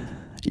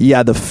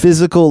yeah, the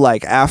physical,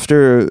 like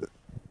after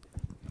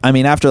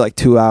like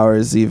 2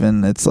 hours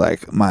even, it's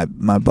like my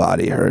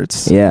body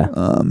hurts. Yeah.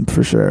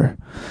 For sure.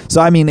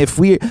 So I mean,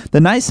 the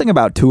nice thing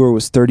about tour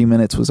was 30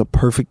 minutes was a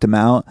perfect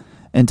amount.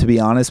 And to be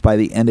honest, by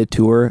the end of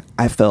tour,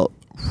 I felt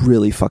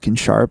really fucking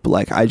sharp.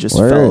 Like I just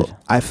Word.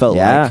 felt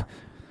Yeah. like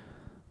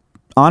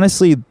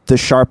honestly the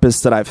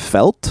sharpest that I've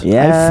felt.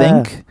 Yeah. I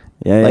think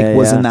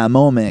was in that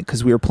moment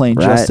because we were playing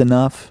just Right.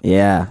 enough.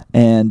 Yeah.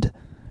 And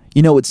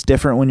you know, it's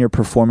different when you're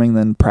performing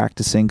than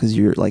practicing because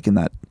you're like in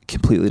that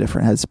completely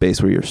different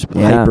headspace where you're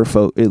Yeah.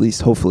 at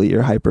least hopefully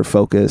you're hyper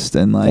focused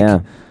and like Yeah.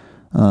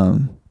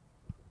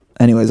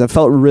 anyways, I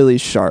felt really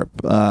sharp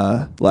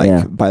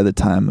Yeah. by the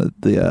time of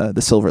the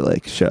Silver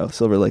Lake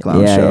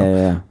Lounge Yeah,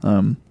 show.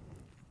 yeah.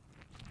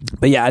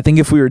 But yeah, I think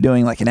if we were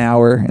doing like an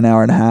hour and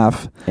a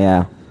half,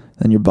 Yeah.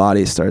 then your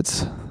body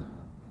starts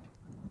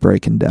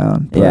breaking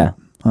down. But, Yeah.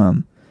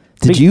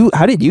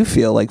 how did you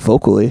feel like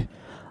vocally?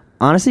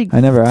 Honestly, I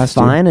never asked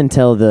you. fine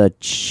until the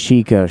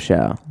Chico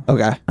show.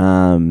 Okay.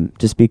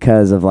 Just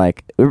because of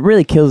like, it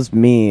really kills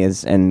me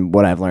and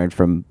what I've learned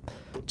from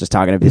just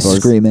talking to people. Is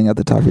is- screaming at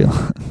the top of your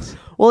lungs.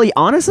 Well,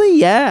 honestly,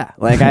 yeah.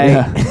 Like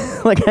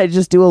like I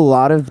just do a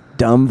lot of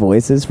dumb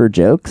voices for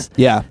jokes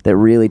Yeah. that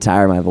really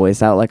tire my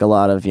voice out. Like a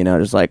lot of,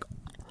 just like,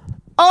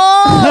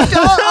 oh,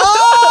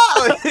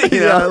 you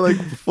know, like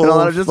and a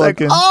lot of just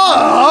like, and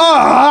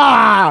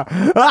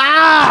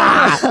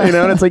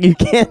it's like you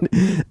can't,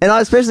 and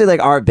especially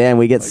like our band,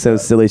 we get so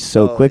silly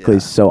so quickly,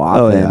 so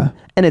often, yeah.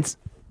 and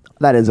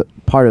that is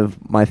part of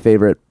my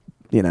favorite,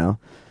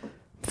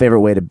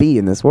 favorite way to be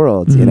in this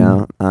world,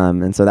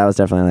 and so that was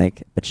definitely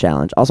like a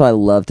challenge. Also, I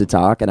love to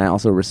talk, and I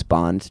also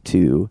respond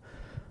to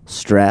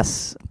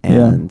stress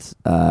and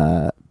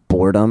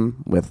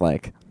boredom with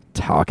like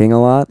talking a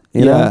lot.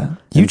 You know?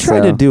 You And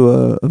tried to so- do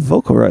a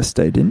vocal rest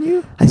day, didn't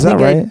you? Is I that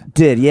think right? I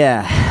did,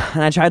 yeah.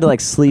 And I tried to like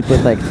sleep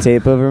with like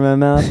tape over my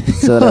mouth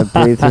so that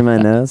I breathe through my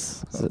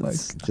nose. So Oh my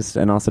it's just,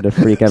 and also to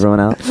freak everyone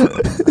out.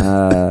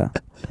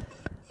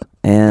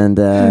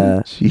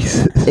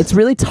 Jesus. It's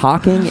really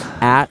talking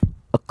at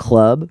a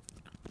club,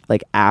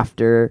 like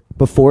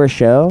before a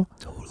show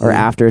or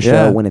after a show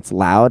Yeah. when it's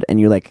loud, and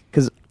you're like,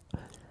 because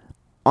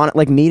on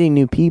like meeting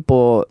new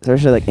people,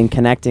 especially like in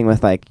connecting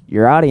with like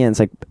your audience,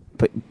 like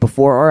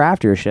before or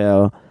after a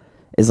show,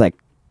 is like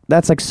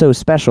that's like so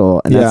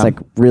special, and Yeah. that's like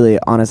really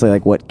honestly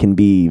like what can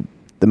be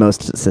the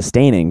most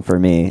sustaining for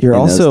me. You're in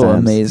those also times.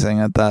 amazing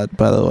at that,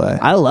 by the way.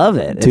 I love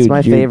it. Dude, it's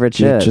my favorite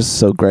You're shit. just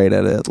so great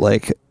at it.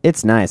 Like,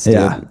 It's nice, dude.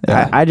 Yeah,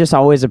 yeah. I just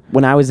always,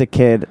 when I was a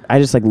kid, I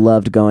just like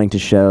loved going to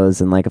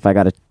shows, and like if I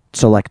got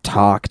to like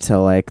talk to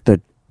like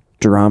the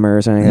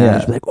drummers or anything, I'd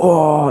just be like,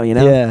 oh,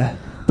 yeah.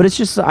 But it's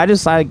just,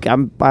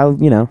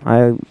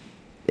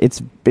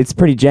 it's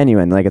pretty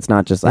genuine. Like it's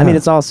not just. I mean, Yeah.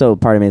 it's also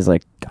part of me is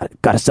like,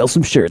 gotta sell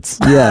some shirts.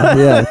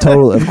 Yeah,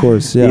 totally, of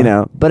course.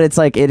 Yeah. But it's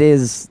like it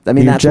is. I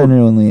mean, You're that's what,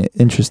 genuinely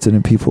interested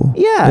in people.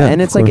 yeah,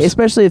 and of it's like, course.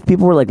 especially if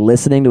people were like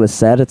listening to a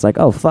set, it's like,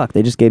 oh fuck,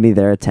 they just gave me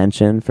their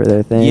attention for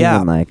their thing. Yeah.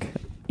 And like,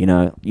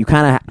 you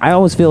kind of, I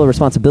always feel a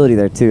responsibility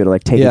there too to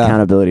like take Yeah.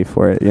 accountability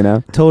for it.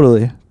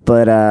 Totally.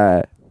 But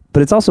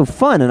it's also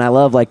fun, and I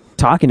love like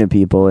talking to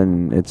people,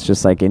 and it's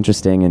just like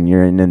interesting, and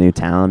you're in a new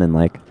town, and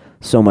like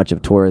so much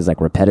of tour is like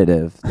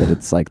repetitive that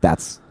it's like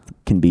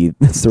can be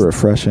It's the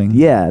refreshing.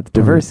 yeah,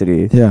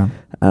 diversity. Yeah.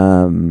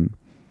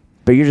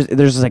 But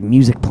there's just like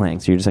music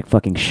playing, so you're just like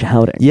fucking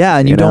shouting. Yeah,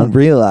 and you know? don't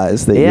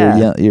realize that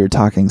Yeah. you're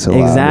talking so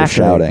loud.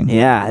 Exactly. You're shouting.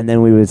 Yeah, and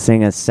then we would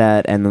sing a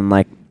set, and then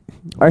like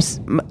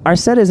our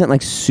set isn't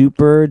like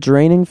super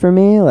draining for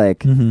me. Like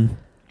Mm-hmm.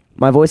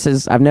 my voice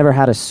is, I've never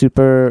had a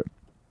super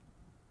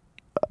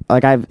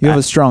like You have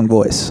a strong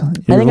voice. Your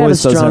think I have a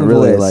voice doesn't strong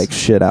really voice. like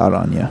shit out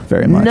on you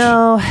very much.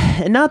 No,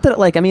 not that.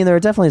 Like, I mean, there are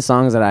definitely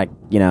songs that I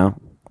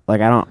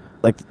like I don't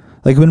like.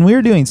 Like when we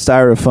were doing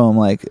Styrofoam,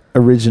 like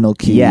original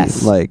key,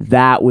 Yes, like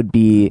that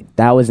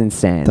was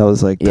insane. that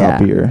was like Yeah.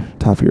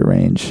 top of your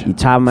range.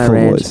 Top of my full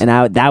range, voice. and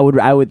I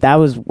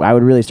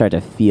would really start to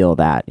feel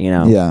that,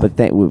 Yeah.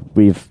 But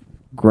we've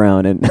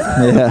grown and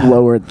Yeah.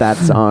 lowered that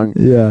song.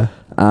 Yeah.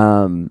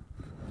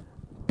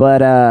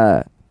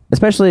 But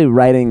especially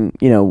writing,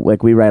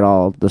 like we write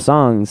all the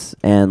songs,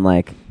 and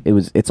like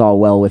it's all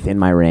well within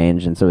my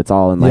range, and so it's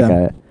all in like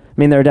Yeah. I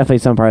mean, there are definitely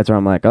some parts where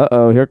I'm like,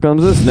 uh-oh, here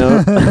comes this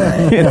note.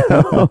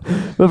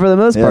 But for the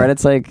most part,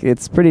 it's like,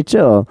 it's pretty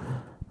chill.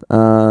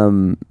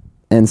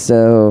 And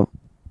so,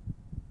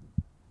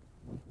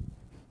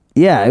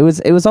 yeah, it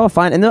was all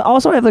fine. And then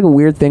also I have like a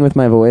weird thing with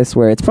my voice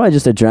where it's probably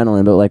just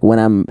adrenaline, but like when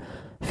I'm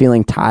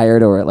feeling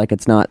tired or like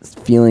it's not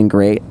feeling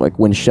great, like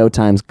when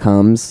showtime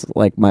comes,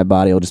 like my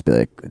body will just be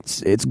like,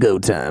 it's go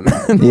time.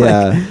 And,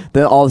 Yeah.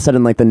 like, all of a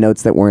sudden, like the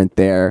notes that weren't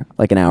there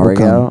like an hour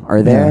ago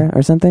are there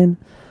or something.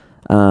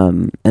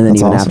 And then That's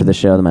even awesome. after the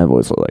show, then my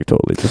voice will like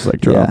totally just like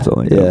drop. Yeah, So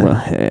like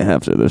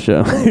after the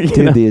show, you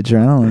Dude, know? the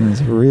adrenaline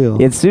is real.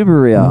 It's super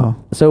real.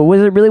 Oh. So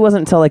it really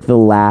wasn't until like the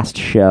last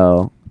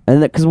show, and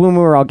because when we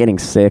were all getting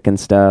sick and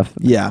stuff,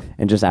 Yeah.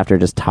 and just after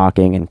just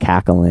talking and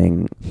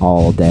cackling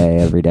all day,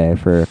 every day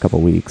for a couple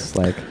weeks,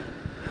 like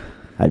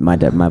my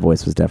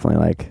voice was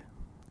definitely like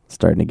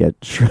starting to get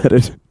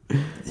shredded.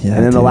 Yeah.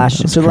 And then the dude, last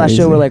that's so the last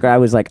show crazy.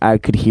 where like I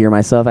could hear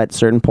myself at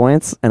certain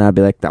points, and I'd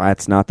be like,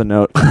 that's not the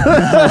note.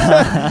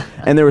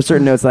 And there were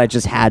certain notes that I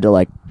just had to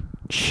like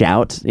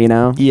shout, you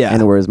know. Yeah.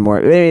 And it was more.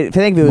 I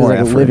think it was More like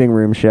effort. a living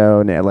room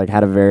show, and it like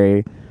had a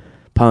very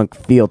punk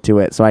feel to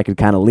it, so I could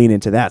kind of lean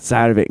into that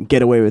side of it and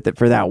get away with it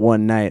for that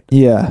one night.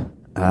 Yeah.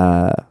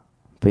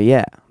 But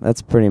yeah,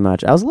 that's pretty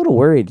much. I was a little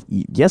worried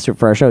yesterday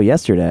for our show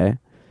yesterday.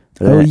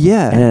 But Oh, then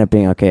yeah. it ended up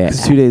being okay.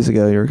 'Cause 2 days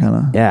ago you were kind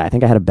of. Yeah, I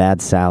think I had a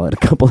bad salad a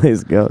couple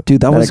days ago.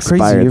 Dude, that was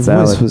crazy. expired Your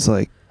salad. voice was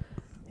like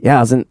Yeah, I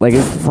wasn't like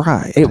it.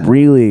 fried. It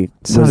really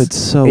sounded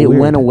so It weird.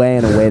 went away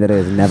in a way that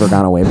it has never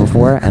gone away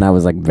before, and I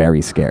was like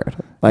very scared.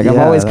 Like I'm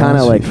Yeah, always that kind of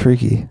must like be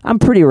freaky. I'm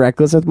pretty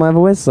reckless with my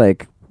voice,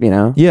 like you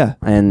know. Yeah.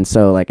 And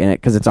so like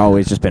because it's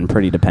always just been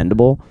pretty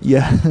dependable.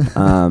 Yeah.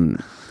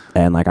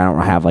 And like I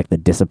don't have like the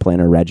discipline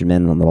or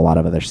regimen that a lot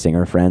of other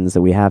singer friends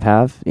that we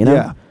have, you know.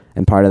 Yeah.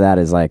 And part of that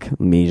is like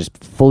me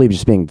just fully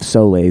just being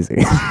so lazy,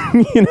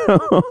 you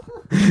know.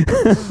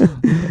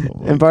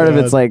 And part of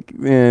it's like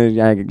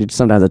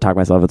sometimes I talk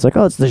myself. It's like,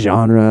 oh, it's the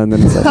genre, and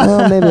then it's like,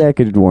 well, maybe I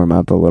could warm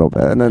up a little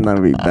bit, and then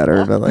that'll be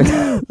better. But like,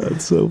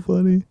 That's so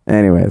funny.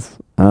 anyways,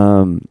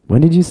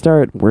 when did you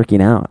start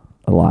working out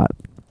a lot?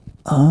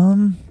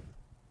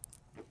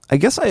 I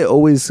guess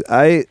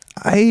I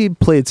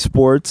played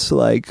sports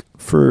I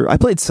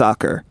played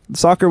soccer.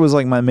 Soccer was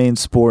like my main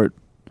sport.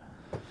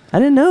 I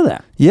didn't know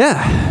that.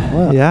 Yeah.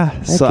 Wow.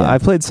 Yeah. So yeah. I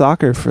played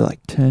soccer for like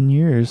 10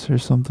 years or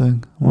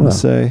something. I want Wow. to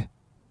say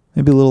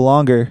maybe a little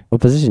longer.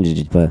 What position did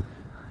you play?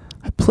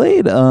 I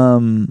played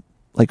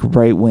like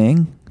right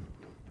wing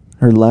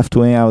or left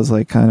wing. I was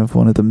like kind of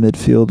one of the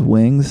midfield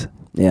wings.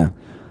 Yeah.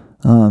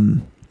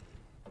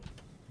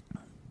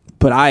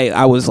 But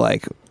I was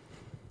like,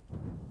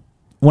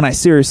 when I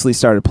seriously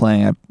started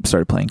playing, I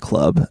started playing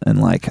club,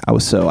 and like I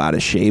was so out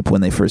of shape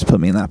when they first put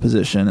me in that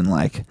position, and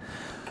like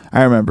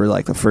I remember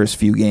like the first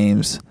few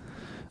games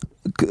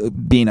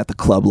being at the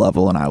club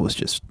level, and I was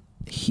just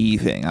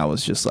heaving. I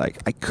was just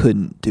like I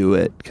couldn't do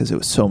it because it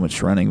was so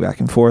much running back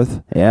and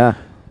forth. Yeah.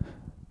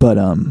 But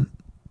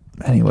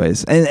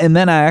anyways, and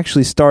then I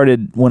actually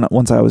started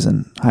once I was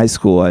in high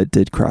school. I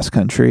did cross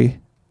country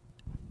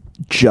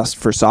just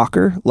for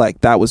soccer.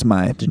 Like that was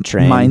my To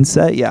train.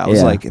 mindset. Yeah, I was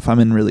Yeah. like, if I'm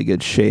in really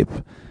good shape,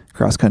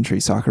 cross country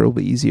soccer will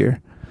be easier.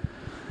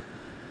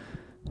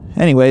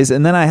 Anyways,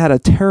 and then I had a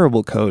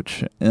terrible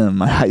coach in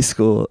my high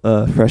school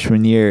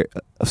freshman year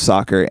of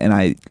soccer, and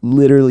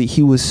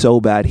he was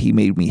so bad he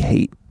made me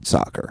hate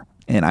soccer.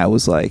 And I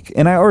was like,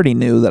 and I already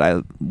knew that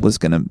I was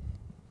gonna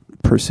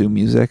pursue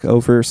music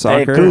over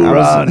soccer. Hey,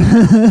 I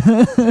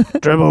was-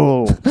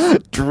 Dribble.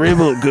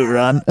 dribble,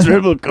 Guran.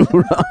 Dribble,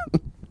 Kuran.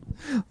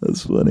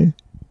 That's funny.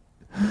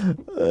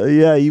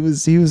 Yeah, he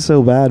was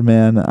so bad,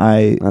 man.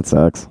 That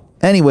sucks.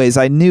 Anyways,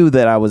 I knew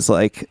that I was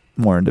like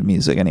more into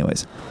music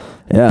anyways.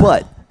 Yeah.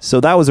 But so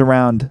that was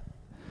around,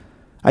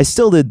 I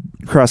still did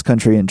cross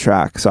country and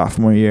track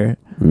sophomore year.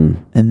 Mm.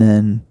 And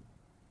then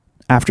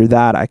after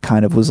that, I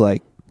kind of was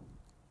like,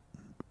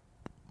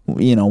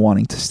 you know,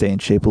 wanting to stay in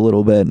shape a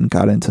little bit, and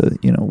got into,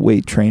 you know,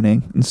 weight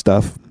training and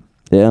stuff.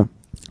 Yeah.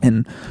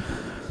 And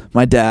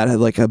my dad had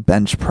like a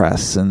bench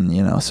press and,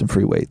 you know, some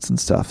free weights and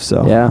stuff.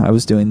 So Yeah. I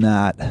was doing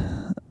that.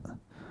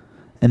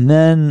 And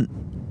then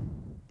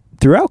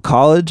throughout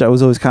college, I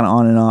was always kind of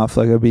on and off.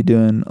 Like I'd be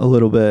doing a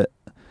little bit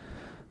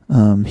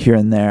here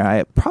and there.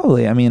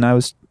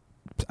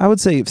 I would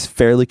say it's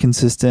fairly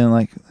consistent.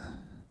 Like,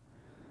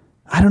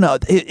 I don't know.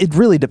 It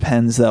really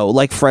depends though.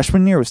 Like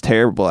freshman year was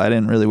terrible. I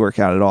didn't really work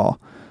out at all.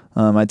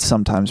 I'd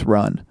sometimes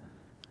run.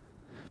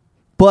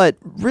 But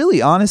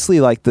really, honestly,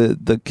 like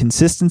the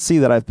consistency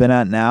that I've been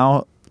at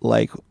now,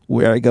 like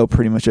where I go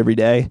pretty much every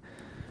day,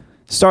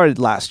 started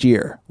last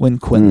year when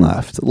Quinn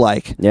left.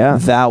 Like, Yeah.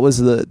 that was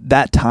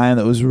that time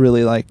that was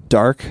really like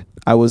dark.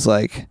 I was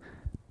like,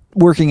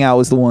 working out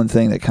was the one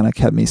thing that kind of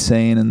kept me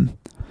sane and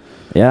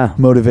Yeah.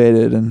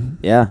 motivated, and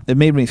Yeah. it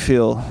made me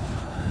feel,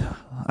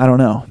 I don't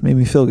know, made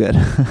me feel good.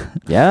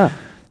 Yeah.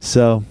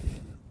 So,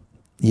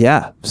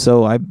 yeah.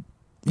 So I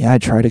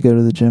try to go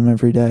to the gym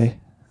every day.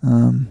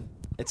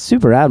 It's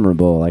super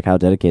admirable, like how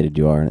dedicated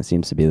you are, and it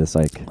seems to be this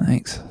like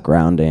Thanks.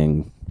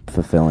 grounding,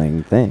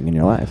 fulfilling thing in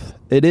your life.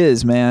 It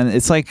is, man.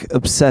 It's like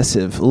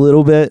obsessive a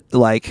little bit.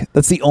 Like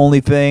that's the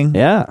only thing.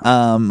 Yeah.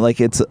 Like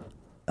it's,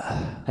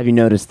 Have you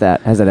noticed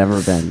that? Has it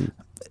ever been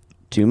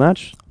too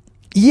much?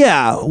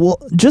 Yeah, well,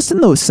 just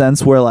in the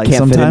sense where like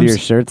Can't fit into your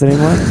sometimes shirts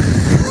anymore.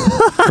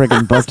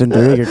 Freaking busting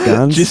through your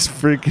guns. just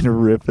freaking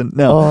ripping.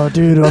 No, oh,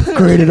 dude, I've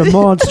created a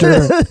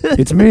monster.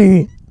 It's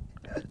me.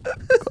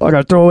 I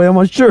gotta throw away all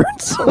my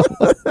shirts.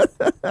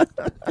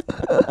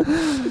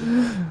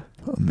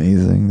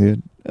 amazing,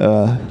 dude. Do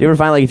you ever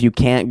find like if you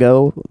can't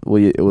go,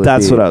 will it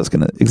That's be-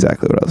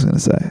 exactly what I was gonna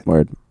say.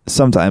 Word.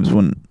 Sometimes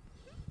when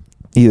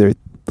either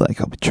like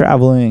I'll be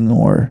traveling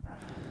or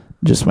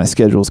just my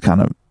schedule's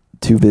kind of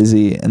too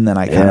busy, and then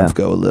I kind Yeah. of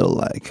go a little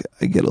like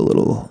I get a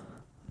little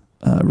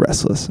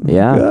restless. I'm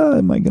Yeah. like,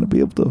 am I gonna be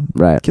able to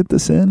Right. get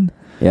this in?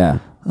 Yeah.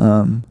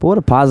 But what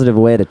a positive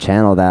way to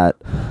channel that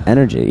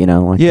energy, you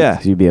know? Like Yeah.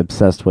 you'd be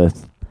obsessed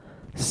with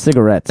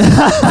cigarettes.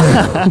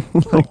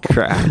 Like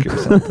crack or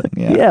something.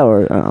 Yeah. Yeah,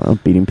 or I don't know,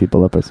 beating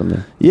people up or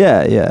something.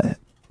 Yeah, yeah.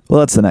 Well,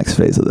 that's the next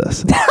phase of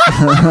this.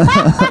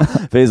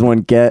 Phase 1,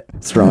 get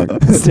strong.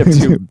 Step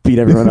 2, beat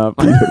everyone up.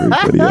 Beat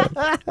everybody up.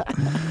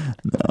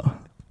 No.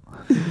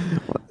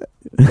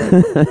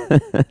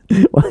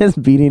 Why is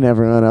beating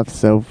everyone up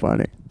so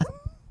funny?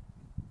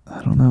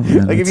 I don't know,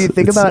 man. Like if you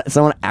think about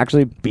someone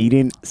actually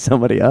beating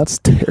somebody up, it's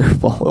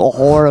terrible.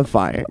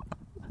 horrifying.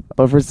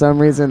 But for some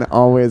reason,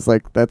 always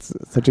like that's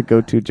such a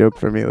go-to joke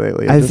for me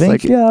lately. I Just think-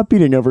 like, yeah,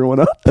 beating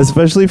everyone up.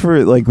 Especially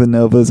for like the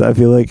Novas, I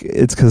feel like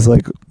it's because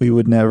like we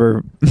would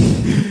never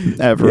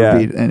ever Yeah.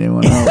 beat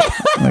anyone up.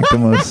 Like the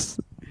most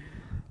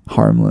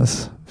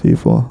harmless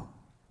people.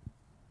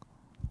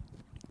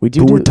 We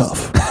do. But we're do-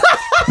 tough.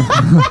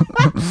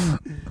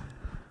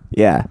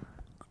 Yeah.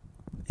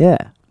 Yeah.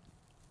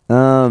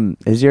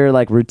 Is your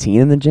like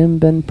routine in the gym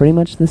been pretty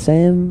much the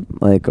same?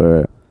 Like,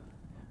 or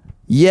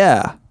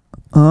Yeah.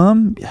 Yeah,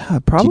 do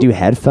probably. you do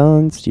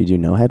headphones? Do you do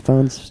no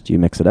headphones? Do you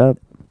mix it up?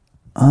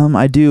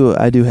 I do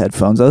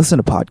headphones. I listen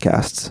to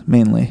podcasts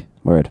mainly.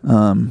 Word.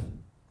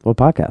 What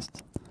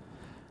podcasts?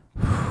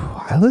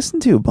 I listen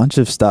to a bunch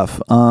of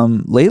stuff.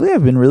 Lately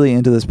I've been really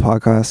into this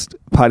podcast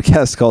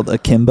called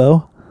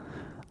Akimbo.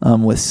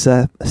 With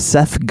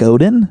Seth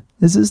Godin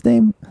is his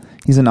name.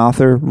 He's an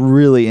author,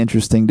 really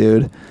interesting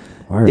dude.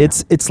 Word.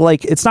 It's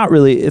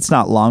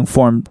not long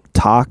form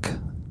talk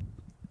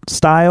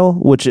style,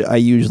 which I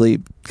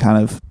usually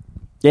kind of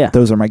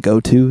those are my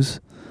go-tos.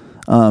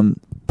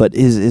 But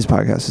his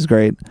podcast is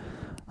great.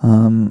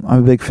 I'm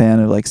a big fan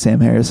of like Sam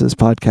Harris's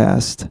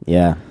podcast.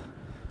 Yeah.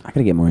 I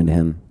gotta get more into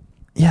him.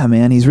 Yeah,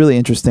 man, he's really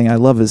interesting. I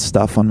love his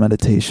stuff on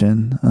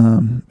meditation.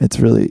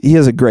 He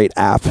has a great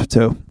app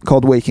too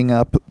called Waking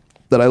Up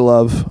that I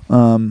love.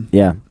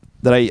 Yeah.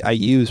 That I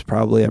use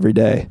probably every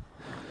day.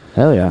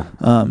 Hell yeah.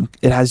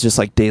 It has just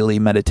like daily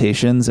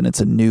meditations, and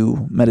it's a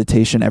new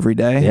meditation every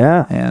day.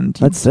 Yeah, and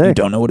that's you sick.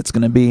 don't know what it's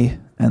gonna be,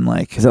 and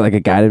like Is it like a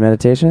guided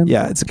meditation?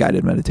 yeah, it's a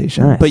guided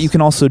meditation. Nice. But you can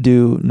also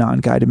do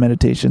non-guided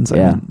meditations.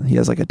 Yeah. I mean, he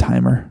has like a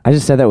timer. I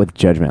just said that with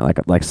judgment,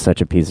 like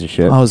such a piece of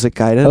shit. Oh, is it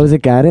guided? Oh, is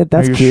it guided?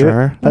 That's Are you cute.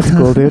 sure? That's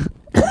cool, dude.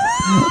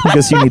 I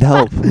guess you need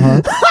help,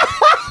 huh?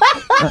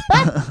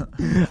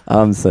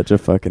 I'm such a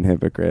fucking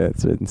hypocrite.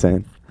 It's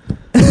insane.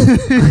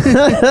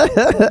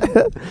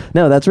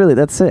 No,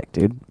 that's sick,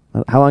 dude.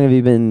 How long have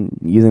you been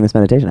using this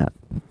meditation app?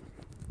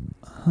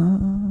 I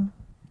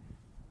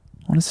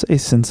want to say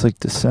since like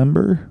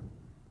December.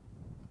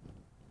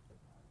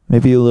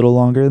 Maybe a little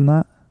longer than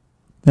that.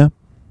 Yeah.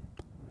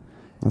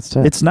 That's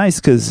tough. It's nice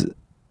because,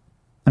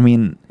 I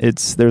mean,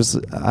 there's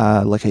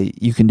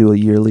you can do a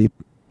yearly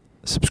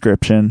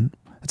subscription.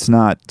 It's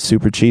not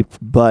super cheap,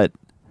 but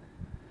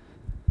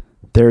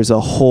there's a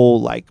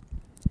whole like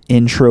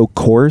intro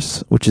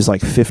course, which is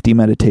like 50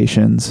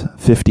 meditations,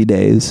 50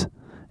 days.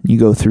 You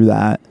go through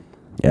that.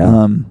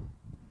 yeah.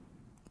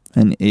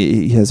 And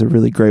he has a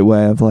really great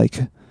way of like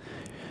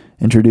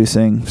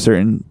introducing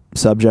certain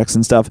subjects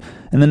and stuff.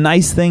 And the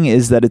nice thing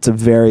is that it's a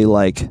very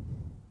like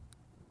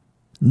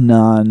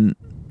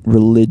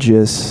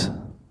non-religious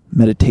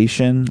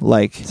meditation.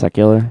 Like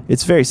Secular.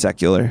 it's very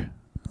secular.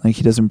 Like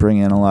he doesn't bring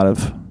in a lot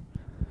of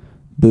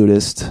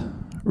Buddhist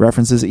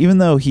references, even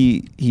though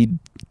he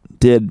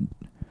did.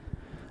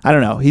 I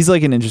don't know. He's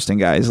like an interesting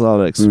guy. He's a lot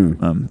of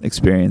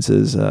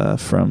experiences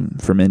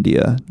from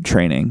India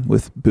training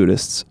with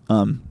Buddhists.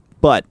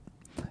 But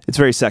it's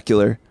very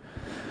secular.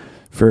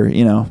 For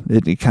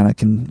it kind of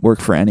can work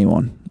for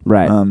anyone,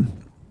 Right.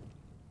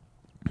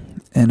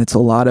 And it's a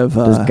lot of.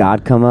 Does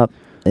God come up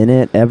in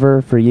it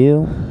ever for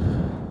you?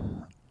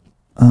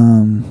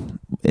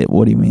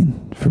 What do you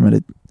mean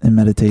in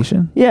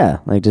meditation? Yeah.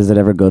 Like, does it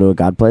ever go to a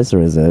God place,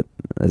 or is that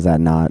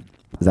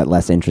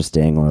less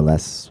interesting or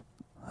less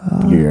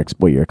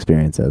what your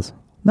experience is?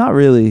 Not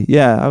really.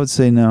 Yeah, I would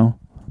say no.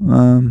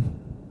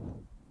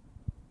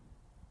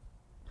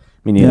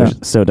 Me neither. Yeah.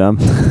 So dumb.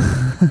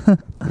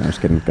 I'm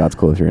just kidding. God's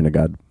cool if you're into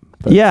God.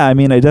 But, Yeah, I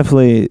mean, I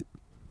definitely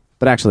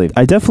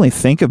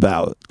think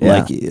about Yeah.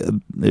 like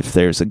if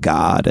there's a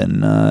God,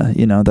 and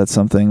that's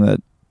something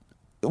that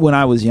when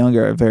I was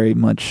younger, I very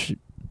much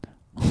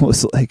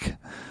was like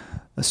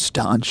a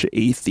staunch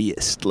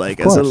atheist. Like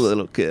Of as a course.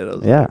 little kid, I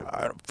was Yeah. like,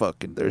 I don't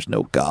fucking, there's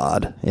no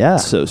God. Yeah.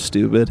 It's so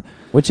stupid.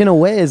 Which in a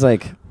way is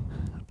like,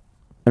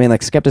 I mean,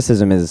 like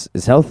skepticism is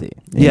healthy.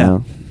 You Yeah.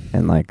 know?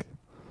 And like,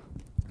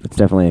 it's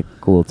definitely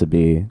cool to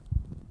be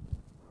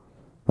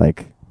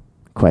like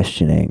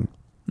questioning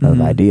of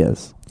Mhm.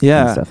 ideas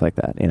Yeah. and stuff like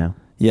that, you know?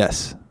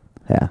 Yes.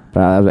 Yeah.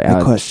 But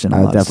I question a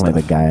was lot of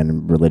definitely the stuff. guy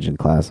in religion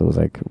class that was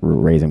like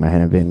raising my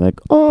hand and being like,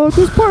 oh,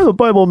 this part of the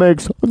Bible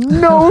makes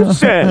no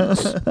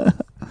sense.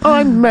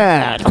 I'm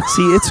mad.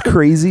 See, it's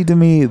crazy to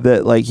me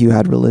that like you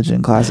had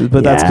religion classes,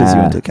 but that's because you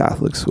Yeah. went to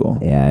Catholic school.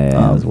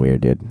 Yeah, it was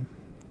weird, dude.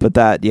 But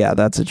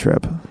that's a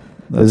trip.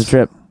 It was a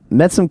trip.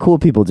 Met some cool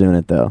people doing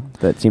it though,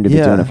 that seemed to be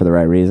Yeah. doing it for the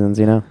right reasons,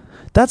 you know?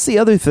 That's the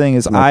other thing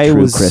is Some, like, I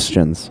true was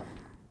Christians.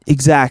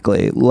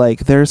 Exactly.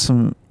 Like there's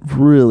some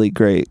really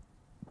great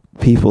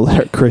people that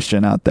are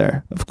Christian out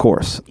there, of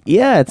course.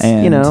 Yeah, it's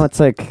And- it's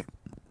like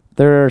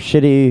there are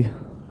shitty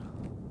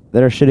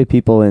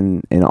people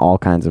in all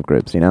kinds of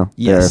groups, you know?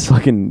 Yes. There are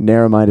fucking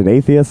narrow-minded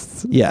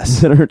atheists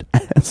Yes. that are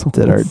assholes.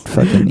 That are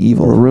fucking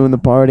evil. Ruin the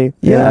party.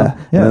 you Yeah, know?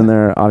 yeah. And then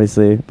there are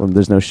obviously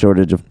there's no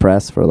shortage of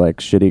press for like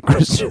shitty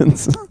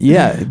Christians.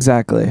 Yeah,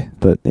 exactly.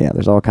 But yeah,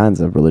 there's all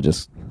kinds of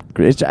religious.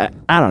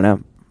 I don't know.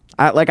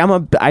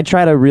 I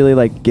try to really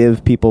like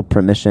give people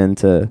permission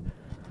to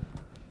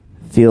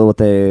feel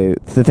to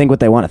think what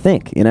they want to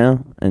think, you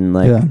know, and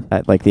like Yeah.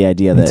 I like the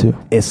idea Me that too.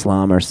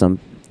 Islam or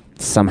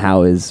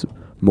somehow is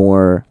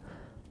more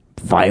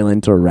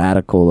violent or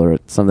radical or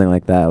something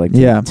like that. Like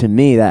to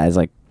me, that is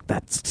like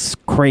that's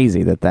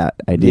crazy that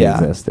idea Yeah.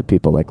 exists. That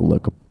people like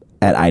look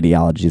at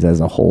ideologies as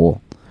a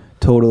whole,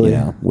 Totally. you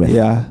know, with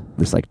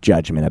this like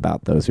judgment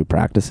about those who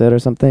practice it or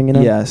something, you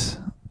know. Yes.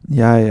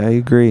 Yeah, I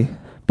agree.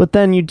 But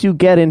then you do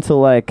get into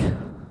like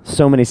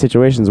so many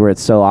situations where it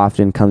so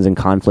often comes in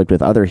conflict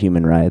with other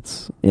human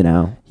rights, you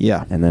know,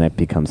 Yeah. and then it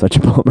becomes such a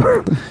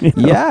bummer. you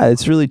know? Yeah,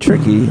 it's really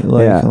tricky.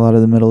 Like Yeah. a lot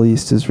of the Middle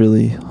East is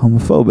really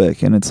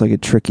homophobic, and it's like a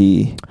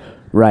tricky.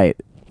 Right.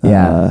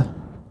 Yeah.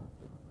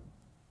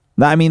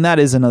 I mean, that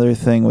is another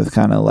thing with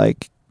kind of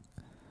like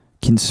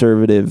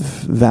conservative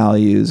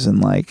values and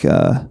like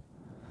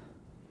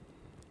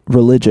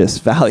religious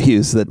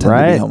values that tend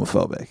Right. to be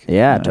homophobic.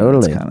 Yeah,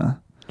 totally. Kind of.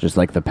 Just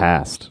like the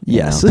past. you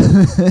Yes. know?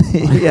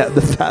 Yeah,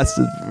 the past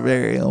is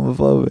very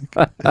homophobic.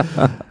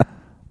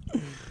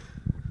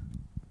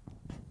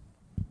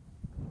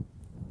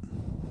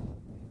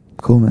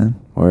 Cool, man.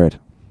 Word.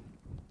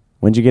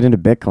 When'd you get into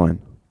Bitcoin?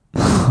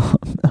 Oh,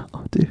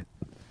 no, dude.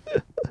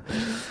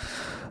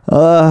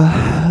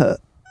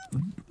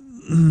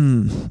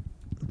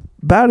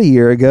 About a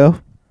year ago.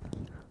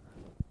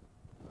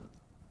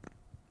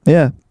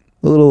 Yeah,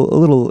 a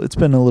little. It's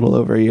been a little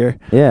over a year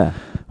Yeah.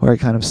 where I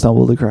kind of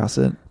stumbled across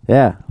it.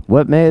 Yeah.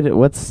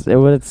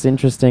 What's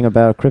interesting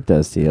about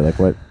cryptos to you? Like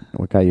what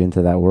got you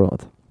into that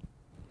world?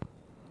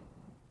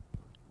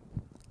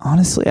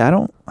 Honestly, I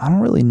don't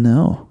really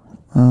know.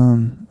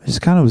 I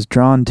just kind of was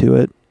drawn to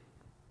it.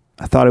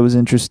 I thought it was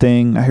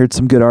interesting. I heard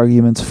some good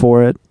arguments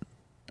for it.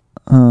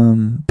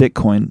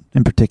 Bitcoin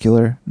in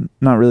particular,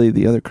 not really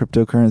the other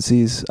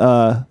cryptocurrencies.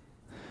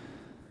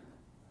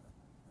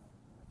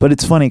 But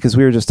it's funny because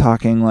we were just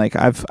talking. Like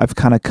I've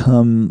kind of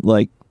come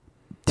like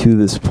to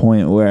this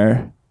point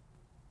where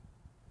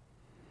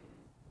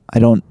I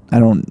don't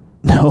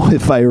know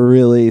if I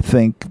really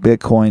think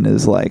Bitcoin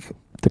is like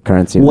The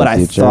currency of what the I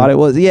future? thought it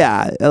was.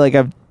 Yeah, like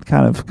I've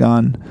kind of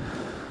gone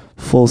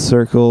full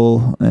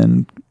circle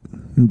and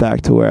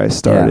back to where I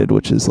started,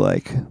 which is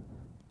like,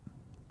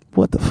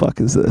 what the fuck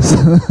is this?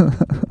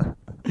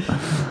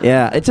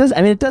 Yeah, it does. I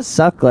mean, it does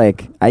suck.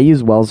 Like, I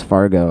use Wells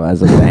Fargo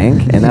as a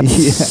bank, and that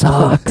Yeah.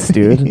 sucks,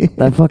 dude.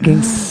 That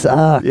fucking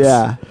sucks.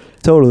 Yeah,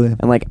 totally.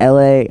 And like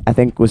LA, I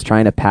think was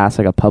trying to pass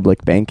like a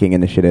public banking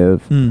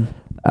initiative in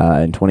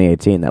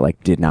 2018 that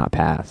like did not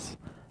pass,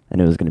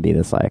 and it was going to be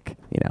this like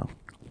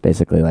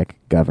basically like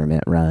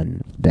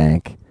government-run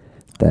bank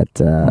that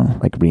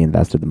like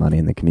reinvested the money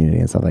in the community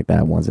and stuff like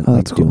that. Wasn't like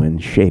that's cool. doing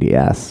shady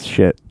ass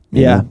shit.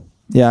 you Yeah, know?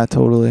 yeah,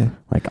 totally.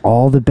 Like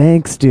all the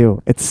banks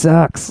do. It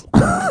sucks.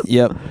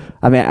 Yep.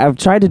 I mean, I've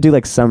tried to do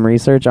like some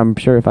research. I'm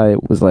sure if I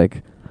was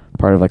like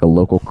part of like a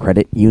local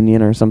credit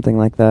union or something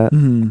like that,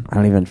 I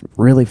don't even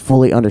really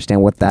fully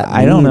understand what that means.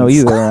 I don't know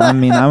either. I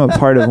mean, I'm a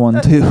part of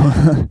one too.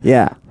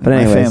 Yeah, but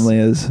anyways, my family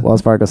is.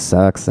 Wells Fargo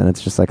sucks, and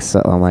it's just like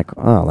I'm like,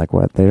 oh, like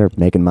what? They're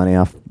making money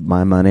off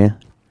my money. And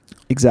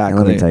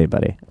Exactly. let me tell you,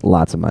 buddy,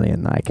 lots of money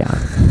in my account.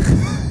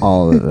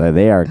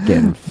 They are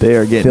getting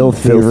filthy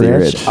filthy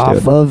rich, rich, off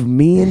dude. of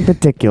me in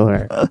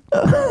particular.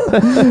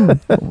 Oh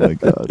my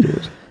god,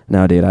 dude.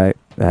 No, dude, I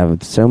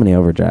have so many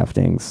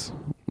overdraftings,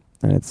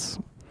 and it's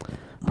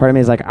part of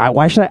me is like,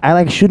 why should I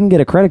like shouldn't get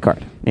a credit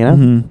card? You know,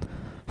 Mhm.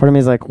 part of me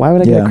is like, why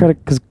would I get Yeah. a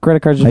credit? Because credit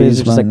cards are I basically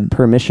use just mine. like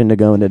permission to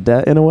go into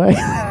debt in a way.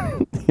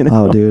 You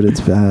know? Oh, dude, it's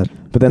bad.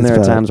 But then It's there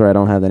are bad. times where I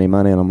don't have any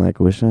money, and I'm like,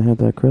 wish I had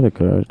that credit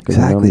card. 'cause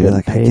I know I'm Exactly, you're getting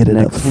like, I paid get it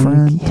next up week.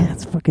 front. Yeah,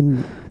 it's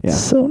fucking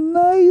So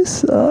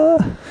nice.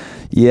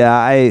 Yeah,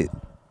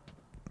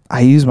 I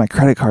use my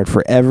credit card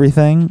for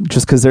everything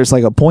just because there's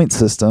like a point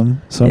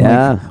system. So I'm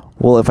Yeah. like,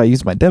 well, if I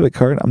use my debit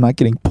card, I'm not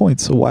getting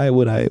points. So why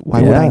would I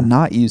Yeah.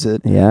 not use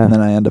it? Yeah. And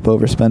then I end up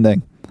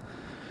overspending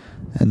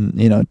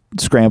and,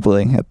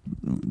 scrambling at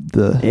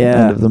the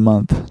Yeah. end of the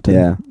month to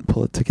Yeah.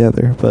 pull it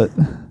together. But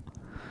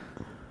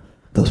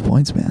those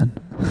points, man.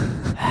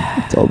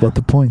 It's all about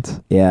the points.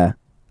 Yeah.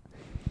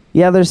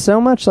 Yeah, there's so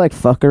much like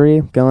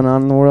fuckery going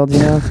on in the world, you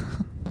know?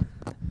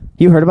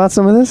 You heard about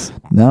some of this?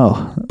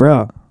 No.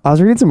 Bro, I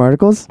was reading some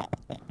articles.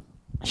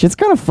 Shit's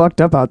kind of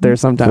fucked up out there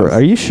sometimes.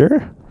 Are you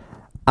sure?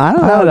 I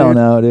don't know. I don't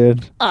know,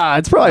 dude.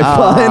 It's probably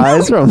fun.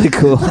 It's probably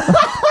cool.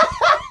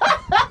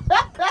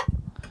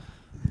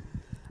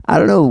 I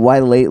don't know why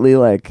lately,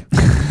 like,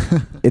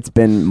 it's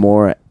been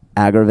more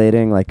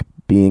aggravating, like,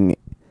 being...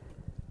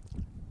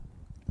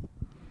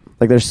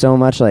 Like, there's so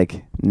much,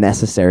 like,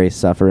 necessary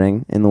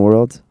suffering in the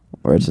world,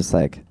 where it's just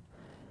like,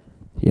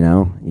 you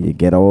know, you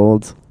get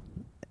old,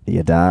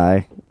 you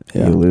die,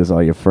 Yeah. you lose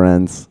all your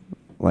friends,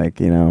 like,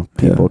 you know,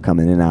 people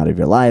coming in and out of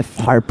your life,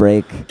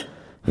 heartbreak,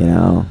 you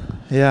know...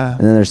 Yeah. And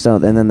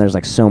then there's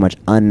like so much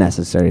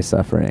unnecessary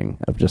suffering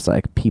of just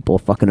like people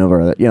fucking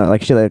over, you know,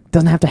 like shit that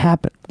doesn't have to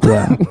happen.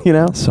 Yeah. You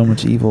know? So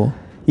much evil.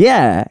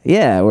 Yeah,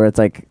 where it's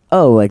like,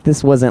 oh, like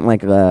this wasn't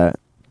like like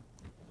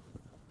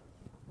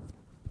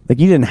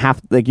you didn't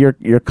have, like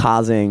you're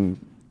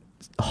causing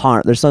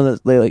harm. There's some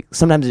like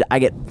sometimes I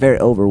get very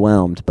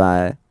overwhelmed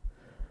by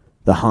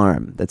the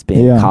harm that's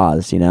being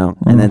caused, you know?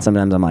 And then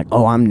sometimes I'm like,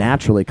 oh, I'm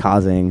naturally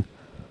causing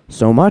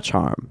so much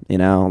harm, you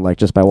know, like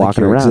just by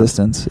walking your around.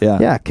 Existence, yeah.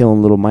 Yeah,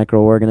 killing little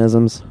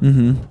microorganisms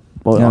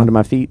onto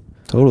my feet.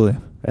 Totally.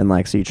 And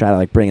like, so you try to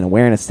like bring an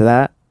awareness to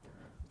that,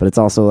 but it's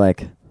also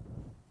like,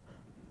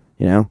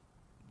 you know,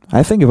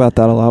 I think about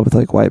that a lot with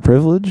like white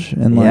privilege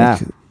and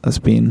like us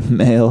being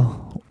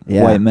male,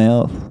 white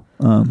male,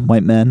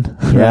 white men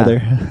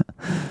rather.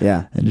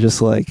 Yeah. And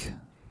just like,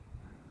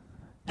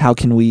 how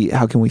can we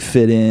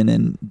fit in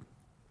and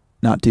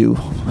not do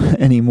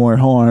any more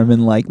harm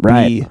and like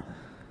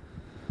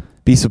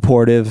be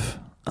supportive.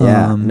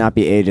 Not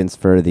be agents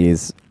for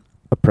these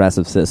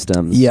oppressive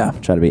systems. Yeah.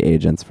 Try to be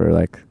agents for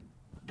like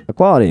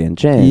equality and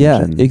change.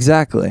 Yeah, and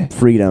exactly.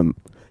 freedom,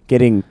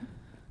 getting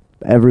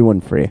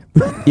everyone free.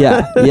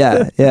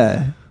 Yeah.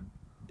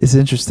 It's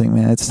interesting,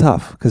 man. It's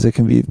tough because it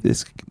can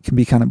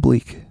be kind of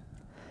bleak.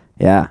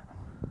 Yeah.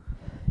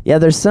 Yeah,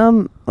 there's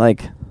some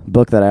like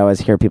book that I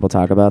always hear people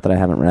talk about that I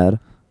haven't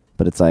read,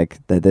 but it's like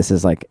that this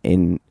is like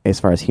in as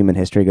far as human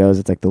history goes,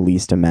 it's like the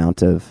least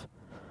amount of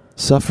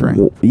Suffering.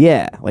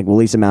 like the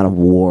least amount of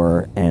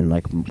war and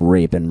like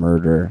rape and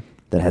murder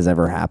that has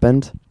ever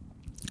happened.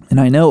 And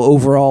I know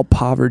overall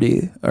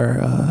poverty,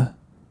 or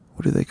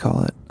what do they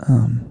call it?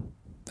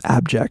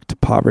 Abject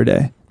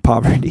poverty,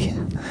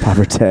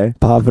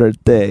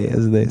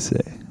 as they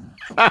say.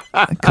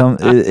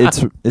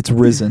 It's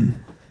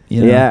risen.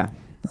 You know? Yeah.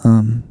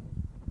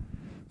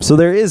 So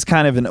there is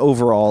kind of an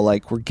overall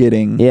like we're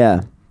getting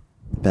Yeah.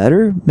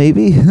 better,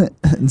 maybe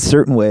in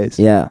certain ways.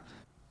 Yeah.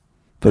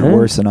 But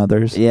worse in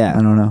others. Yeah.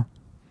 I don't know.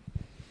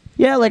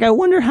 Yeah, like I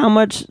wonder how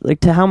much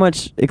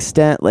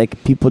extent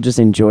like people just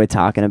enjoy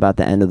talking about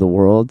the end of the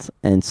world,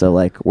 and so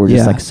like we're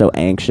just like so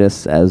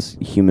anxious as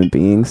human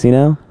beings, you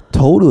know?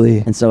 Totally.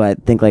 And so I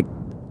think like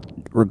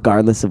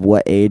regardless of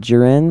what age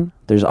you're in,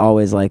 there's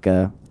always like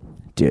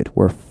dude,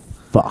 we're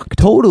fucked.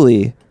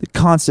 Totally. The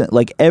constant,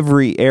 like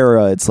every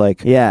era, it's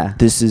like,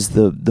 this is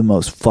the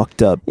most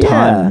fucked up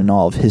time in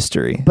all of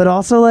history. But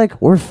also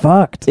like, we're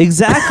fucked.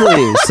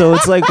 Exactly. So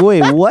it's like,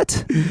 wait,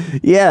 what?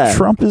 Yeah.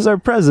 Trump is our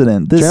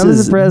president. Trump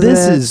is the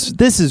president.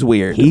 This is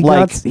weird.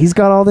 He's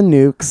got all the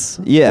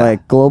nukes. Yeah.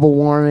 Like global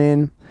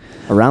warming.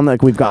 Around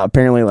like we've got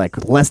apparently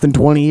like less than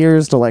 20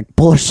 years to like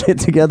pull shit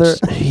together.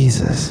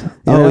 Jesus.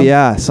 You know?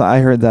 Yeah. So I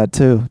heard that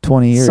too.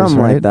 20 years. Something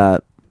right? like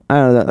that. I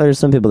don't know. There's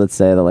some people that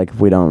say that like if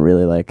we don't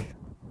really like,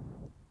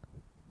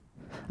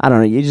 I don't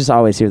know. You just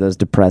always hear those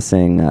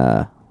depressing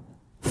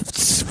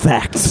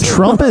facts.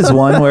 Trump is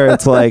one where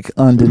it's like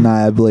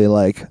undeniably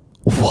like,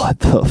 what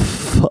the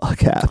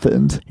fuck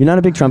happened? You're not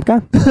a big Trump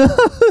guy?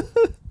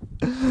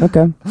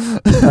 Okay.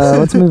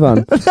 Let's move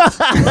on.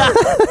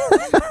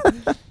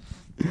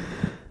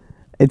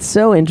 It's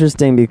so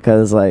interesting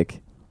because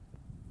like,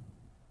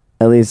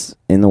 at least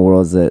in the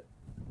worlds that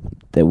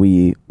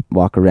we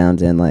walk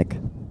around in, like,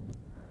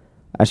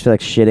 I just feel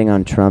like shitting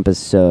on Trump is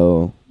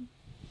so...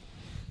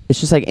 It's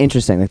just like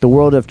interesting. Like the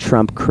world of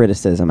Trump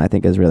criticism, I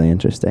think, is really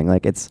interesting.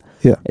 Like it's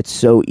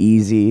so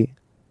easy,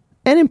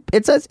 and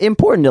it's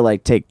important to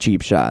like take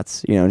cheap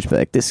shots. You know, and just be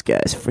like, this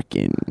guy's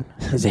freaking,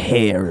 his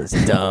hair is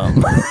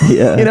dumb.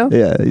 Yeah, you know,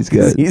 he's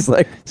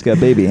got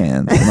baby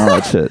hands and all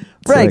that shit.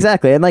 Right, like,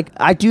 exactly. And like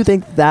I do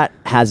think that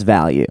has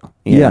value.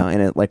 You know,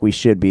 and it, like we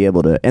should be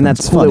able to, and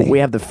that's cool. Funny. We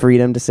have the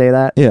freedom to say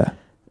that. Yeah,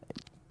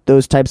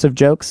 those types of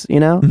jokes.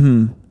 You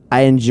know,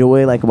 I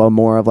enjoy like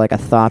more of like a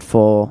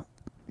thoughtful,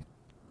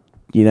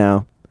 you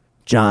know,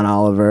 John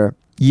Oliver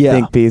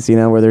think piece, you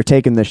know, where they're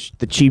taking the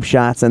cheap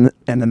shots and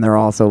then they're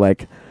also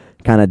like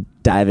kind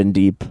of diving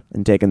deep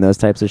and taking those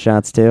types of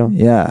shots too.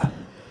 Yeah.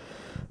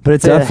 But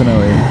it's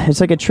definitely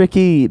it's like a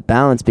tricky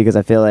balance because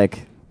I feel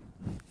like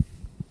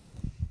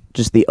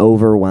just the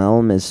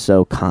overwhelm is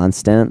so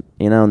constant,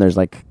 you know, and there's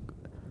like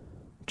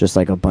just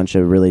like a bunch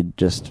of really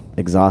just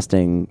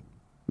exhausting,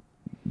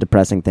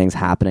 depressing things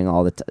happening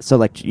all the time. So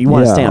like you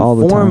want to stay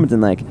informed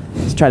and like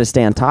just try to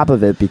stay on top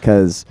of it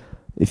because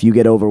if you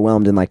get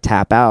overwhelmed and like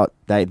tap out,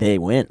 they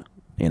win,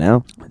 you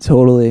know?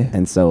 Totally.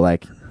 And so,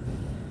 like,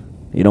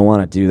 you don't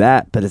want to do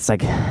that, but it's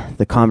like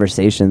the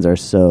conversations are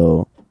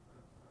so...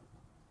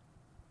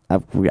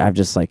 I've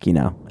just, like, you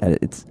know,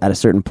 it's at a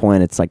certain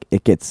point, it's like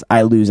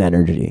I lose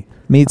energy.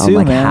 Me too, I'm,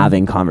 like, man.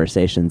 having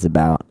conversations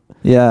about...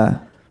 Yeah.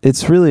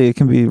 It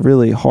can be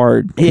really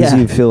hard because Yeah.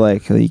 you feel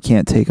like you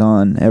can't take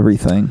on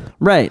everything.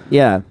 Right,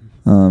 yeah.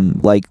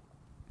 Like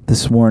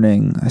this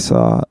morning I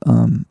saw,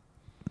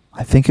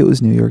 I think it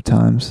was New York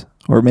Times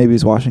or maybe it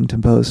was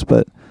Washington Post,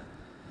 but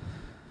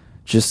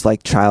just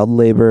like child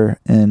labor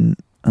in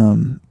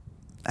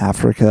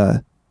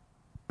Africa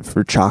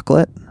for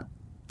chocolate,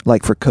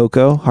 like for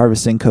cocoa,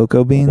 harvesting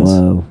cocoa beans.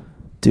 Whoa.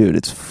 Dude,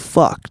 it's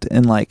fucked.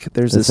 And like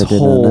there's This this I did not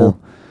whole... know.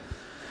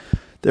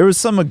 There was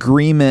some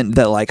agreement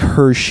that like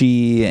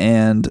Hershey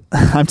and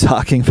I'm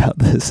talking about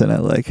this and I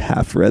like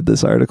half read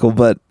this article,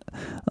 but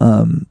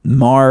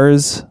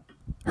Mars,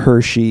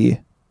 Hershey,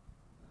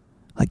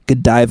 like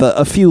Godiva,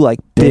 a few like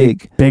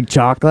big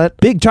chocolate.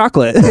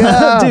 chocolate.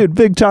 Yeah. Dude,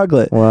 big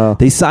chocolate. Wow.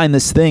 They signed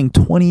this thing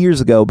 20 years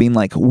ago being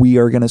like, we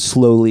are going to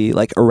slowly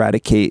like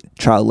eradicate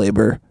child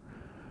labor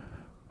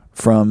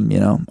from, you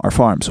know, our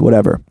farms,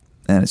 whatever.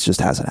 And it just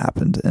hasn't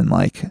happened. And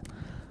like,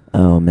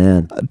 Oh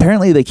man.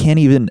 apparently they can't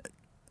even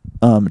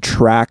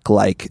track,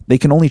 like they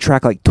can only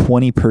track like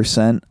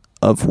 20%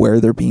 of where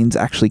their beans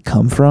actually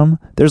come from.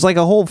 There's like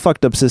a whole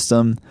fucked up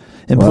system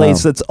in Wow.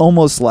 place that's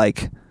almost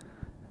like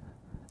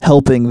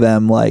helping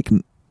them like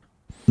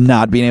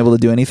not being able to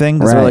do anything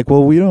because they're Right. like,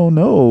 well, we don't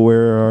know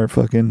where our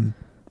fucking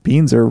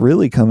beans are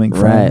really coming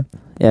from. Right.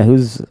 Yeah,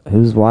 who's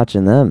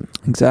watching them?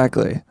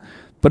 Exactly.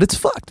 But it's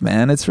fucked,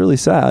 man. It's really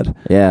sad.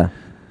 Yeah.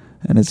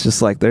 And it's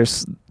just like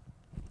there's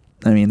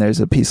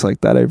a piece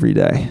like that every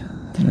day.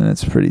 And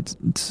it's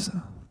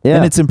Yeah.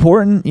 and it's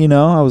important, you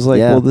know. I was like,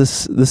 Yeah. well,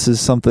 this is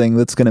something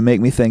that's going to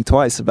make me think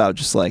twice about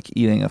just like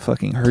eating a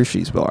fucking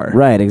Hershey's bar.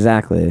 Right,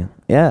 exactly.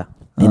 Yeah.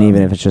 And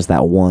even if it's just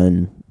that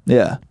one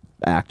Yeah.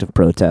 act of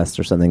protest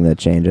or something that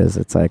changes,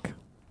 it's like,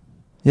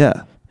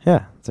 Yeah.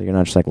 yeah, so you're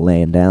not just like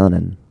laying down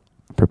and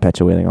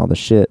perpetuating all the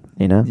shit,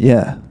 you know?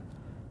 Yeah.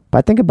 But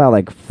I think about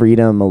like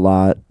freedom a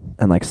lot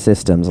and like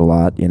systems a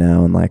lot, you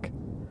know, and like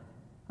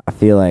I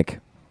feel like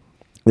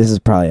this is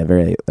probably a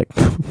very like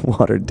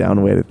watered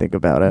down way to think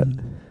about it.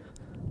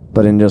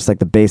 But in just like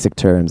the basic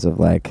terms of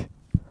like,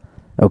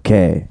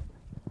 okay,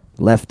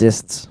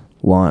 leftists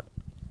want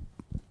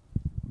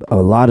a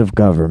lot of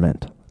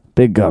government,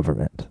 big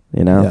government,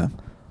 you know? Yeah.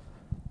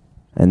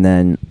 And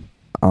then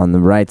on the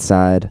right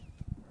side,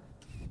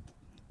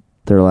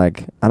 they're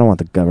like, I don't want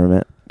the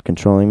government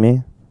controlling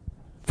me.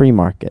 Free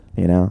market,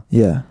 you know?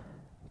 Yeah.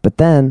 But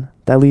then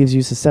that leaves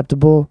you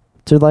susceptible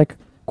to like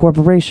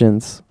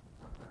corporations,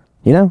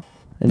 you know?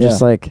 And just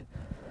Yeah. like,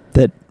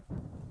 That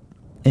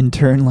in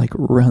turn like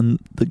run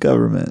the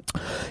government.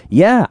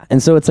 yeah.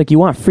 And so it's like you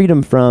want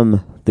freedom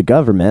from the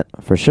government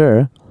for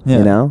sure, Yeah.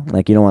 you know?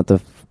 Like you don't want to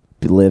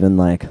live in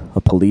like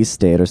a police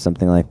state or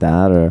something like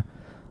that, or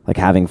like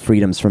having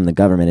freedoms from the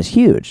government is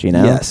huge, you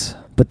know? Yes.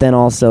 But then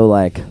also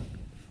like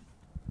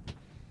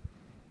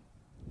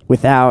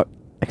without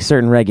like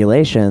certain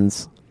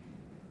regulations,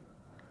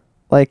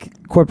 like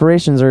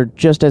corporations are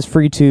just as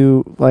free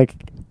to like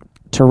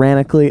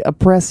tyrannically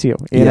oppress you,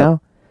 you Yep.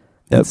 know?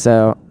 Yep. And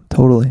so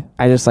Totally.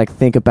 I just like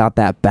think about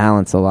that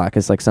balance a lot,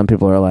 because like some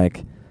people are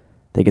like,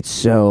 they get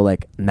so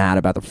like mad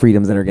about the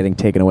freedoms that are getting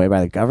taken away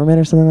by the government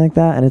or something like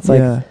that, and it's like,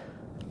 yeah.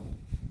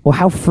 well,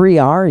 how free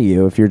are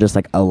you if you're just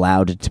like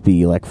allowed to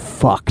be like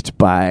fucked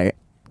by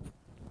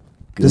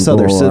This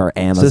Google other or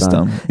Amazon?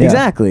 system. Yeah.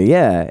 Exactly.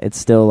 Yeah, it's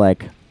still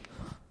like,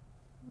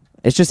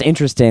 it's just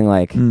interesting,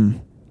 like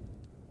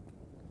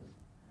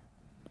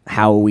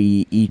how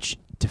we each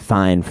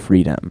define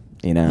freedom,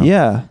 you know?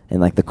 Yeah.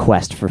 And like the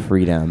quest for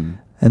freedom.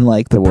 And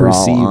like the that we're all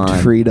perceived on.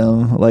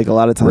 freedom. Like a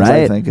lot of times I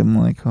Right. think I'm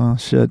like, oh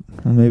shit,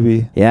 well,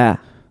 maybe Yeah.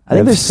 I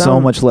think there's so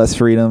much less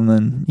freedom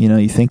than, you know,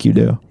 you think you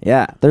do.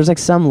 Yeah, there's like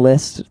some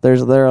list. There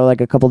are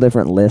like a couple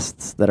different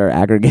lists that are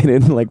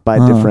aggregated like by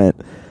different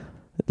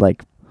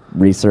like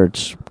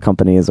research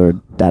companies or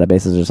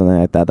databases or something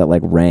like that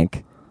like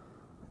rank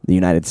the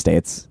United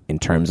States in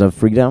terms of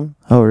freedom.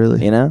 Oh,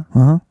 really? You know,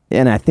 Uh-huh.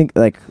 and I think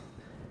like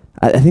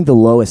I think the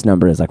lowest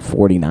number is like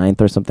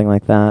 49th or something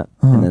like that,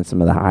 and then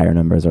some of the higher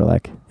numbers are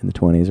like in the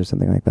 20s or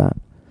something like that.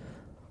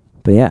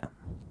 But yeah,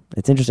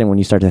 it's interesting when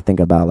you start to think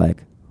about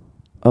like,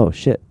 oh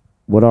shit,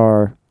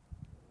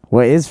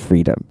 what is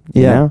freedom?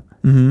 You Yeah. know?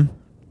 Mm-hmm.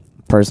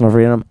 Personal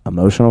freedom,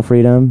 emotional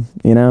freedom,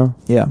 you know,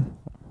 Yeah.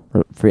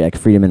 like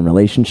freedom in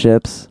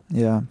relationships,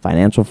 Yeah.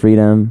 financial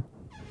freedom.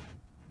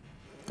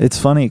 It's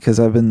funny because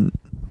I've been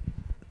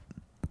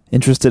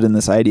interested in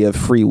this idea of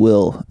free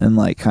will and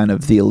like kind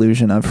of the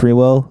illusion of free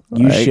will.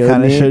 You I showed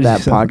kinda me showed you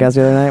that some- podcast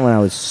the other night when I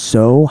was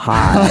so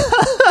high.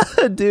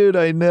 Dude,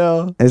 I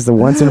know. It's the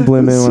once in a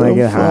blue moon when I So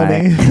get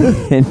funny.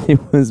 high, and it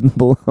was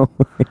blowing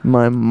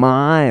my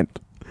mind.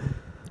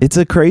 It's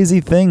a crazy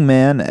thing,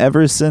 man.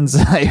 Ever since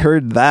I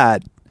heard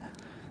that,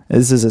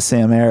 this is a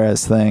Sam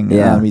Harris thing.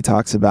 Yeah. He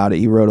talks about it.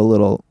 He wrote a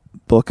little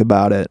book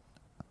about it.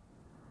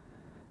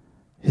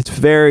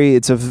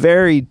 it's a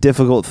very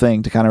difficult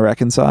thing to kind of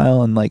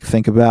reconcile and like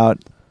think about,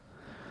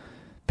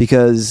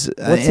 because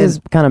What's his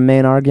kind of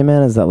main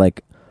argument? Is that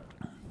like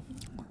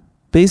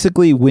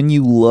basically when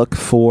you look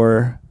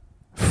for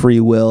free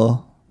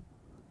will,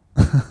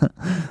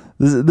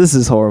 this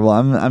is horrible.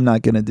 I'm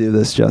not going to do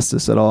this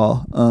justice at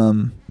all.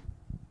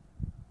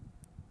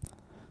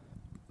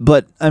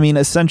 But I mean,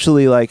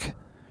 essentially, like,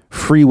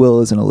 free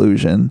will is an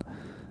illusion,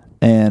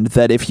 and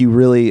that if you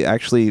really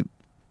actually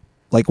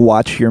like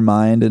watch your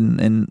mind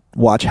and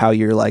watch how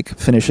you're like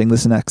finishing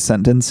this next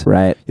sentence,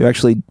 right? You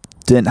actually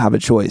didn't have a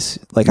choice.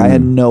 Like, I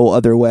had no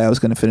other way I was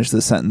going to finish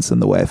this sentence than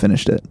the way I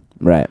finished it.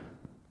 Right.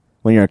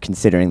 When you're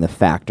considering the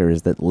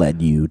factors that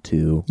led you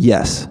to...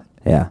 Yes.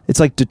 Yeah. It's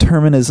like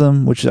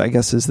determinism, which I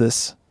guess is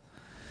this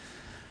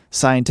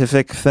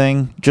scientific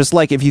thing. Just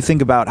like if you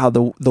think about how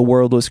the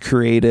world was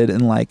created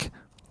and like,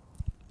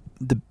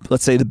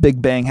 let's say the Big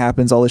Bang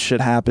happens, all this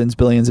shit happens,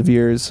 billions of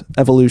years,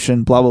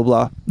 evolution, blah, blah,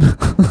 blah.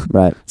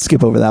 Right.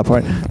 Skip over that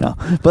part. No.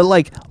 But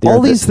like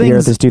all these things... The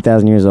Earth is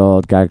 2,000 years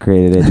old. God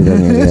created it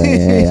 2,000 years ago.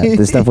 Yeah.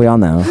 The stuff we all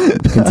know.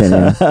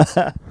 Continue.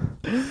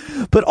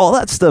 But all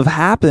that stuff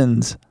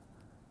happens,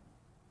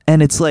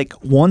 and it's like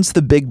once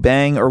the Big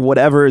Bang or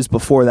whatever is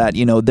before that,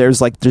 you know, there's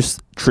like this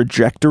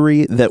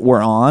trajectory that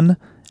we're on,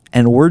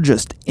 and we're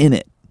just in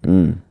it.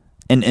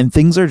 And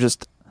things are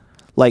just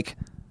like...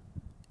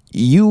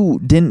 You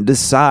didn't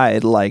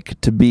decide like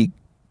to be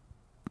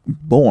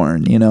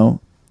born, you know,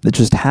 it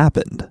just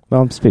happened.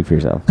 Well, speak for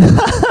yourself.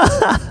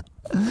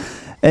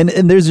 and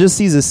there's just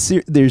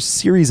there's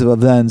series of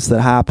events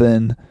that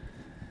happen,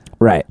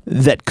 right,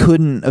 that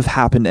couldn't have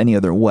happened any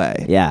other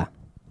way. Yeah.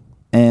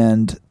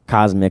 And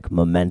cosmic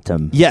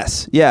momentum.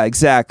 Yes, yeah,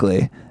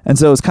 exactly. And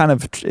so it's kind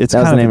of that was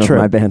the name of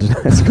my band in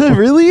high school.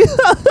 Really?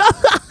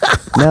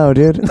 No,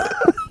 dude.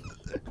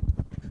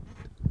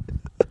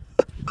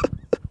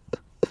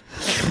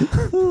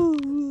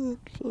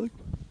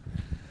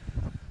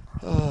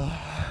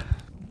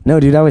 No,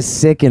 dude, I was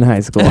sick in high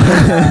school.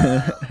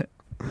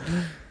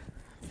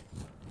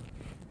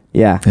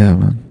 Yeah,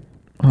 man.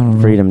 I don't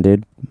know. Freedom,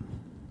 dude.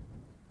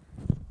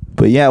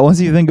 But yeah, once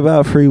you think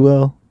about free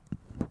will,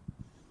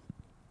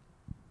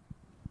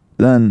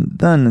 then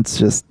it's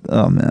just,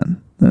 oh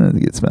man, then it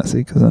gets messy,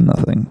 because then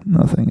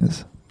nothing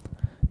is.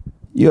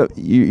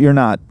 You're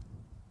not.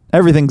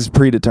 Everything's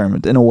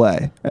predetermined in a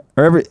way,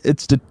 or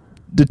it's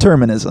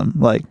determinism.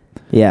 Like,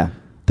 yeah,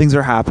 things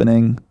are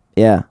happening.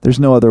 Yeah, there's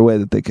no other way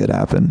that they could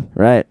happen.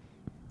 Right.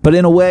 But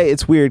in a way,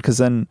 it's weird, because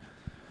then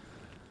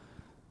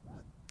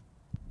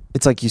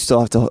it's like you still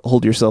have to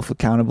hold yourself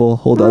accountable,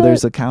 hold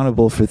others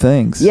accountable for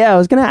things. Yeah, I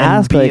was gonna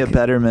ask, be like, a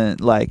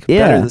betterment, like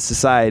better the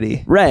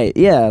society. Right.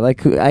 Yeah.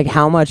 Like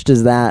how much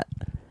does that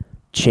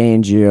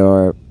change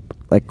your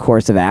like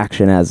course of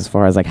action as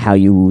far as like how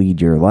you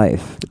lead your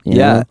life? You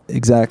know?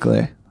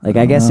 Exactly. Like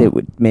I guess it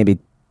would maybe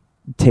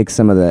take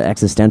some of the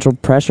existential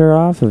pressure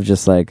off of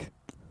just like.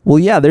 Well,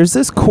 yeah, there's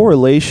this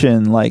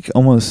correlation, like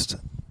almost.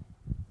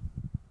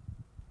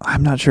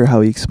 I'm not sure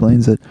how he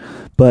explains it,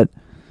 but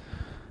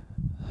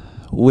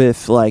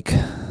with like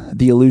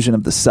the illusion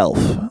of the self,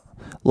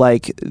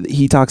 like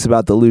he talks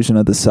about the illusion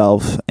of the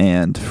self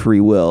and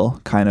free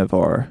will kind of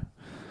are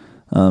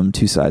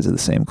two sides of the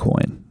same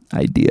coin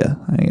idea.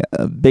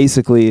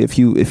 Basically, if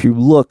you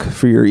look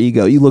for your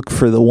ego, you look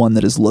for the one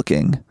that is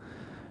looking,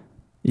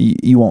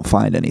 you won't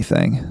find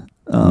anything.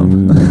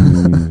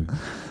 And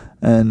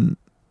I'm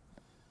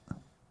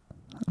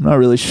not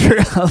really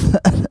sure how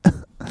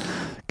that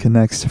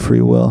connects to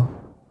free will.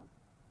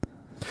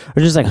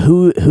 Or just like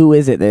who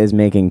is it that is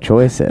making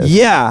choices?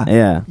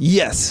 Yeah.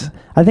 Yes.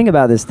 I think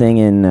about this thing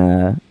in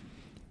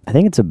I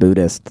think it's a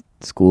Buddhist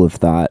school of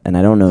thought, and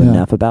I don't know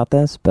enough about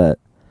this, but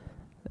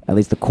at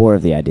least the core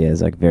of the idea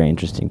is like very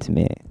interesting to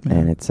me. Yeah.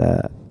 And it's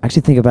I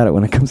actually think about it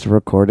when it comes to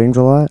recordings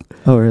a lot.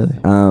 Oh, really?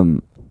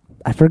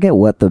 I forget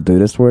what the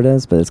Buddhist word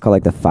is, but it's called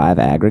like the 5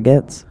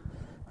 aggregates.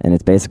 And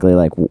it's basically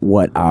like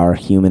what our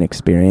human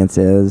experience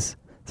is.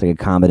 It's like a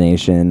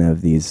combination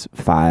of these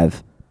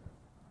 5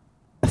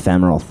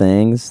 ephemeral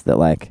things that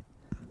like,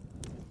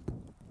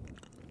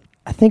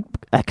 I think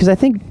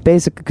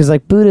basically, because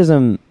like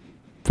Buddhism,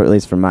 for at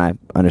least from my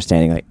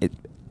understanding, like it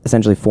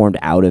essentially formed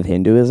out of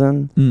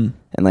Hinduism. And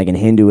like in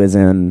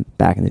Hinduism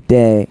back in the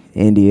day,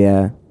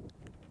 India,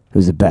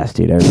 who's the best,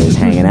 dude? Everybody's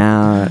hanging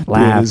out,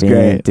 laughing. It was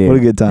great. Dude. What a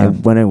good time.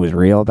 And when it was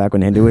real, back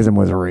when Hinduism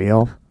was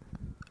real.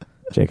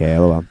 JK,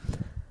 LOL.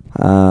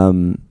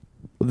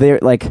 There,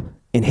 like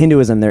in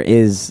Hinduism, there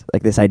is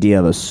like this idea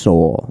of a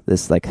soul,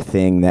 this like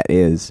thing that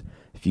is,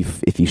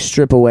 if you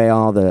strip away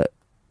all the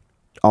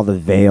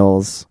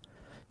veils,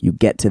 you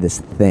get to this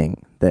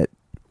thing that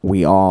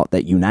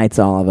unites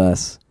all of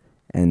us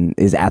and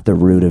is at the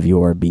root of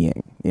your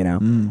being, you know,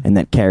 and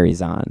that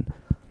carries on.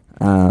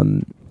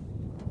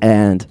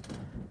 And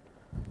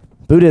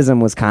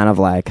Buddhism was kind of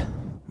like,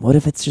 what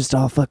if it's just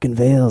all fucking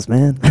veils,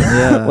 man?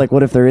 Yeah. Like,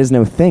 what if there is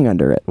no thing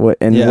under it? What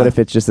if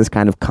it's just this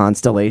kind of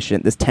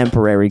constellation, this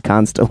temporary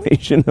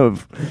constellation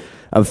of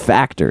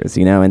factors,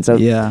 you know? And so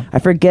I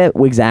forget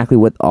exactly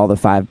what all the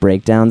 5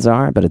 breakdowns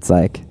are, but it's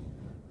like,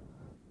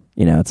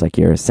 you know, it's like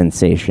your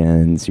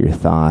sensations, your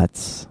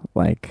thoughts,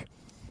 like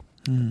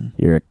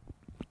your.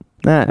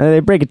 They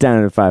break it down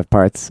into 5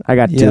 parts. I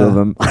got 2 of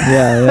them.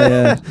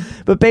 Yeah.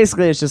 But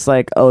basically, it's just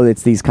like, oh,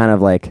 it's these kind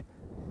of like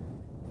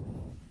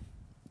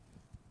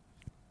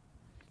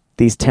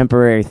these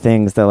temporary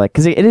things that like,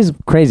 because it is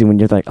crazy when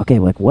you're like, okay,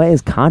 like what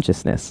is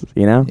consciousness?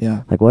 You know?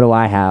 Yeah. Like, what do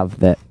I have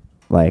that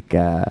like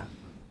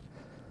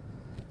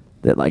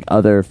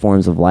other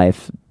forms of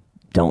life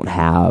don't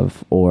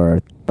have,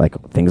 or like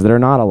things that are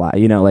not alive?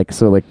 You know, like,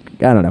 so like,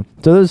 I don't know.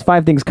 So those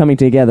 5 things coming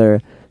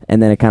together,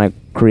 and then it kind of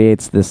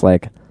creates this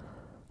like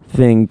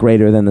thing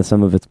greater than the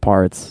sum of its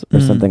parts, or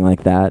something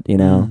like that, you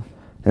know?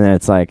 And then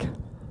it's like,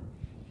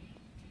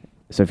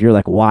 so if you're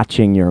like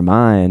watching your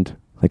mind,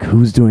 like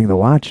who's doing the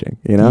watching,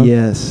 you know?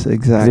 Yes, exactly.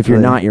 Because if you're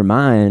not your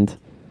mind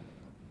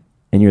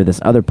and you're this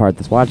other part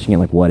that's watching it,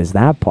 like what is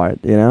that part,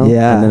 you know?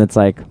 Yeah. And then it's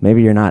like,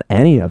 maybe you're not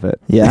any of it.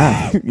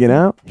 Yeah. You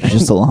know? You're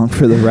just along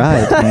for the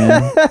ride,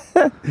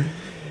 man.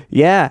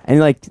 Yeah. And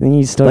like, then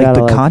you still Like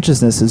gotta the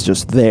consciousness is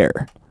just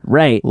there.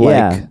 right. Like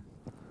Yeah.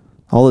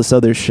 all this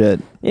other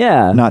shit,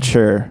 Yeah. not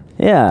sure.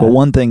 Yeah. But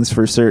one thing's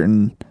for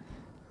certain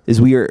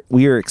is we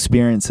are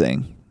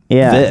experiencing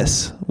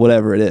this,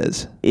 whatever it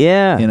is.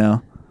 Yeah. You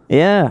know?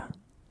 Yeah.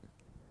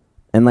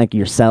 And like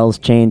your cells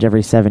change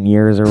every 7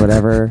 years or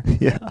whatever.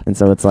 Yeah. And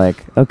so it's like,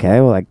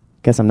 okay, well, I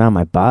guess I'm not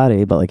my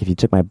body, but like if you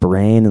took my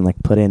brain and like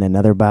put in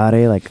another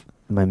body, like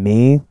am I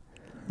me?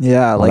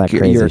 Yeah, All like that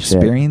crazy your shit.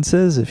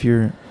 experiences, if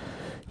you're...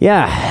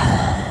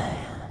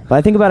 Yeah. But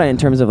I think about it in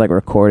terms of like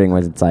recording,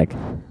 where it's like,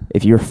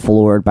 if you're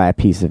floored by a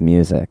piece of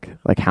music,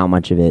 like how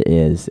much of it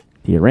is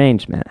the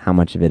arrangement, how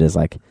much of it is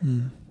like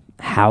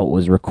how it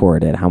was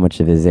recorded, how much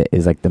of it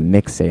is like the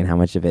mixing, how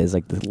much of it is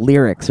like the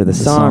lyrics or the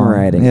song,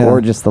 songwriting, yeah.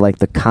 or just the like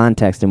the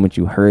context in which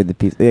you heard the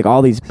piece, like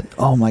all these.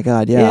 Oh my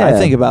God, yeah. I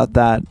think about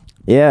that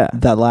Yeah.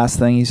 that last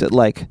thing you said,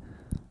 like,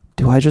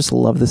 do I just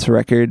love this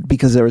record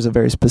because there was a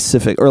very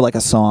specific, or like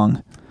a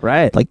song,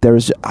 Right. like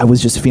I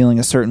was just feeling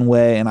a certain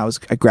way and I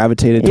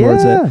gravitated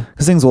towards Yeah. it,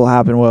 because things will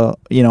happen. Well,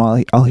 you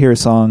know, I'll hear a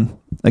song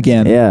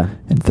again, Yeah.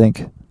 and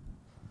think,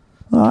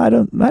 well, I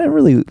don't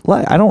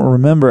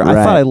remember. I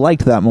Right. thought I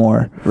liked that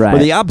more. Right. Or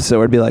the opposite,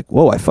 where I'd be like,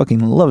 whoa, I fucking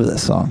love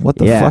this song. What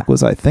the Yeah. fuck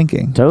was I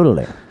thinking?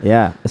 Totally.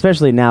 Yeah.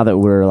 Especially now that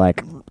we're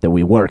like, that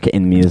we work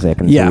in music,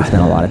 and so we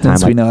spend a lot of time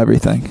Since like we know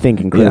everything.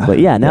 thinking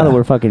critically. Yeah. Now that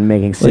we're fucking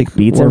making sick Like,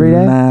 beats we're every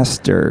day.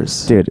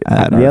 masters. Dude,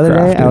 at the our other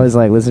craft, day I dude. was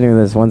like listening to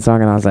this one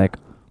song and I was like,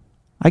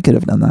 I could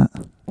have done that.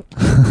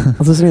 I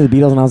was listening to the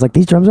Beatles and I was like,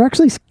 these drums are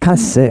actually kind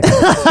of sick.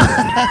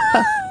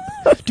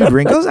 Dude,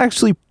 Ringo's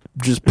actually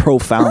just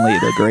profoundly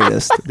the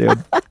greatest,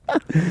 dude.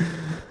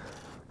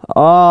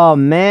 Oh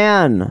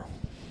man.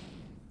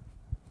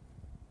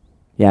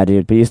 Yeah,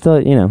 dude, but you still,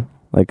 you know,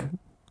 like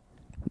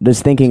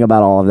just thinking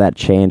about all of that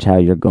change how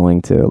you're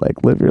going to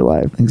like live your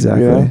life.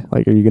 Exactly. You know?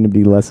 Like, are you going to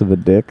be less of a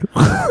dick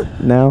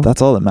now?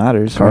 That's all that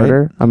matters,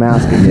 Carter, right? I'm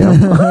asking you.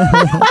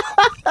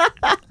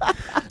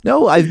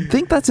 No, I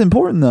think that's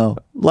important though.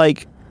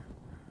 Like,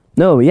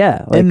 No,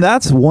 yeah. Like, and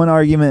that's one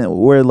argument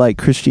where like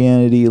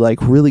Christianity, like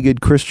really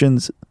good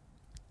Christians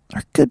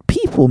are good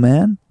people,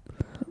 man.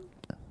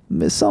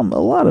 Some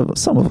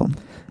of them.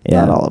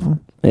 Yeah. Not all of them.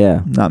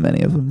 yeah. Not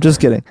many of them. Just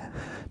kidding.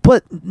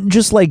 But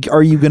just like,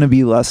 are you going to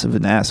be less of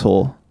an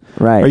asshole?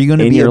 Right. Are you going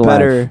to In be a your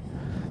better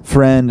life.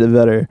 friend, a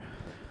better,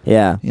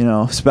 Yeah. you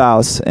know,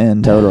 spouse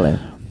and Totally.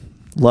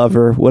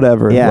 lover,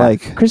 whatever? Yeah.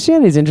 Like,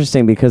 Christianity is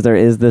interesting because there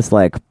is this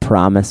like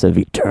promise of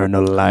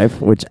eternal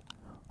life, which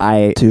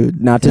I,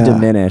 dude, not to yeah.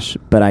 diminish,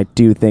 but I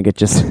do think it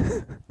just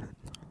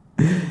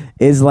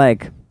is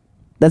like,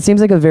 that seems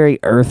like a very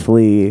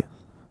earthly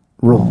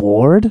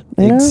reward.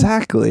 You know?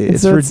 Exactly. And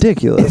It's so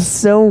ridiculous. It's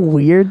so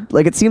weird.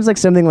 Like, it seems like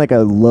something like a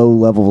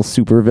low-level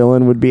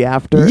supervillain would be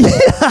after.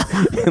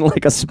 In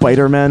like a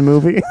Spider-Man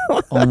movie.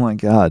 Oh my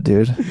God,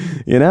 dude.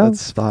 You know?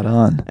 That's spot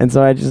on. And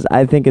so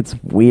I think it's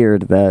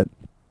weird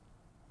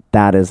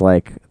that is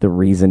like the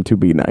reason to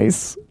be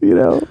nice, you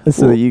know?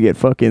 So that you get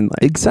fucking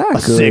like Exactly. a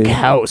sick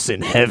house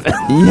in heaven.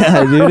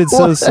 Yeah, dude, it's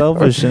so Whatever.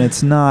 selfish, and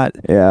it's not.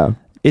 Yeah.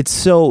 It's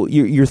so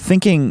you're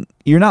thinking,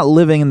 you're not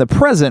living in the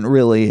present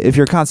really if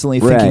you're constantly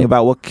thinking Right.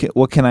 about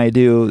what can I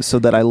do so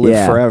that I live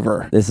Yeah.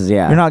 forever. This is,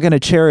 yeah. You're not going to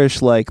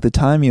cherish like the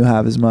time you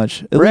have as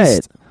much. At Right.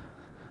 least,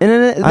 And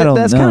then I don't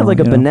that's kind know, of like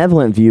a you know?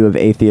 benevolent view of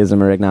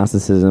atheism or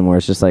agnosticism, where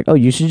it's just like, oh,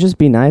 you should just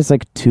be nice,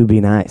 like to be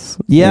nice.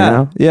 Yeah, you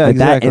know? yeah, like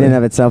That in exactly. and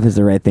of itself is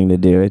the right thing to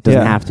do. It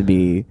doesn't Yeah. have to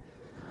be,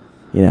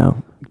 you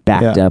know,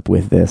 backed Yeah. up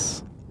with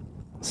this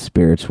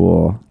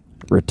spiritual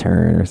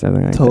return or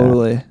something like that.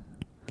 totally.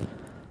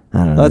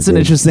 I don't know. That's an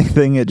dude. interesting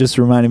thing. It just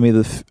reminded me of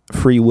the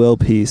free will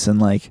piece,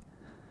 and like,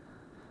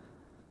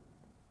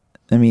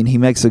 I mean, he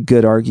makes a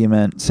good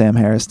argument. Sam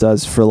Harris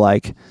does for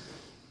like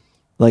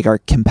our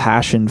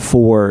compassion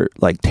for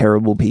like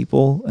terrible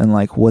people and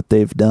like what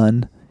they've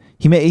done.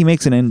 He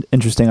makes an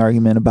interesting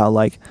argument about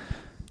like,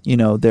 you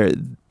know,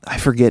 I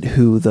forget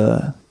who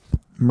the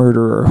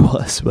murderer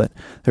was, but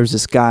there was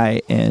this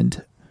guy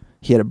and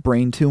he had a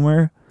brain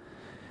tumor.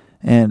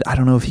 And I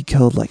don't know if he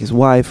killed like his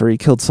wife or he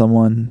killed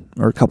someone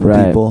or a couple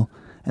Right. people,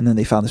 and then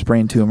they found this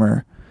brain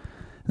tumor,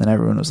 then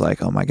everyone was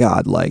like, oh my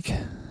God, like,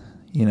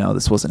 you know,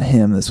 this wasn't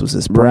him, this was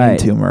this brain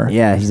tumor.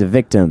 Yeah, he's a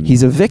victim.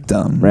 He's a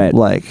victim, Right.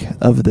 like,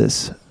 of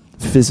this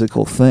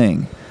physical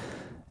thing.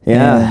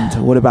 Yeah.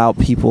 And what about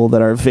people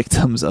that are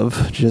victims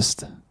of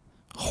just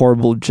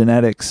horrible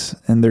genetics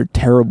and they're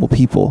terrible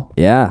people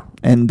Yeah.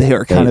 and they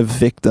are kind of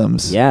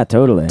victims Yeah,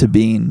 totally. to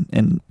being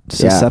and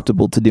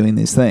susceptible to doing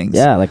these things.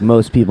 Yeah, like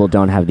most people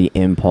don't have the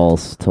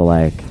impulse to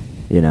like,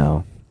 you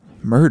know,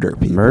 Murder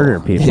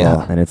people.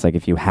 Yeah. And it's like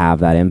if you have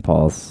that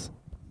impulse,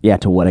 yeah,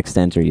 to what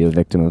extent are you a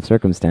victim of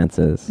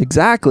circumstances?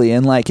 Exactly.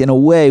 And like in a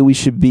way we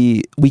can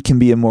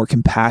be a more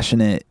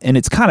compassionate, and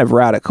it's kind of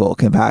radical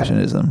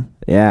compassionism.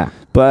 Yeah.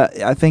 But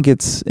I think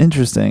it's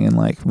interesting, and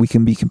like we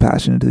can be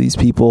compassionate to these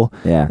people.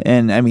 Yeah.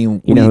 And I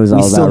mean, You know who's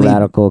all still about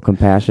radical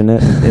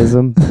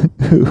compassionatism?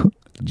 Who?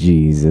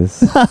 Jesus.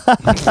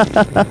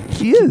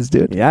 He is,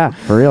 dude. Yeah,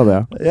 for real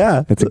though.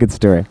 Yeah. It's a good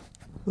story.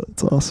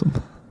 That's awesome.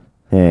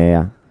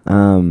 Yeah.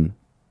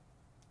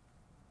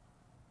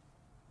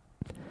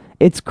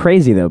 It's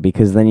crazy though,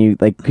 because then you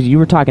like, because you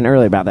were talking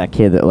earlier about that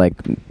kid that like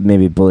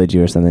maybe bullied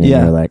you or something. Yeah.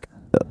 And you were like,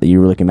 you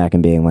were looking back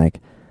and being like,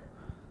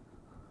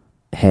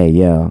 hey,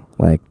 yo,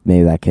 like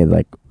maybe that kid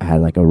like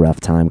had like a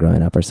rough time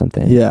growing up or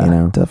something. Yeah, you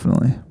know,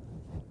 definitely.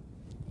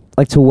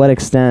 like to what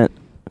extent?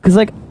 Because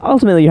like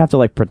ultimately you have to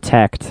like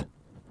protect,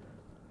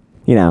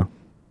 you know,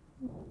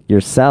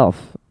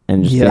 yourself,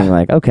 and just being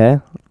like, okay,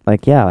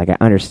 like yeah, like I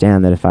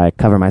understand that if I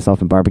cover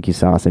myself in barbecue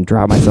sauce and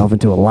drop myself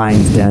into a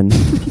lion's den,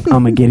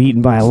 I'm gonna get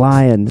eaten by a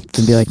lion,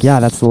 and be like, yeah,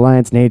 that's the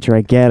lion's nature.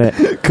 I get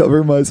it.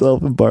 Cover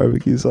myself in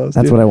barbecue sauce.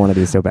 That's dude. what I want to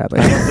do so badly.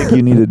 I don't think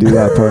you need to do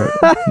that part.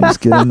 You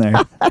just get in there.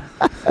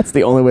 That's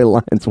the only way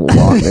lions will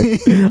walk.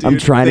 Dude, I'm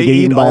trying to they get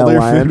eaten eat by all a their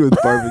lion food with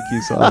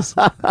barbecue sauce.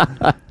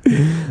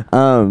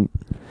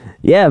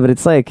 Yeah, but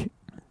it's like,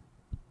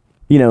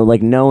 you know,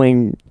 like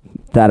knowing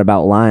that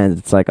about lions,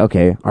 it's like,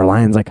 okay, are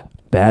lions like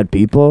bad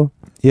people?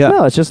 Yeah.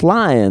 No, it's just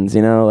lions,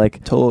 you know,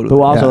 like Totally.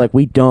 But also yeah. like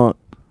we don't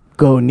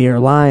go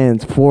near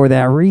lions for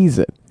that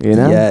reason, you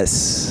know?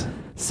 Yes.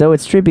 So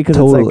it's tricky because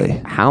Totally.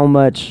 it's like, how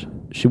much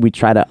should we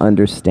try to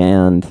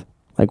understand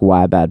like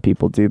why bad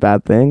people do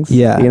bad things?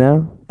 Yeah. You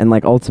know? And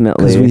like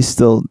ultimately, Because we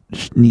still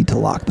need to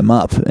lock them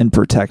up and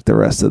protect the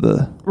rest of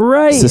the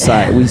right.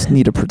 society. We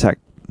need to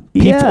protect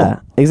people. Yeah,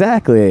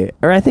 exactly.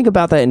 Or I think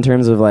about that in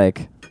terms of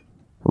like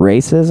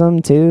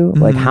racism too.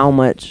 Like how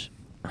much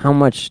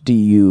do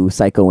you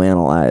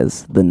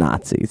psychoanalyze the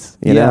Nazis,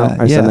 you know,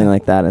 or something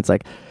like that? It's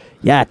like,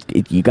 yeah,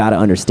 you got to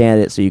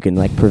understand it so you can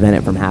like prevent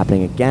it from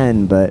happening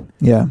again. But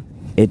Yeah.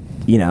 it,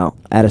 you know,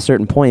 at a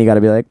certain point, you got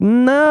to be like,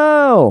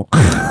 no,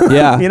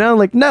 Yeah. you know,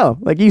 like no,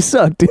 like you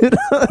suck, dude.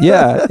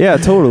 Yeah. Yeah.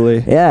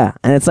 Totally. Yeah,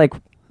 and it's like,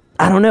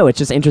 I don't know. It's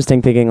just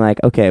interesting thinking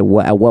like, okay, at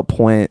what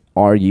point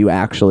are you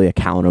actually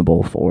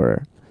accountable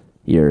for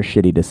your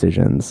shitty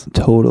decisions?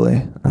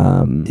 Totally.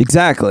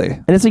 Exactly.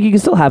 And it's like you can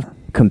still have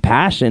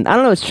compassion. I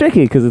don't know. It's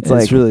tricky because it's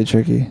like really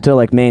tricky. to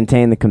like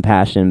maintain the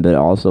compassion, but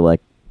also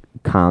like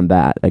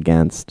combat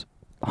against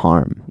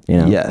harm. You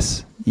know?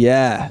 Yes.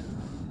 Yeah.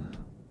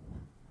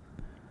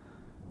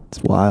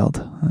 It's wild.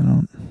 I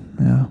don't.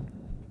 Yeah.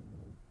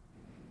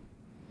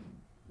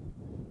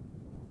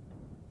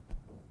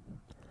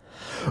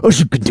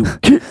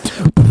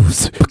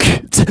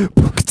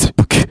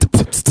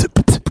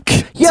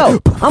 Yo,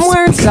 I'm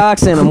wearing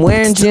socks and I'm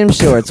wearing gym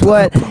shorts.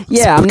 What?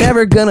 Yeah, I'm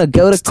never gonna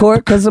go to court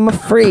because I'm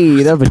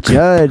afraid of a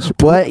judge.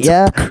 What?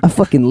 Yeah, I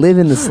fucking live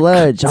in the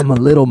sludge. I'm a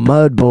little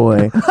mud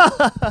boy.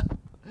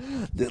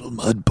 Little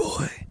mud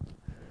boy.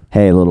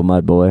 Hey, little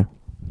mud boy.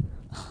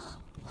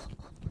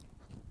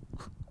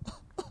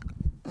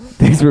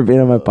 Thanks for being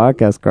on my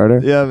podcast,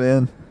 Carter. Yeah,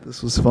 man.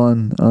 This was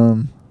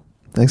fun.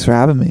 Thanks for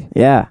having me.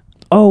 Yeah.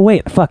 Oh,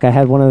 wait. Fuck, I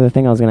had one other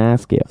thing I was going to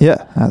ask you.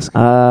 Yeah. Ask.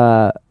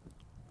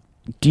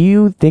 Do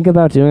you think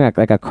about doing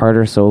like a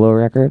Carter solo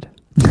record?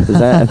 Is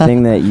that a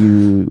thing that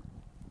you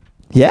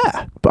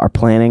Yeah. are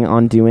planning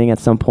on doing at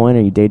some point?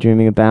 Are you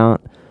daydreaming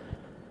about?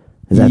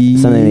 Is that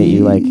something that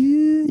you like?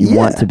 You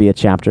want to be a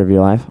chapter of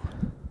your life?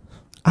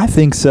 I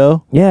think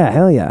so. Yeah,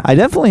 hell yeah. I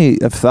definitely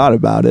have thought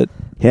about it.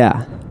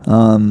 Yeah.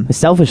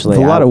 Selfishly,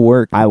 It's a lot of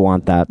work. I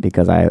want that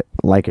because I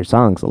like your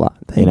songs a lot.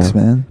 Thanks, you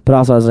know? man. But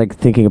also, I was like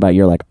thinking about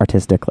your like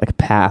artistic like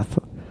path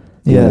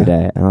the other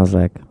day, and I was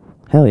like,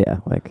 hell yeah!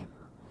 Like,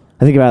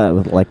 I think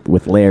about that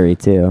with Larry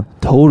too,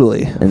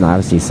 Totally. and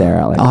obviously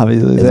Sarah. Like,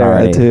 Obviously, is Sarah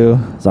already, too.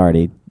 is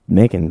already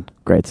making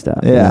great stuff.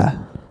 Yeah.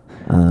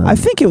 You know? I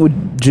think it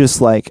would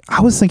just like,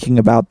 I was thinking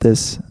about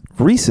this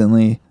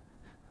recently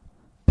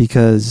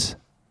because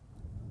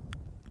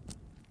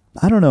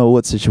I don't know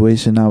what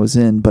situation I was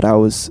in, but I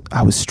was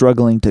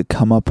struggling to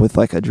come up with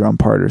like a drum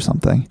part or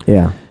something.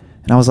 Yeah.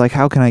 And I was like,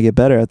 how can I get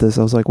better at this?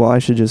 I was like, well, I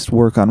should just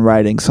work on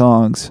writing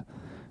songs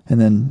and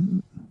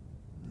then,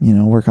 you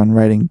know, work on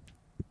writing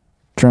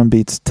drum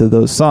beats to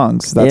those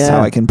songs. That's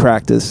how I can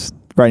practice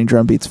writing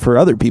drum beats for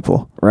other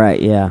people. Right.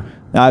 Yeah.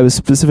 I was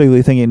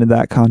specifically thinking in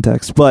that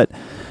context, but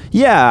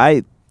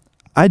yeah,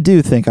 I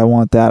do think I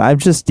want that. I'm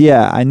just,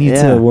 I need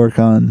to work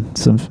on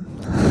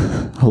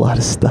a lot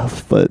of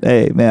stuff, but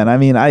hey, man, I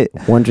mean,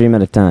 one dream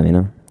at a time, you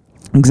know?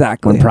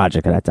 Exactly. one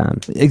project at a time.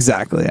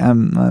 Exactly.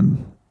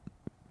 I'm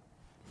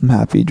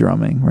happy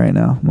drumming right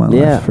now in my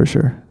Yeah. life for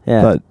sure.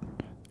 Yeah. But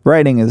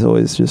writing is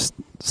always just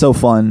so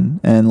fun,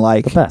 and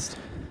like The best.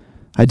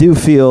 I do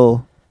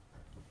feel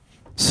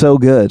so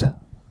good.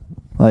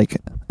 Like,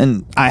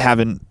 and I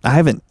haven't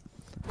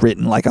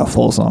written like a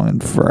full song in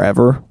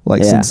forever,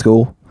 like Yeah. since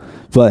school.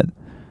 But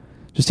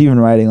just even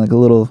writing like a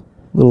little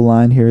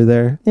line here or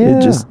there, Yeah.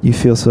 it just, you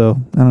feel so,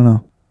 I don't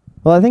know.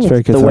 Well, I think It's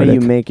it's very the way you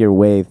cathartic. make your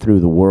way through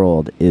the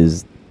world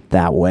is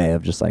that way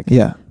of just like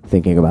Yeah.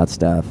 thinking about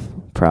stuff,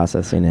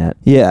 processing it,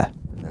 Yeah.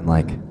 and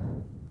like,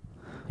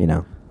 you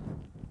know,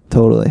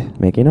 Totally.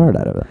 making art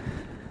out of it.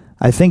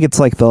 I think it's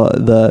like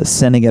the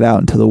sending it out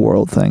into the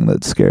world thing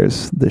that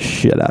scares the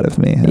shit out of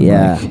me. And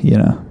Yeah. like, you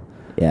know,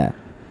 Yeah.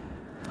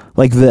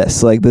 like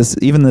this,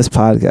 even this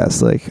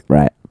podcast, like,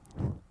 Right.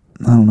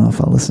 I don't know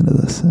if I'll listen to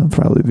this. It'll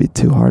probably be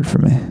too hard for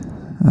me.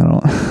 I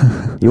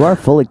don't. You are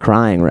fully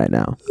crying right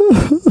now.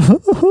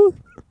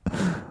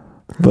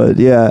 But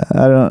yeah,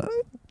 I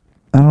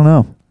don't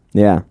know.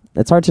 Yeah.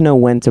 It's hard to know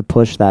when to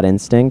push that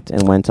instinct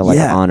and when to like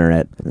Yeah. honor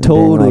it. And being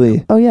Totally.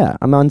 like, oh yeah,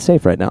 I'm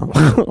unsafe right now.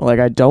 Like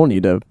I don't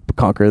need to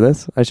conquer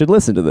this. I should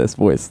listen to this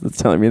voice that's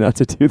telling me not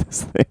to do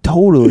this thing.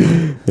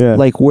 Totally. Yeah.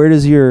 Like, where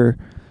does your,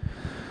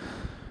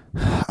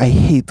 I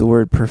hate the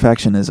word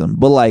perfectionism,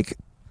 but like,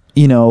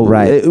 you know,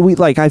 Right.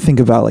 I think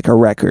about like a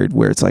record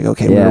where it's like,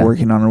 okay, Yeah.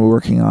 we're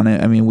working on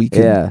it. I mean, we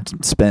could Yeah.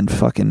 spend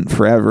fucking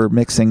forever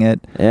mixing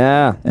it.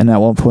 Yeah. And at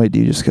one point, do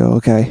you just go,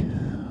 okay,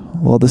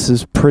 well, this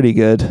is pretty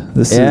good.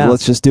 Yeah.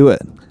 Let's just do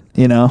it.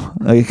 You know,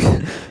 like,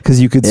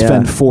 because you could Yeah.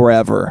 spend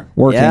forever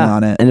working Yeah.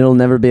 on it. And it'll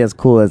never be as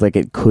cool as like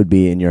it could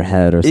be in your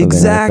head or something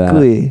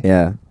Exactly. like that.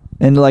 Yeah.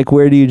 And like,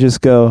 where do you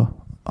just go,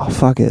 oh,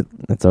 fuck it.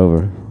 It's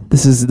over.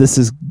 This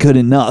is good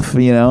enough,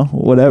 you know,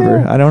 whatever.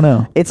 Yeah. I don't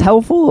know. It's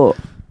helpful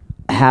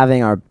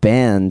having our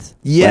band,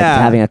 Yeah.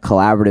 like, having a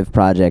collaborative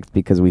project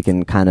because we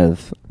can kind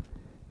of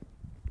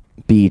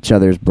be each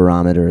other's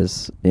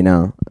barometers, you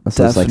know?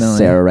 So it's like Definitely.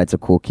 Sarah writes a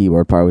cool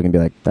keyboard part, we can be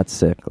like, that's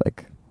sick,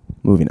 like,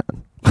 moving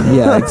on.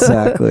 Yeah,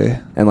 exactly.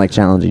 And like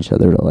challenge each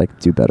other to like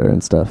do better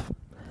and stuff.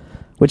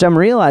 Which I'm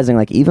realizing,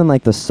 like, even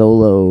like the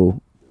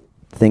solo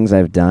things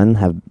I've done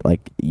have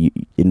like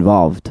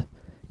involved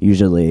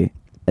usually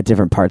at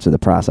different parts of the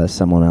process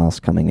someone else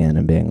coming in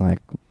and being like,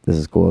 this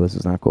is cool, this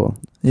is not cool.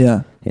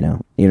 Yeah. You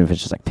know, even if it's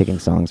just like picking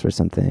songs for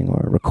something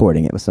or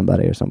recording it with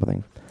somebody or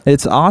something.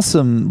 It's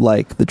awesome,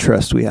 like, the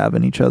trust we have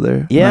in each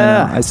other.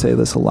 Yeah. I say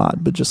this a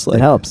lot, but just like,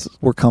 It helps.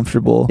 we're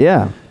comfortable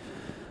Yeah.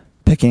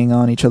 picking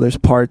on each other's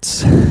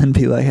parts and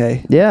be like,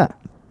 hey, Yeah.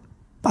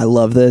 I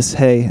love this.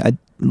 Hey,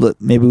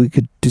 maybe we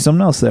could do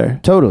something else there.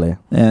 Totally.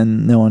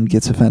 And no one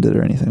gets offended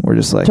or anything. We're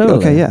just like, Totally.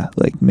 okay, yeah,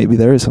 like maybe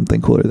there is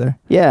something cooler there.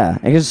 Yeah.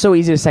 And it's so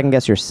easy to second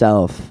guess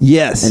yourself.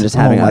 Yes. And just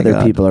having Oh my other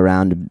God. people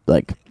around to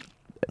like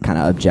kind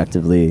of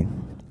objectively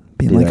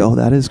being do like, that. oh,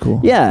 that is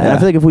cool. Yeah, and I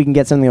feel like if we can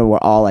get something that we're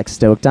all like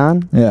stoked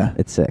on, yeah.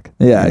 it's sick.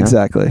 Yeah, you know?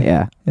 exactly.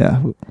 Yeah.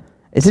 Yeah.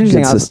 It's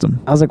interesting. Good I was,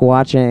 system. I was like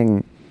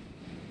watching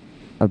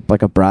a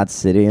Broad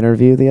City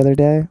interview the other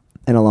day,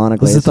 and Alana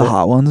Glazer. Was it the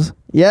Hot Ones?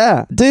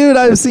 Yeah. Dude,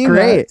 I've It's seen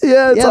great. that.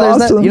 Yeah, it's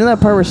there's awesome. that, you know that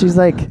part where she's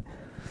like,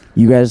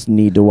 you guys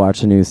need to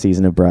watch a new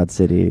season of Broad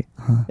City.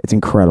 It's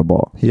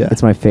incredible. Yeah.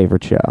 It's my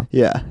favorite show.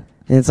 Yeah.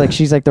 And it's like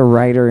she's like the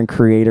writer and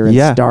creator and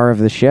Yeah. star of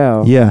the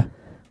show. Yeah.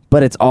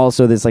 But it's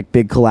also this like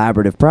big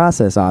collaborative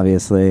process,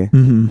 obviously.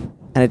 Mm-hmm.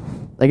 And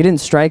it didn't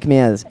strike me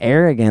as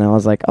arrogant. I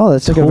was like, oh,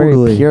 that's like a very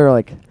Totally. pure,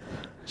 like,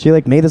 she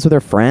like made this with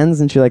her friends,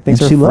 and she like thinks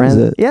And her she loves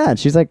friends, it. yeah, and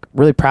she's like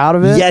really proud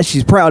of it. Yeah,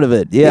 she's proud of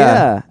it.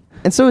 Yeah.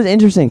 And so it was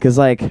interesting because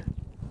like,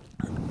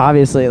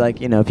 obviously,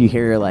 like, you know, if you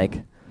hear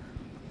like,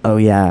 oh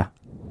yeah,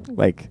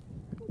 like,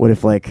 what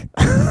if like,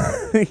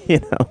 you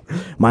know,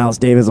 Miles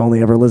Davis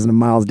only ever listened to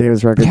Miles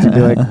Davis records, you'd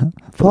be like,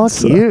 fuck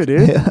Sucked. you,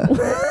 dude. Yeah.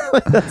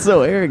 Like, that's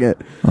so arrogant.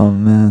 Oh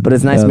man. But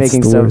it's nice That's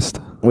making the stuff worst.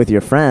 with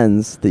your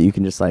friends that you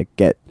can just like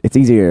get. It's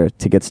easier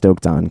to get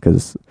stoked on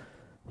because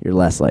you're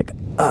less like,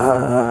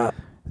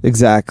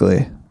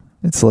 Exactly.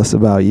 It's less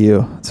about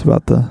you. It's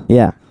about the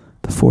yeah.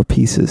 four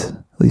pieces,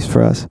 at least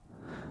for us.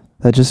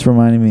 That just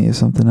reminded me of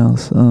something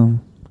else. And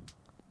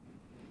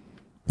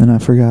I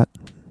forgot.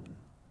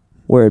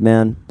 Word,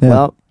 man. Yeah.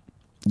 Well,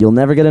 you'll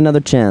never get another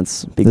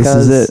chance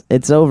because is it.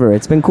 it's over.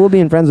 It's been cool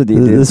being friends with you,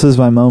 dude. This was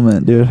my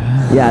moment, dude.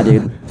 Yeah,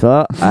 dude.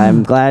 So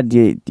I'm glad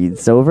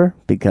it's over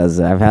because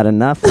I've had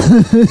enough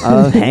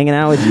of hanging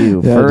out with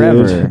you Yeah,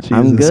 forever. dude.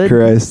 I'm Jesus good.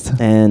 Christ.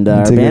 And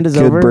our Take band a is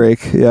good over.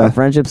 break. Yeah. Our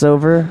friendship's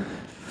over.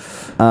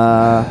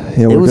 Yeah,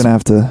 it we're was- gonna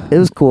have to. It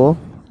was cool.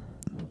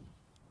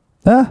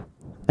 Ah,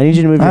 I need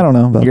you to move I don't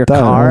know about your that.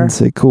 I car. wouldn't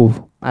say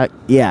cool.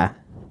 Yeah.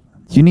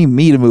 You need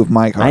me to move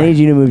my car. I need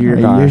you to move your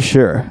Are car. you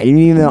sure?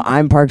 Even though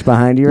I'm parked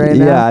behind you right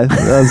now. Yeah.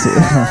 That's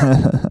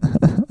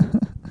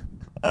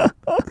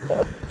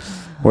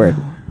Word.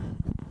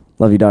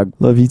 Love you, dog.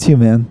 Love you too,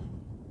 man.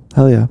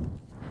 Hell yeah.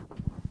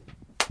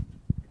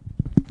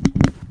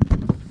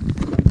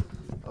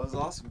 That was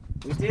awesome.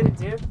 We did it,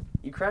 dude.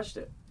 You crushed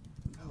it.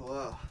 Oh,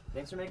 wow.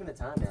 Thanks for making the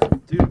time,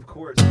 man. Dude, of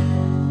course.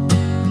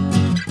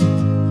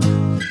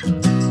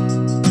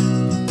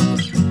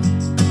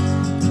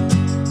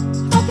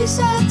 Happy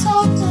sad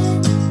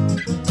talking.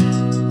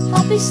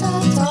 Happy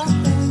sad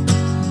talking.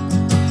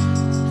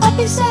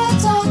 Happy sad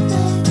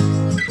talking.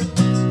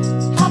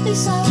 Happy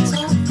sad talking.